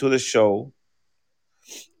coming to the show,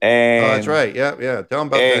 Oh, that's and right. Yeah, yeah. Tell them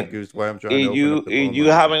about that, and Goose. Why I'm trying to open up the if phone you lines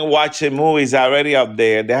here. haven't watched the movies already up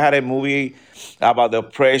there, they had a movie about the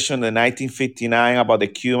oppression in 1959 about the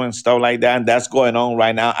Cuban stuff like that, and that's going on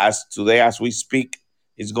right now as today as we speak.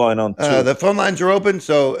 It's going on too. The phone lines are open,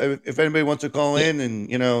 so if anybody wants to call in and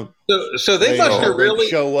So they say must how have great the really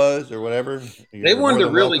show was or whatever, they you're wanted more to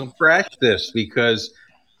than really welcome. crash this because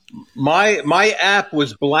my app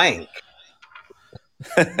was blank.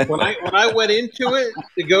 When I went into it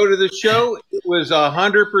to go to the show, it was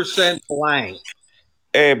 100% blank.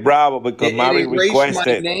 Hey, bravo, because It Mary erased my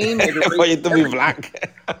requested name. It for erased you to be everything. blank.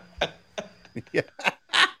 Yeah.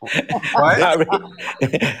 What? Mary,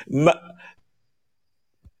 Ma-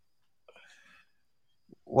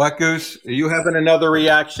 What, Goose? Are you having another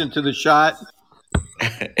reaction to the shot?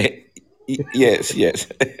 yes, yes.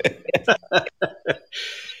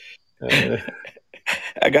 Uh,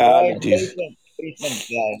 I got Guys, allergies. patience,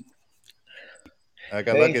 guys. I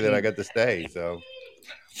got lucky that I Patience. got to stay. So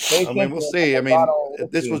I mean, Patience we'll or see. I another mean, bottle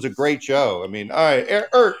of this was whiskey. a great show. I mean, all right,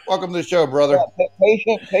 welcome to the show, Yeah, brother.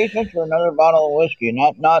 patience or another bottle of whiskey.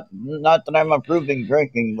 Not that I'm approving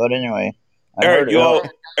drinking, but anyway, I heard Eric,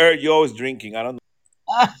 it. Eric, you always drinking. I don't know.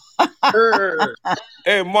 er,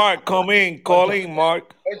 Hey, Mark, come in. Call in,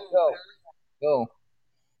 Mark. Great show. So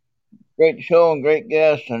great show and great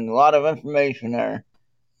guests and a lot of information there.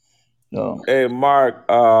 So Hey, Mark,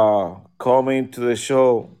 call in to the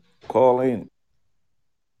show. Call in.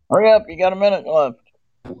 hurry up, you got a minute left.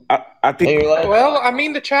 I Say think. your last. Well, I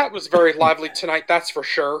mean, the chat was very lively tonight, that's for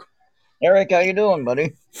sure. Eric, how you doing,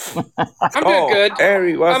 buddy? I'm doing good.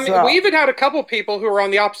 Eric, what's up? We even had a couple people who were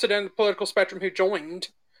on the opposite end of the political spectrum who joined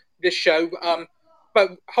this show.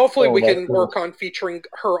 But hopefully Oh, we that's can cool. work on featuring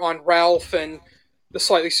her on Ralph and the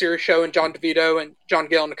Slightly Serious Show and John DeVito and John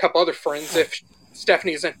Gale and a couple other friends if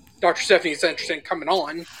Dr. Stephanie's interested in coming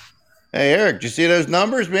on. Hey, Eric, did you see those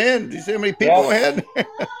numbers, man? Did you see how many people Yeah. had?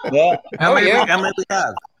 Yeah. how many yeah. we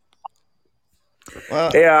have?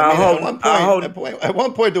 Well, Yeah, I mean, I at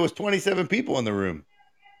one point, there was 27 people in the room.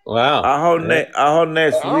 Wow. I hope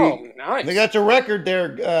next Oh, week. nice. They got your record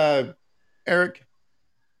there, Eric.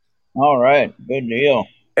 All right. Good deal.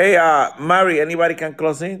 Hey, Mary, anybody can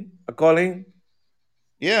close in? Call in?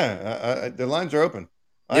 Yeah, the lines are open.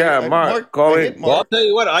 Yeah, Mark, call I in. hit Well, I'll Mark. tell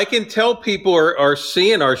you what, I can tell people are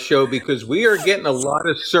seeing our show because we are getting a lot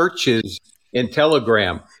of searches in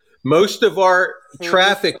Telegram. Most of our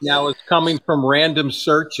traffic now is coming from random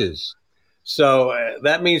searches. So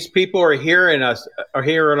that means people are hearing us, are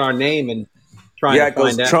hearing our name and trying Yeah, to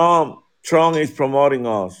find because out. Trump is promoting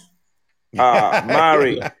us.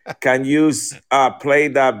 Mary, Yeah. can you play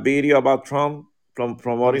that video about Trump from Let me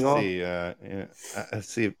promoting us? see. Yeah, let's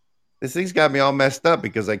see. This thing's got me all messed up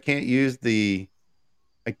because I can't use the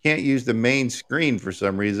main screen for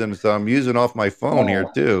some reason. So I'm using off my phone here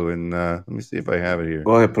Oh, too. And let me see if I have it here.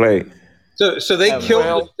 Go ahead, play. So they have killed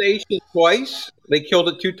Well, the station twice. They killed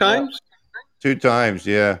it 2 yeah. times. 2 times.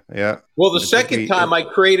 Yeah, yeah. Well, the It took second me. time I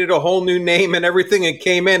created a whole new name and everything and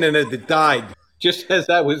came in and it died just as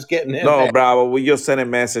I was getting in No, there. bravo. We just send a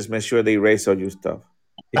message. Make sure they erase all your stuff.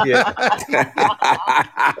 Yeah.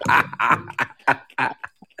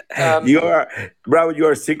 You are, bravo. You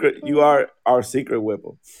are secret. You are our secret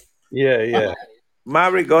weapon. Yeah.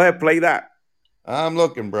 Mary, go ahead, play that. I'm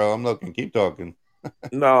looking, bro. I'm looking. Keep talking.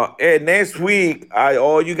 No, next week,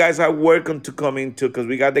 all you guys are welcome to come into because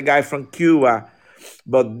we got the guy from Cuba.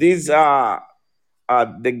 But this, the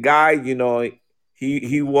guy,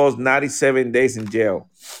 he was 97 days in jail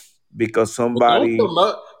because Well, somebody.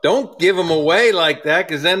 don't give them away like that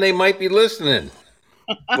because then they might be listening.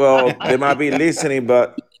 Well, they might be listening,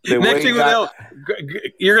 but the Next way he thing you got. know,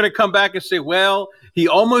 you're going to come back and say, well, he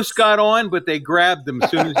almost got on, but they grabbed him as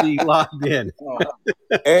soon as he logged in. Oh,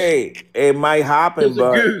 Hey, it might happen, There's a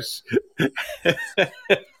but goose.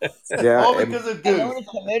 yeah, All because of I Goose. noticed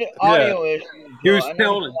some Yeah. audio issues. Goose I noticed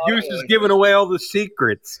telling some Goose audio is issues. giving away all the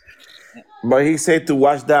secrets. but he said to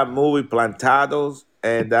watch that movie Plantados,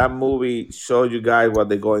 and that movie showed you guys what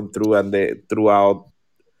they're going through and throughout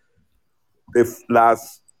the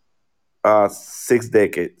last 6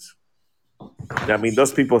 decades. I mean,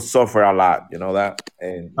 those people suffer a lot, you know that,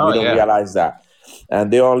 and Oh we don't yeah. realize that.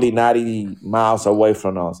 And they're only 90 miles away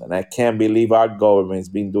from us, and I can't believe our government's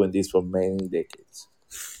been doing this for many decades.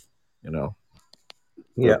 You know,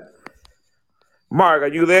 Yeah. Mark, are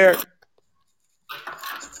you there?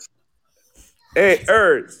 Hey,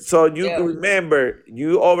 Earth. So you Yeah. remember,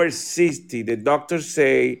 you over 60. The doctors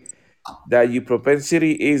say that your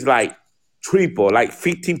propensity is like triple, like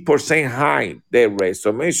 15% high death rate.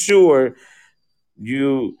 So make sure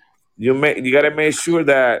you you gotta make sure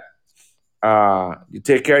that you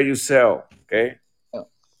take care of yourself. Okay, Yeah.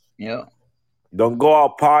 Yeah. don't go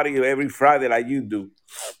out party every Friday like you do.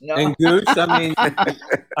 No. And Goose,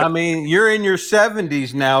 I mean, you're in your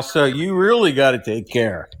 70s now, so you really got to take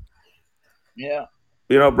care. Yeah.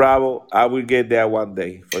 You know, Bravo. I will get there one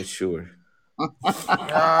day for sure.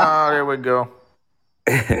 Ah, there we go.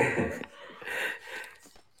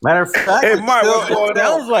 Matter of fact, Hey, Mark, what's it going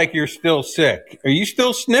sounds on? like you're still sick. Are you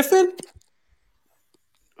still sniffing?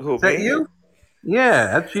 Who, Is that me? you?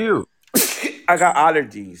 Yeah, that's you. I got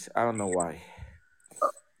allergies. I don't know why.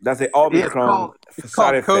 That's the Yeah, Omicron it's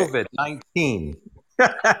side called effect. COVID-19.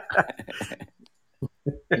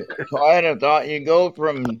 So I'd have thought you go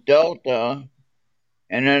from Delta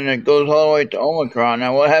and then it goes all the way to Omicron.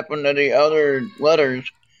 Now, what happened to the other letters?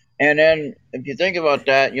 And then, if you think about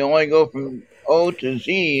that, you only go from O to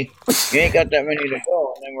Z. You ain't got that many to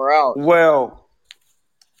go, and then we're out. Well,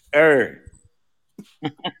 er,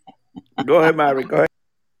 go ahead, Mary. Go ahead.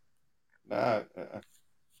 Uh,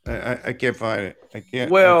 I can't find it. I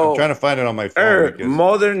can't. I'm trying to Well, find it on my phone because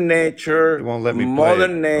it won't let me play it Mother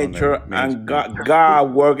on the Nature, main and screen.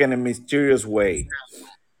 God work in a mysterious way.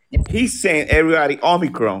 He's saying everybody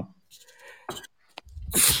Omicron.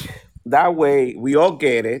 That way, we all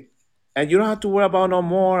get it, and you don't have to worry about no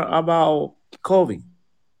more about COVID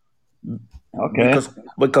Okay.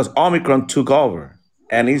 because Omicron took over,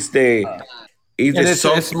 and it's the And it's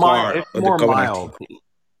soft part it's of the more COVID 19. mild.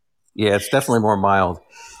 Yeah, it's definitely more mild.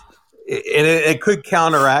 And it could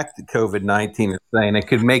counteract the COVID-19. Saying it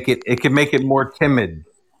could make it more timid.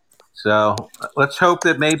 So let's hope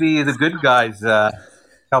that maybe the good guys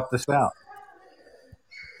help this out.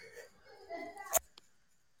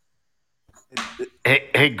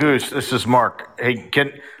 Hey, Goose. This is Mark. Hey,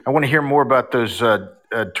 I want to hear more about those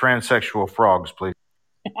transsexual frogs, please.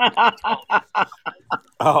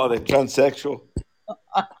 Oh, the transsexual.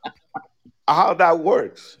 How that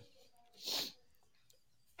works?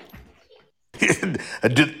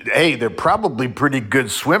 Hey, they're probably pretty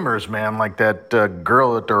good swimmers, man. Like that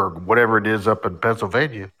girl or whatever it is up in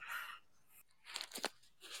Pennsylvania.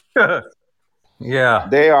 Yeah,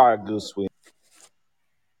 They are a good swim.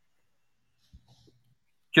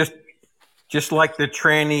 just just like the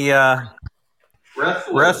tranny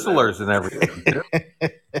wrestlers and everything.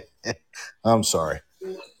 I'm sorry.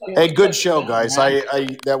 Hey, good show, guys. Uh-huh.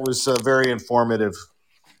 I that was very informative.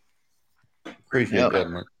 Appreciate Yep. that,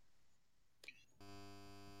 Mark.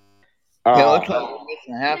 Yeah, looks Uh, like we're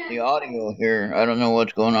missing half the audio here. I don't know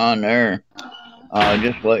what's going on there.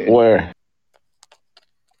 Just wait. where?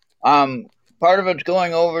 Um, Part of it's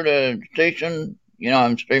going over to station.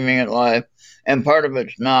 I'm streaming it live, and part of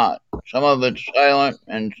it's not. Some of it's silent,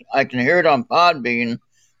 and I can hear it on Podbean,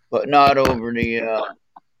 but not over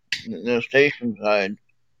the station side.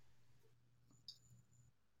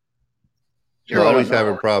 You're So I don't always know.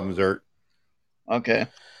 having problems, Ert. Okay.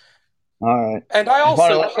 All right. And I Just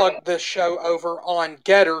want to also let. plugged this show over on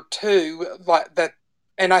Getter too, like that.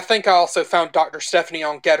 And I think I also found Dr. Stephanie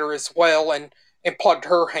on Getter as well, and plugged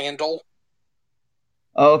her handle.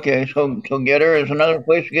 Okay, so Getter is another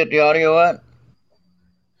place to get the audio at.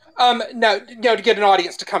 No, to get an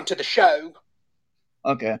audience to come to the show.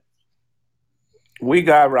 Okay. We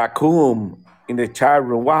got Raccoon in the chat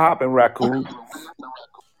room. What happened, Raccoon?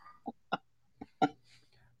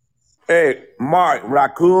 Hey, Mark,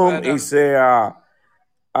 Raccoon But is a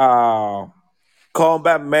uh,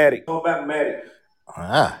 combat medic.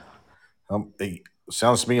 Ah, it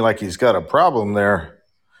sounds to me like he's got a problem there.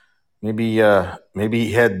 Maybe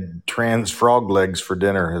he had trans frog legs for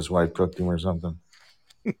dinner. His wife cooked him or something.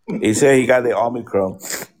 He said he got the Omicron.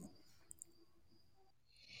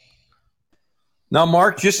 Now,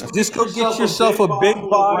 Mark, just go get yourself a big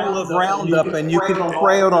bottle of Roundup, and you can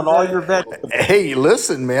spray it on all your vegetables. Hey,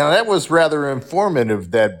 listen, man, that was rather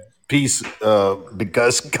informative, that piece,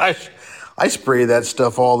 because, gosh, I spray that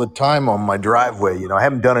stuff all the time on my driveway. I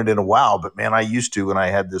haven't done it in a while, but man, I used to when I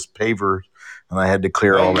had this paver and I had to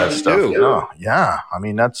clear I all that used stuff. to. Yeah. I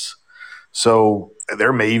mean, that's so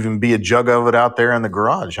there may even be a jug of it out there in the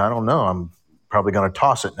garage. I don't know. I'm probably going to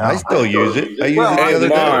toss it I now. still use it. I used Well, it I the Hey, other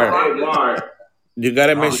mean, day. Mark, you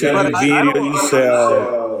gotta make sure but you I video don't.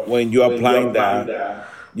 yourself when you're applying that.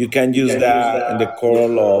 You can use that in the court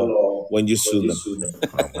of law when you sue them.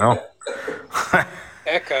 Well,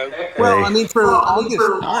 Echo. Well, I hey, mean, for the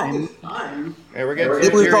longest time, Hey, we're getting it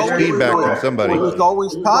some was serious always feedback from it somebody. was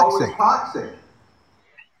always toxic.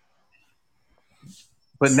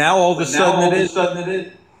 But now all of a sudden it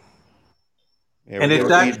is. Yeah, And we're it's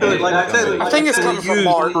getting actually, feedback like I from said, somebody. I think it's coming from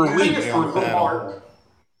Mark. per week. Somebody on the panel.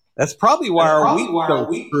 That's probably why our week's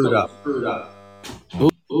so screwed up.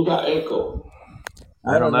 Who got echo?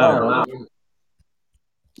 I don't know.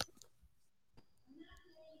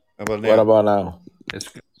 How about What now? about now?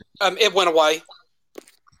 It went away.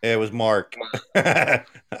 Yeah, it was Mark.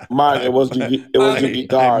 Mark, it was your I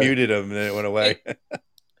guitar. muted him and then it went away.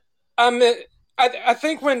 I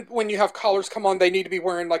think when you have callers come on, they need to be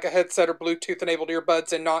wearing like a headset or Bluetooth enabled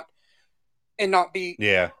earbuds and not be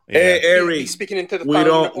Yeah. Hey, Eric, be speaking into the we phone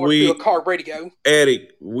don't or through a car radio.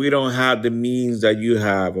 Eric, we don't have the means that you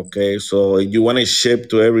have. Okay, so if you want to ship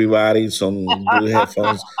to everybody some good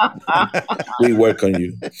headphones, we work on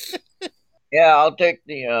you. Yeah, I'll take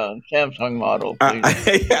the Samsung model, please.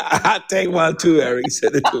 I take one too, Eric.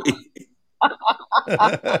 Send it to me.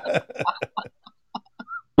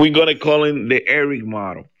 We're gonna call him the Eric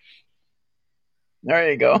model.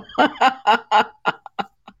 There you go.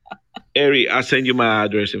 Eric, I'll send you my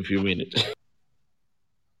address in a few minutes.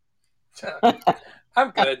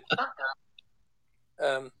 I'm good.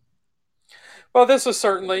 Well, this was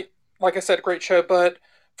certainly, like I said, a great show. But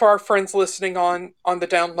for our friends listening on the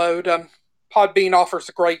download, Podbean offers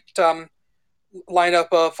a great lineup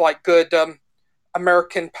of like good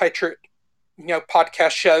American patriot,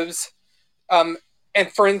 podcast shows. And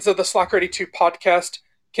friends of the Slack Ready 2 podcast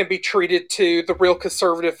can be treated to the Real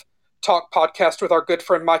Conservative Talk podcast with our good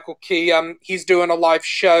friend Michael Key. He's doing a live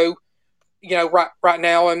show, right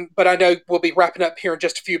now, but I know we'll be wrapping up here in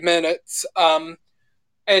just a few minutes. And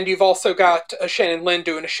you've also got Shannon Lynn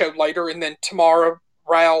doing a show later, and then tomorrow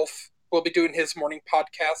Ralph will be doing his morning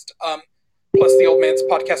podcast. Plus the Old Man's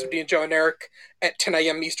podcast with Dean, Joe, and Eric at 10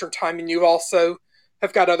 a.m. Eastern Time. And you also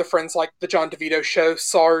have got other friends like the John DeVito Show,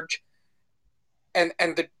 Sarge, and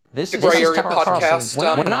the Gray Area podcast.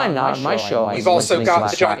 When I'm not on my show, We've also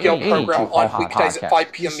got the John Gill program on weekdays at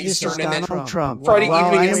 5 p.m. Eastern, and then Friday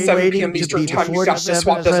evening at 7 p.m. Eastern Time, you've got The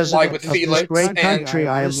Swap Doesn't Lie with Felix, and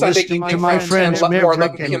Sunday evening from 10 or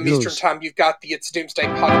 11 p.m. Eastern Time, you've got the It's Doomsday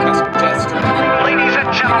podcast with Jester. Ladies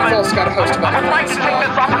and gentlemen, You've also got a host of other I'd like to take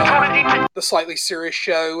this opportunity to The Slightly Serious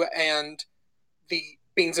Show and the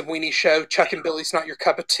Beans and Weenie Show, Chuck and Billy's Not Your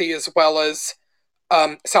Cup of Tea, as well as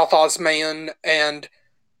South Ozman and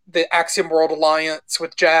the Axiom World Alliance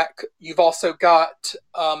with Jack. You've also got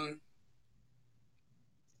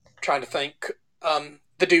trying to think,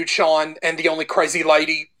 the dude Sean and the Only Crazy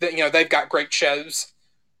Lady. That they've got great shows,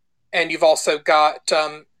 and you've also got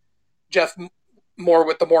Jeff Moore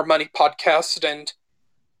with the More Money podcast, and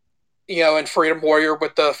and Freedom Warrior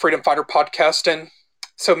with the Freedom Fighter podcast, and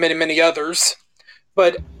so many others.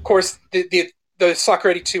 But of course, the Soccer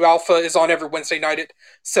 82 Alpha is on every Wednesday night at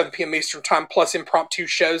 7 p.m. Eastern Time, plus impromptu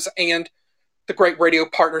shows and the great radio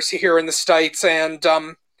partners here in the States, and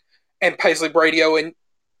Paisley Radio in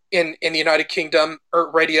the United Kingdom,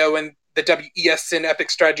 Radio, and the WESN Epic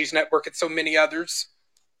Strategies Network, and so many others.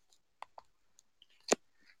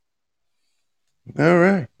 All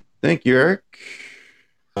right. Thank you, Eric.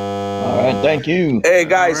 All right, thank you. Hey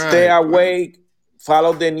guys, All right. stay awake.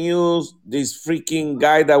 Follow the news. This freaking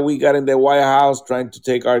guy that we got in the White House trying to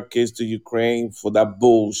take our kids to Ukraine for that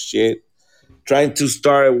bullshit. Trying to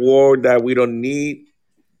start a war that we don't need.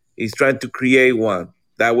 He's trying to create one.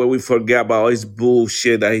 That way we forget about all this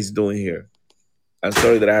bullshit that he's doing here. I'm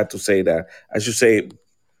sorry that I had to say that. I should say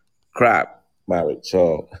crap, Mary.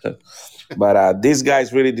 So, but this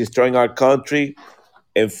guy's really destroying our country.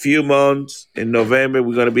 In a few months, in November,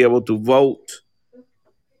 we're going to be able to vote.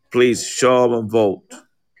 Please show up and vote.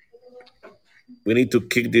 We need to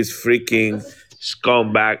kick this freaking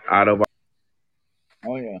scumbag out of our...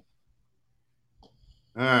 Oh, yeah.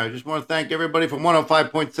 All right. I just want to thank everybody from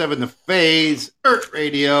 105.7 The Phase, Earth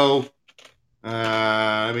Radio.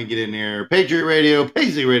 Let me get in here. Patriot Radio,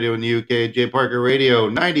 Paisley Radio in the UK, J Parker Radio,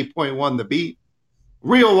 90.1 The Beat,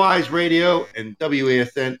 Real Wise Radio, and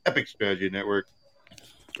WASN Epic Strategy Network.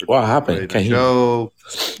 What happened? The show.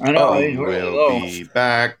 I know, he's really will low. be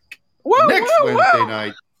back next Wednesday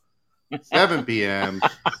night, 7 p.m.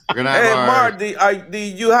 We're gonna have Hey, our... Mark, do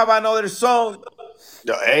you have another song?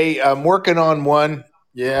 Hey, I'm working on one.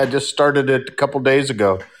 Yeah, I just started it a couple days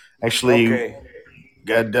ago. Actually,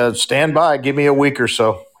 stand by. Give me a week or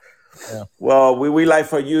so. Yeah. Well, we like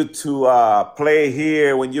for you to play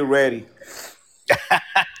here when you're ready.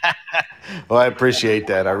 Well, I appreciate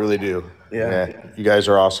that. I really do. Yeah. You guys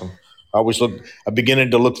are awesome. I'm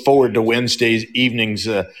beginning to look forward to Wednesdays evenings.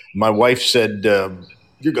 My wife said,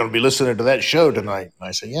 you're going to be listening to that show tonight. And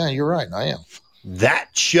I said, yeah, you're right. I am. That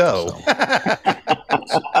show. So,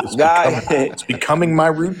 it's becoming my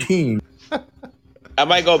routine. I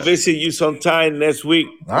might go visit you sometime next week.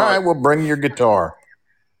 All right, well, bring your guitar.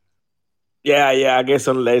 Yeah, I get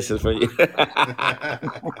some lessons for you.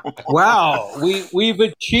 Wow, we've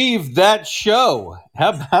achieved that show. How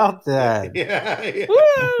about that? Yeah.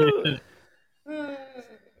 Woo!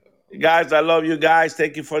 Guys, I love you guys.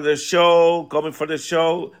 Thank you for the show. Coming for the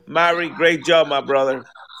show. Mary, great job, my brother.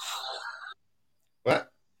 What?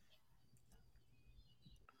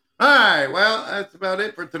 All right. Well, that's about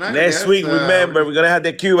it for tonight, I Next guess. week, remember, we're going to have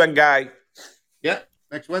the Cuban guy. Yeah.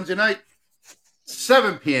 Next Wednesday night,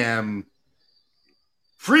 7 p.m.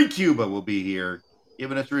 Free Cuba will be here,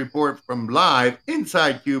 giving us a report from live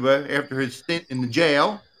inside Cuba after his stint in the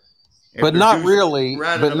jail. But not really.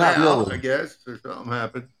 Ratted But him not out, really. I guess, or something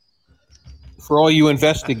happened. For all you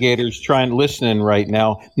investigators listening right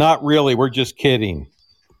now, not really. We're just kidding.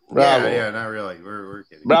 Bravo. Yeah, not really. We're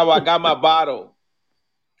kidding. Bravo, I got my bottle.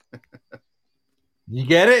 You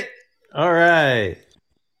get it? All right.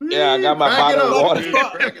 Yeah, I got my Crack it bottle of open, water. dude.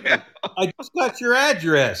 Crack it open. I just got your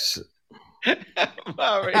address.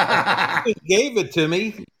 Mary. You gave it to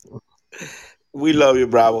me. We love you,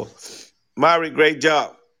 Bravo. Mary, great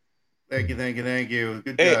job. Thank you.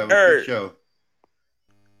 Good Hey, job. Good show.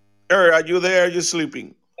 Are you there? Are you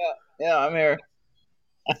sleeping? Yeah, I'm here.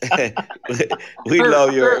 We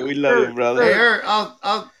love you. We love you, brother. Hey,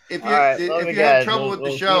 I'll if you All right, love if you you have guys. trouble with the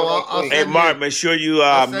We'll see show, you next I'll week. Hey, send Mark, you. make sure you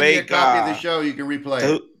I'll send you a make copy of the show. You can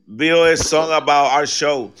replay it. build a song about our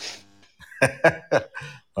show.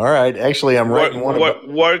 All right. Actually, I'm writing one.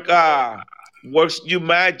 Works you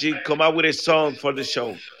magic. Come out with a song for the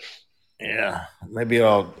show. Yeah, maybe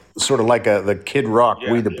I'll sort of like the Kid Rock,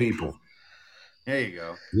 Yeah. We the People. There you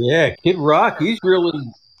go. Yeah, Kid Rock, he's really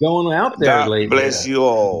going out there God lately. bless you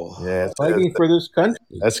all. Yeah, Fighting for this country.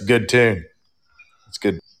 that's a good tune. It's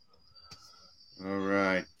good. All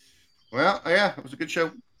right. Well, yeah, it was a good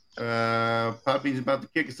show. Poppy's about to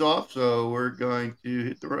kick us off, so we're going to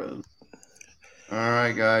hit the road. All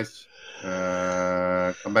right, guys.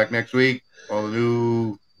 Come back next week. All the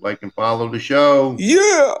new, like and follow the show.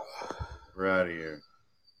 Yeah. We're out of here.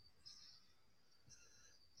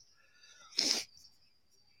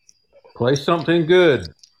 Play something good.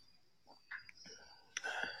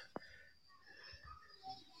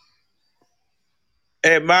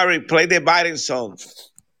 Hey, Mary, play the Biden song.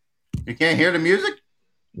 You can't hear the music?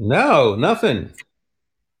 No, nothing.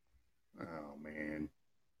 Oh, man.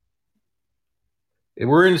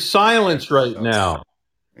 We're in silence right now.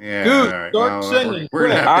 Yeah. Dude, all right. start singing. We're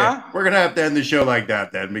gonna quick. we're gonna have to end the show like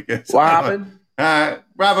that then, because What happened?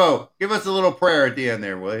 Bravo, give us a little prayer at the end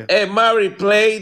there, will you? Hey, Mary, play